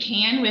as you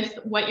can with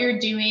what you're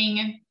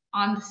doing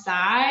on the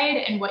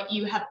side and what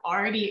you have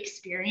already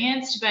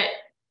experienced, but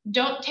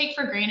don't take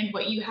for granted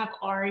what you have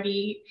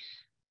already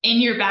in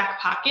your back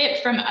pocket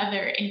from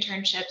other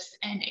internships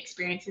and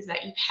experiences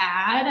that you've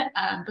had,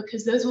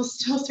 because those will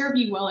still serve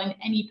you well in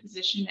any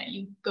position that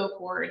you go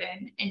forward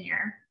in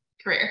your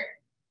career.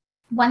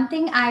 One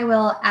thing I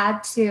will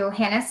add to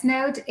Hannah's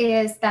note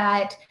is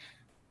that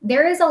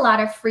there is a lot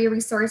of free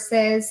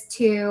resources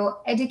to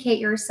educate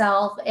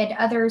yourself in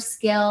other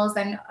skills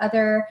and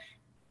other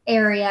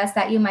areas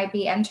that you might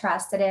be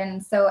interested in.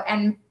 So,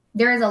 and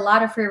there is a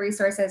lot of free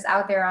resources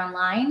out there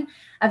online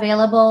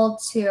available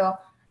to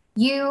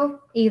you,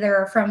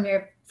 either from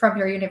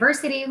your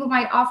university who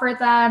might offer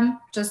them,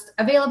 just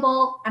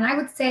available. And I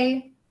would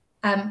say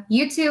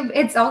YouTube,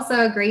 it's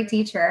also a great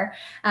teacher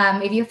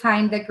if you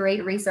find the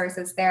great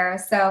resources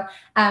there. So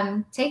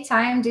take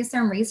time, do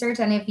some research.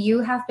 And if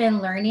you have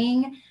been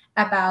learning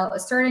about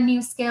certain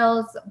new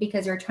skills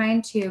because you're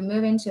trying to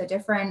move into a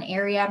different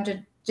area,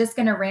 I'm just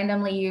going to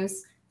randomly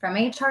use from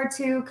HR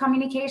to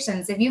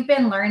communications. If you've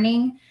been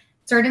learning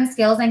certain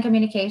skills and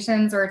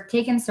communications or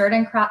taken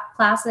certain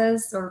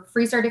classes or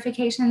free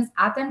certifications,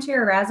 add them to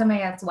your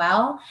resume as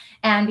well,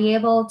 and be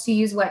able to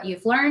use what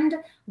you've learned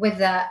with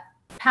the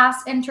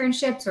past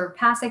internships or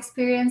past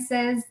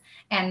experiences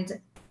and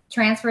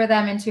transfer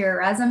them into your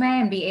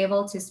resume and be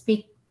able to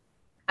speak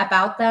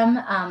about them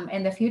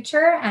in the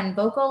future and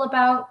vocal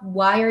about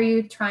why are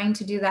you trying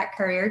to do that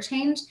career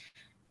change.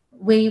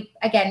 We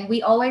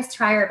always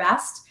try our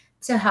best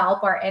to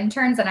help our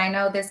interns. And I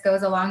know this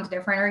goes along to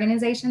different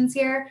organizations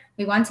here.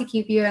 We want to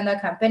keep you in the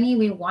company.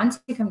 We want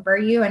to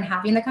convert you and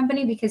have you in the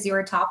company because you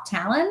are top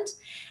talent.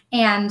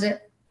 And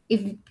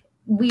if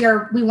we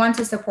want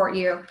to support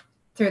you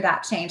through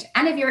that change.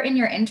 And if you're in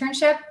your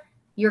internship,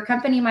 your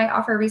company might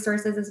offer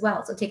resources as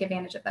well. So take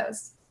advantage of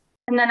those.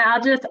 And then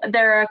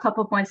there are a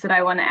couple points that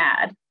I want to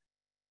add.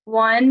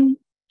 One,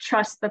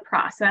 trust the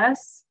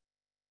process.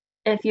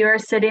 If you're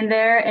sitting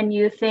there and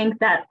you think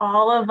that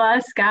all of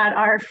us got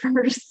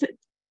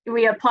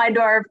we applied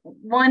to our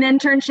one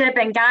internship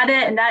and got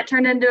it, and that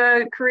turned into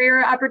a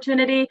career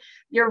opportunity,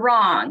 you're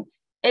wrong.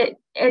 It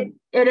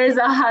is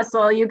a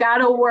hustle. You got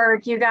to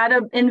work. You got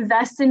to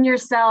invest in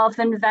yourself,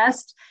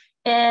 invest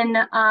in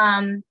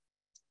the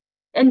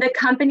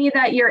company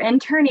that you're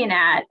interning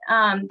at.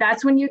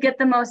 That's when you get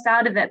the most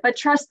out of it, but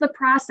trust the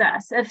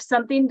process. If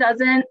something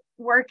doesn't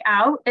work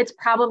out, it's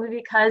probably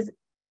because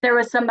there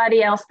was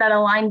somebody else that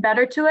aligned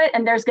better to it,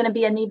 and there's going to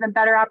be an even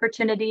better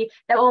opportunity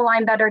that will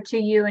align better to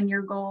you and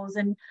your goals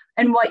and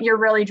what you're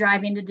really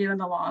driving to do in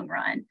the long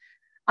run.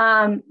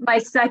 My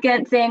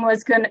second thing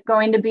was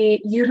going to be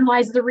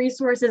utilize the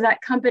resources at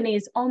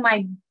companies. Oh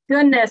my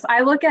goodness, I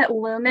look at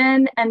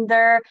Lumen and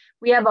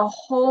we have a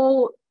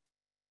whole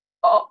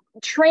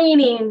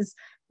trainings,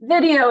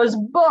 videos,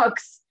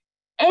 books,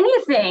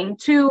 anything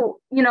to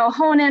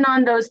hone in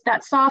on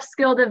that soft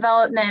skill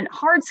development,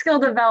 hard skill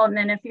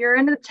development. If you're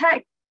in a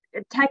tech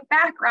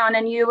background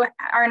and you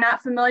are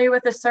not familiar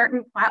with a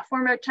certain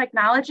platform or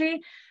technology,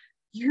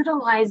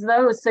 utilize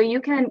those so you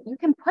can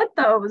put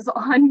those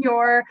on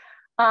your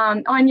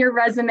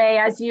resume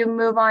as you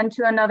move on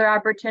to another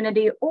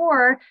opportunity,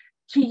 or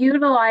to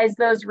utilize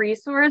those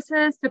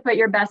resources to put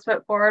your best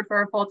foot forward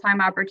for a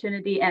full-time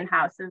opportunity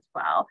in-house as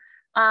well.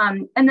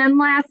 And then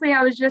lastly,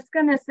 I was just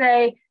going to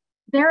say,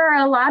 there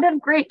are a lot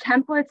of great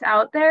templates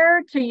out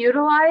there to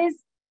utilize,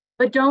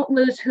 but don't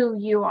lose who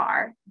you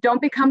are.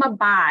 Don't become a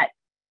bot.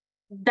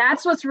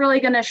 That's what's really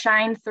going to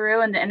shine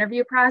through in the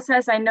interview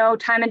process. I know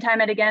time and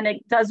time again,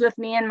 it does with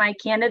me and my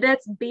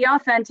candidates. Be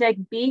authentic,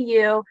 be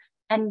you,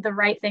 and the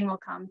right thing will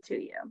come to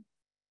you.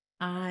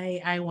 I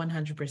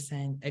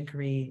 100%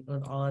 agree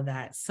with all of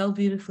that. So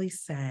beautifully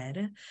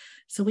said.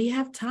 So we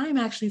have time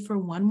actually for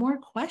one more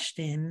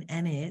question,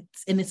 and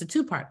it's a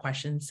two-part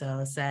question. So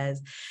it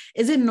says,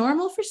 is it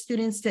normal for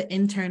students to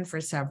intern for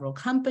several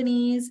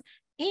companies?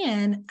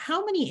 And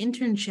how many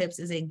internships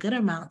is a good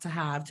amount to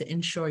have to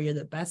ensure you're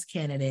the best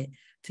candidate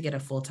to get a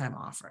full-time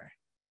offer?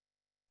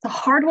 It's a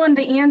hard one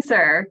to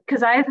answer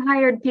because I've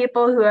hired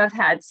people who have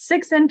had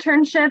 6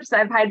 internships.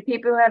 I've hired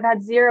people who have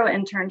had 0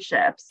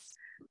 internships.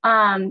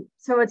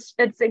 So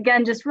it's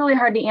again, just really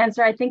hard to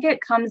answer. I think it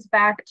comes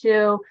back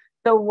to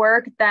the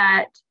work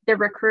that the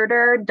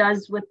recruiter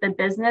does with the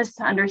business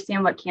to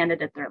understand what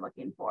candidate they're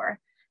looking for.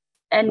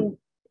 And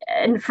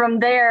from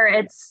there,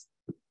 it's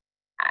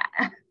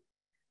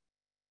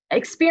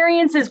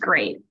experience is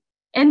great.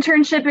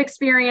 Internship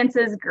experience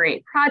is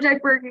great.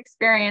 Project work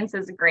experience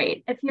is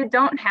great. If you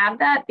don't have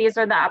that, these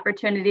are the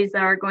opportunities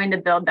that are going to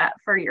build that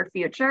for your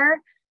future.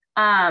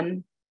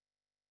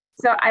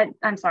 So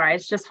I'm sorry,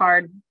 it's just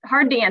hard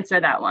to answer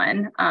that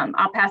one.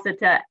 I'll pass it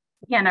to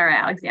Hannah or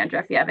Alexandra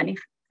if you have any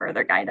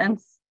further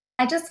guidance.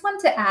 I just want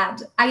to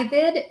add,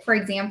 for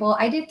example,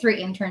 I did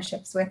 3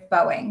 internships with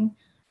Boeing.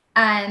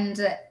 And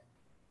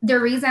the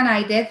reason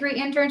I did 3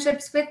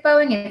 internships with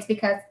Boeing is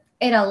because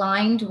it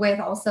aligned with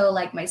also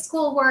like my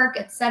schoolwork,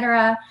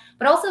 etc.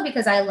 But also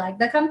because I liked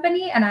the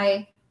company and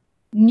I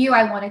knew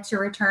I wanted to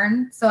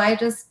return. So I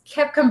just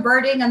kept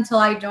converting until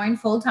I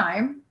joined full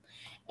time.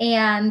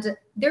 And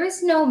there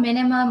is no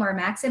minimum or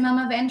maximum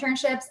of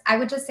internships. I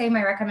would just say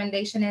my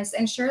recommendation is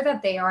ensure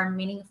that they are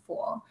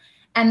meaningful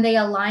and they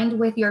aligned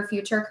with your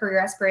future career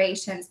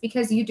aspirations,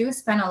 because you do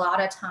spend a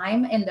lot of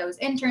time in those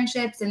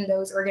internships, in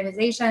those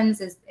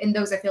organizations, in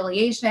those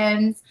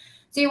affiliations.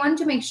 So you want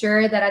to make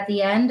sure that at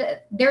the end,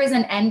 there is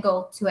an end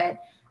goal to it.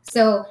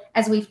 So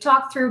as we've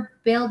talked through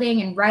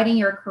building and writing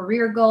your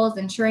career goals,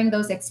 ensuring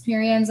those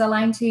experiences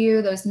align to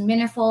you, those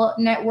meaningful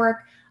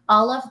network,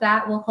 all of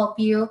that will help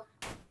you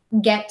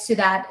get to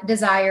that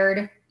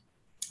desired,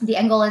 the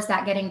end goal is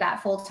that getting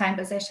that full-time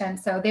position.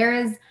 So there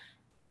is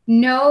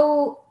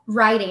no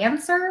right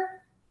answer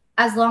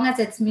as long as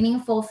it's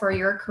meaningful for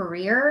your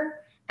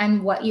career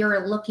and what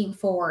you're looking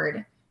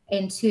forward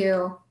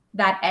into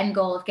that end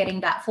goal of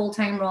getting that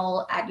full-time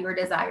role at your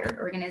desired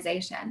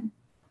organization.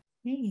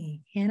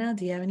 Hey, Hannah,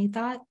 do you have any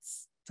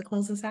thoughts to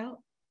close us out?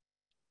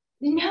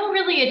 No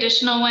really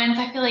additional ones.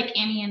 I feel like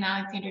Annie and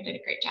Alexandra did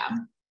a great job.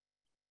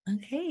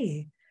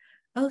 Okay.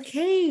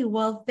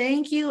 Well,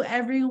 thank you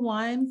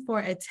everyone for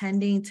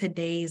attending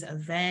today's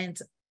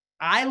event.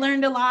 I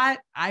learned a lot.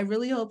 I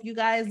really hope you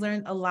guys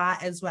learned a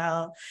lot as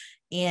well.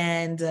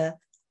 And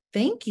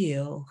thank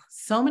you.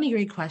 So many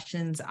great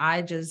questions.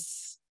 Have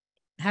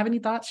any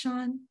thoughts,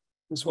 Sean?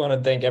 Just want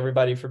to thank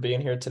everybody for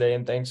being here today,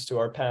 and thanks to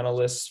our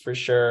panelists for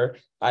sure.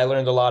 I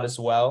learned a lot as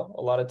well,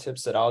 a lot of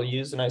tips that I'll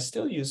use and I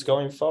still use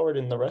going forward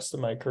in the rest of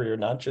my career,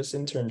 not just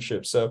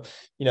internships. So,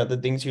 the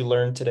things you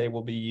learned today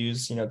will be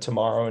used,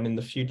 tomorrow and in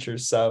the future.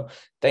 So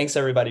thanks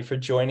everybody for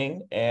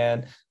joining.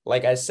 And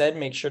like I said,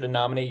 make sure to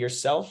nominate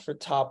yourself for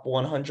Top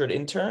 100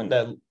 Intern.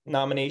 That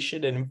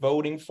nomination and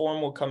voting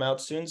form will come out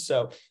soon.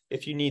 So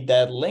if you need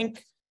that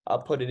link,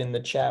 I'll put it in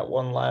the chat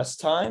one last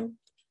time.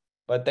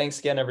 But thanks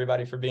again,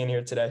 everybody, for being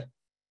here today.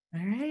 All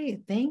right.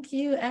 Thank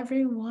you,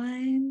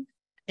 everyone.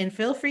 And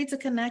feel free to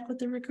connect with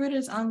the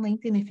recruiters on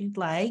LinkedIn if you'd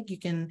like.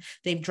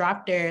 They've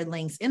dropped their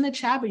links in the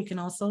chat, but you can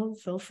also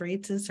feel free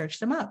to search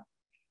them up.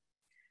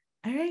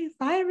 All right.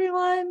 Bye,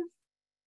 everyone.